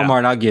ones at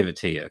Walmart, I'll give it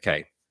to you.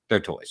 Okay, they're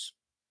toys.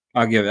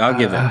 I'll give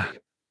that to you.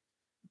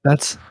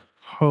 That's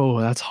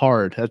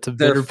hard. That's a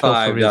bitter pill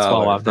for me as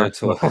well. I'm not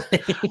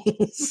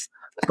toys.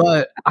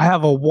 But I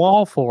have a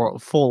wall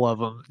full of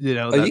them.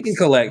 You can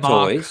collect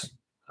toys.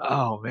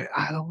 Oh man,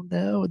 I don't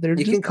know.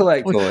 You can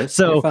collect toys.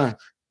 So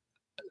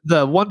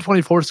the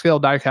 124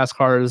 scale diecast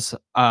cars,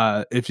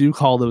 if you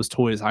call those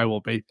toys, I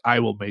will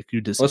make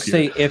you disappear. Let's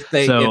see if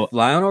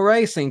Lionel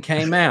Racing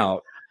came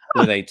out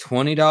with a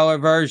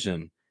 $20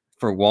 version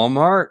for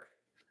Walmart,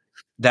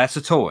 that's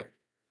a toy.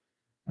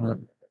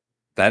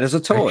 That is a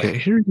toy. I can't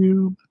hear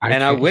you.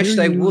 I wish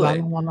they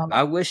would.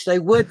 I wish they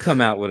would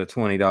come out with a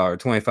 $20,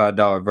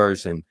 $25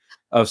 version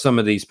of some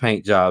of these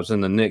paint jobs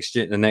in the next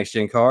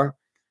gen car.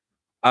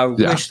 I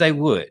wish they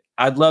would.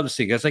 I'd love to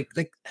see guys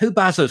like who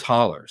buys those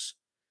haulers?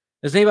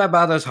 Does anybody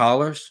buy those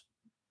haulers?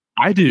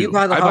 I do. You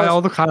buy the I buy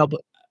all the Kyle.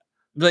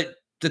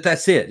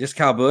 That's it. Just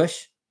Kyle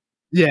Busch.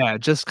 Yeah,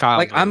 just Kyle.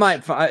 Like Busch. I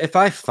might if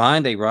I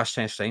find a Ross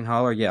Chastain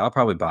hauler. Yeah, I'll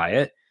probably buy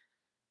it.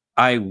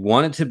 I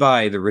wanted to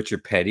buy the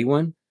Richard Petty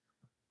one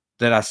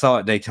that I saw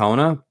at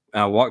Daytona.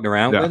 I walked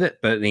around with it,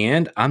 but at the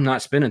end, I'm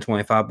not spending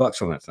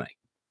 $25 on that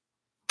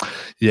thing.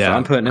 Yeah, so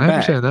I'm putting it back. I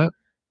understand that.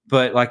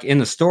 But like in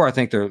the store, I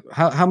think they're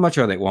how much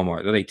are they at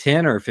Walmart? Are they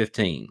 10 or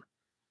 15?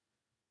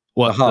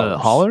 What the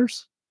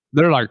haulers?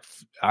 They're like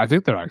I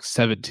think they're like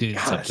 17.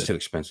 God, that's too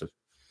expensive.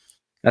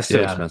 That's too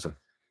expensive.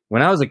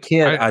 When I was a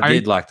kid, I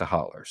did like the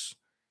haulers.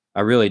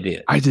 I really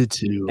did. I did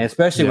too. And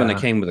especially when they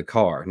came with a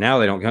car. Now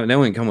they don't come. They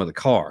only come with a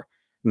car,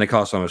 and they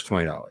cost almost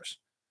 $20.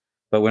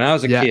 But when I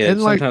was a kid,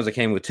 sometimes they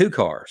came with 2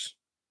 cars.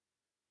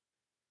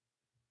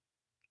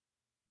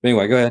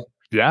 Anyway, go ahead.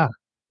 Yeah.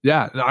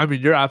 Yeah, I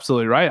mean, you're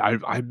absolutely right.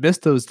 I miss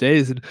those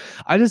days. And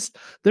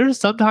there's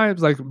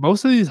sometimes like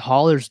most of these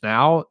haulers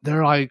now,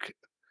 they're like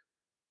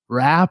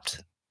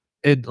wrapped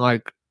in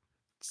like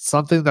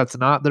something that's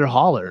not their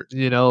hauler,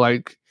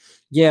 like.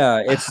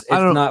 Yeah, it's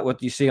not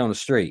what you see on the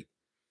street.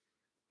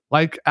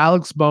 Like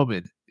Alex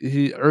Bowman,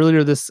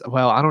 earlier in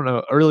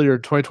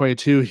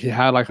 2022, he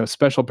had like a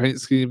special paint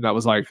scheme that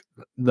was like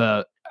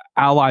the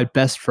Ally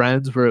Best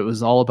Friends, where it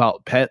was all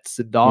about pets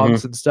and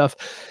dogs and stuff.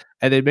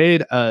 And they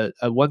made a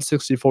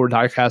 164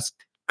 diecast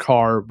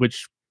car,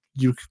 which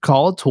you could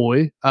call a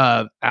toy,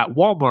 at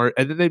Walmart.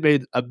 And then they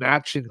made a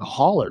matching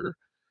hauler.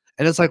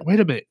 And it's like,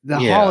 wait a minute, the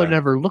hauler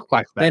never looked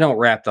like that. They don't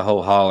wrap the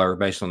whole hauler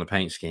based on the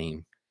paint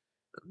scheme.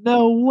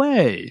 No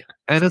way.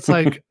 And it's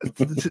like,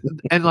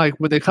 and like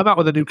when they come out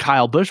with a new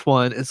Kyle Busch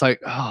one, it's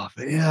like, oh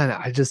man,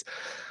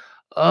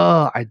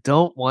 I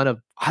don't want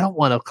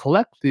to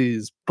collect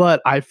these,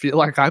 but I feel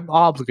like I'm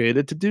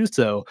obligated to do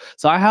so.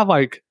 So I have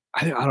like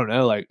I don't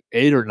know, like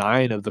 8 or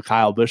 9 of the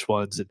Kyle Busch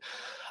ones, and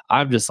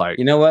I'm just like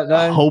You know what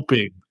though?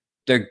 hoping.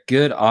 They're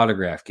good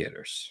autograph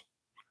getters.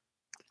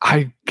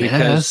 I Because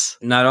guess.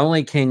 not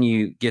only can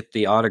you get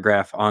the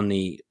autograph on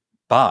the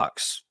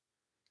box,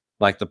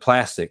 like the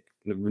plastic,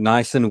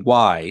 nice and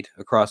wide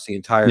across the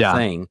entire Yeah.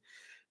 thing,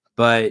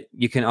 but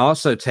you can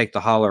also take the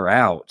holler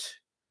out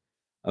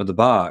of the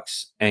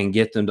box and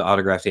get them to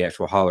autograph the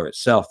actual holler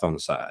itself on the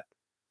side.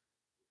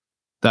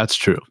 That's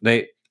true.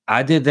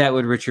 I did that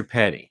with Richard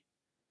Petty.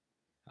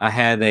 I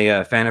had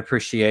a fan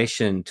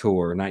appreciation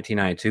tour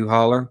 1992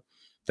 holler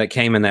that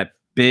came in that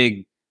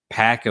big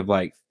pack of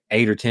like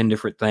 8 or 10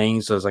 different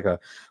things. So it was like a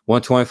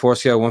 124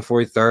 scale,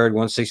 143rd,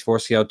 164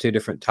 scale, 2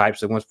 different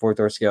types of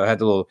 143rd scale. I had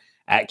the little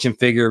action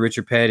figure of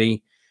Richard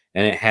Petty,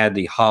 and it had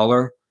the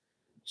holler.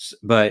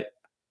 But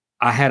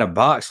I had a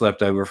box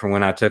left over from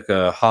when I took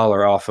a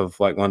holler off of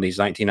like one of these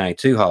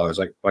 1992 hollers,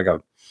 like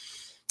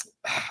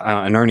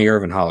an Ernie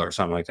Irvin holler or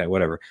something like that,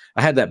 whatever.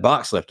 I had that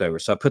box left over.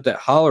 So I put that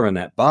holler in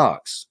that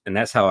box, and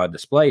that's how I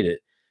displayed it,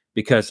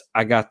 because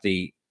I got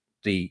the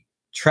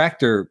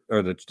tractor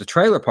or the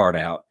trailer part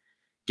out,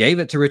 gave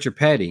it to Richard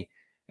Petty,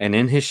 and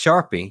in his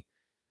Sharpie,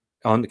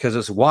 because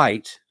it's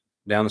white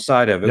down the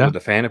side of it with the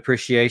Fan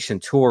Appreciation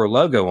Tour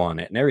logo on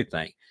it and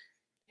everything,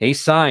 he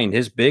signed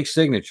his big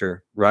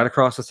signature right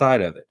across the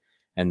side of it.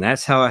 And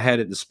that's how I had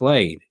it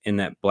displayed in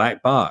that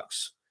black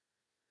box.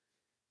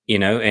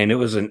 And it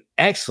was an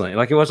excellent,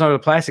 like it wasn't on the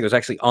plastic, it was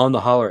actually on the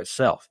holler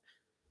itself.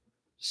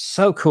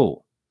 So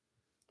cool.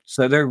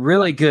 So they're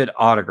really good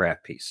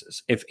autograph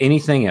pieces. If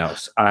anything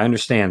else, I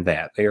understand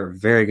that. They are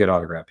very good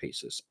autograph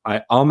pieces.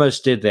 I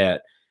almost did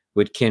that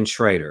with Ken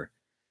Schrader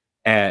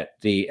at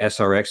the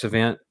SRX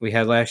event we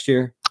had last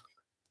year.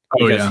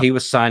 Because he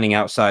was signing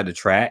outside the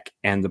track,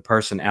 and the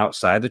person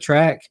outside the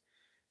track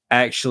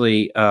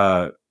actually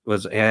had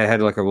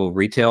like a little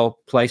retail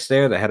place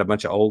there that had a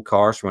bunch of old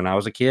cars from when I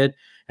was a kid.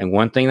 And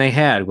one thing they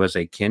had was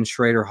a Ken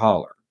Schrader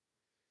holler,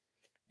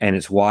 and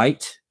it's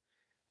white.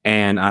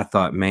 And I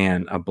thought,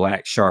 man, a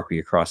black Sharpie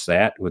across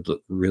that would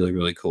look really,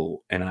 really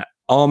cool. And I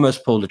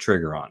almost pulled the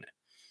trigger on it.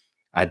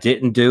 I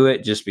didn't do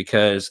it just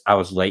because I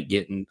was late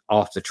getting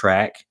off the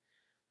track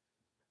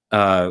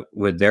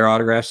with their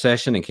autograph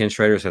session, and Ken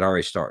Schrader's had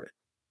already started.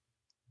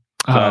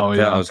 So I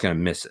felt I was going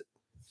to miss it.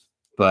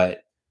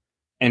 But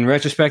in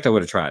retrospect, I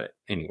would have tried it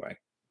anyway.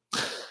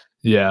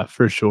 Yeah,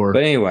 for sure.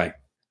 But anyway,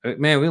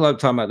 man, we love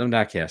talking about them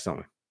diecasts, don't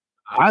we?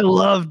 I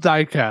love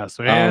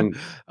diecast, man.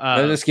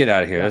 Let's get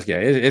out of here. Let's go.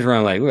 It's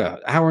running late. We're an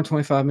hour and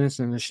 25 minutes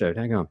in the show.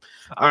 Hang on.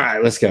 All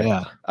right, let's go.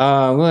 Yeah.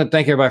 I want to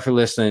thank everybody for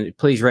listening.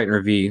 Please rate and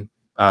review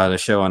the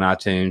show on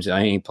iTunes,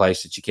 any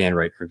place that you can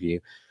rate and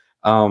review.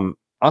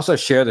 Also,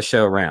 share the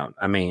show around.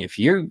 I mean, if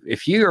you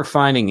are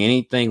finding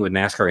anything with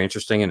NASCAR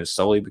interesting and it's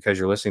solely because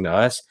you're listening to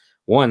us,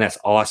 1, that's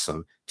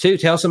awesome. 2,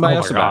 tell somebody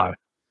else about it.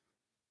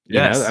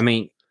 Yes. You know, I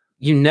mean,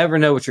 you never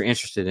know what you're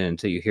interested in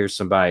until you hear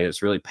somebody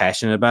that's really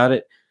passionate about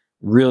it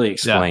really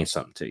explain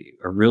something to you,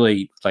 or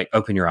really like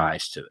open your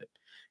eyes to it.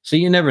 So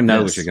you never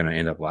know what you're going to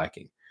end up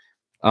liking.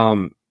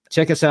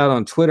 Check us out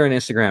on Twitter and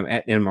Instagram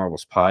at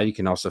InTheMarblesPod. You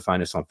can also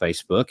find us on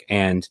Facebook,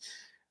 and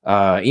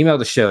email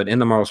the show at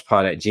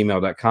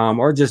inthemarblespod@gmail.com,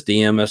 or just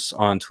DM us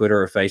on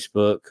Twitter or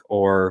Facebook,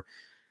 or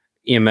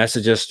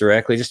message us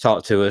directly. Just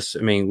talk to us. I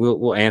mean,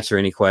 we'll answer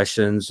any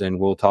questions, and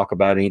we'll talk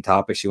about any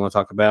topics you want to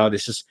talk about.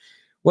 It's just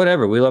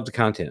whatever. We love the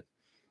content.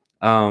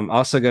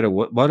 Also go to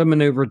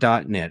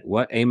whatamaneuver.net,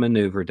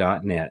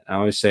 whatamaneuver.net. I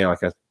always say,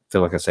 like, I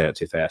feel like I say it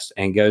too fast,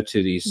 and go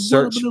to the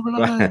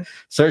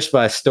search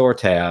by store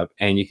tab,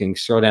 and you can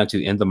scroll down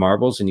to In the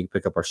Marbles, and you can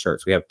pick up our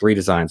shirts. We have 3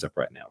 designs up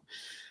right now.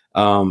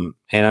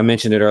 And I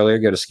mentioned it earlier,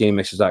 go to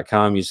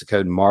skinnymixers.com, use the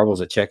code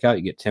Marbles at checkout.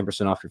 You get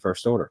 10% off your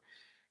first order.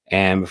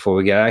 And before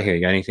we get out of here,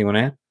 you got anything you want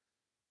to add?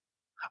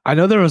 I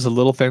know there was a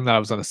little thing that I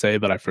was going to say,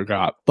 but I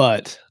forgot.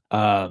 But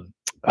I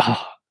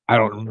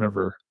don't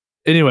remember.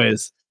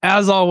 Anyways,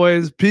 as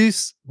always,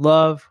 peace,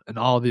 love, and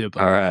all the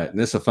above. All right.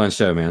 This is a fun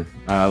show, man.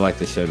 I like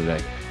this show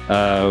today.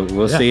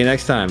 We'll see you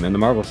next time in the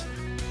Marbles.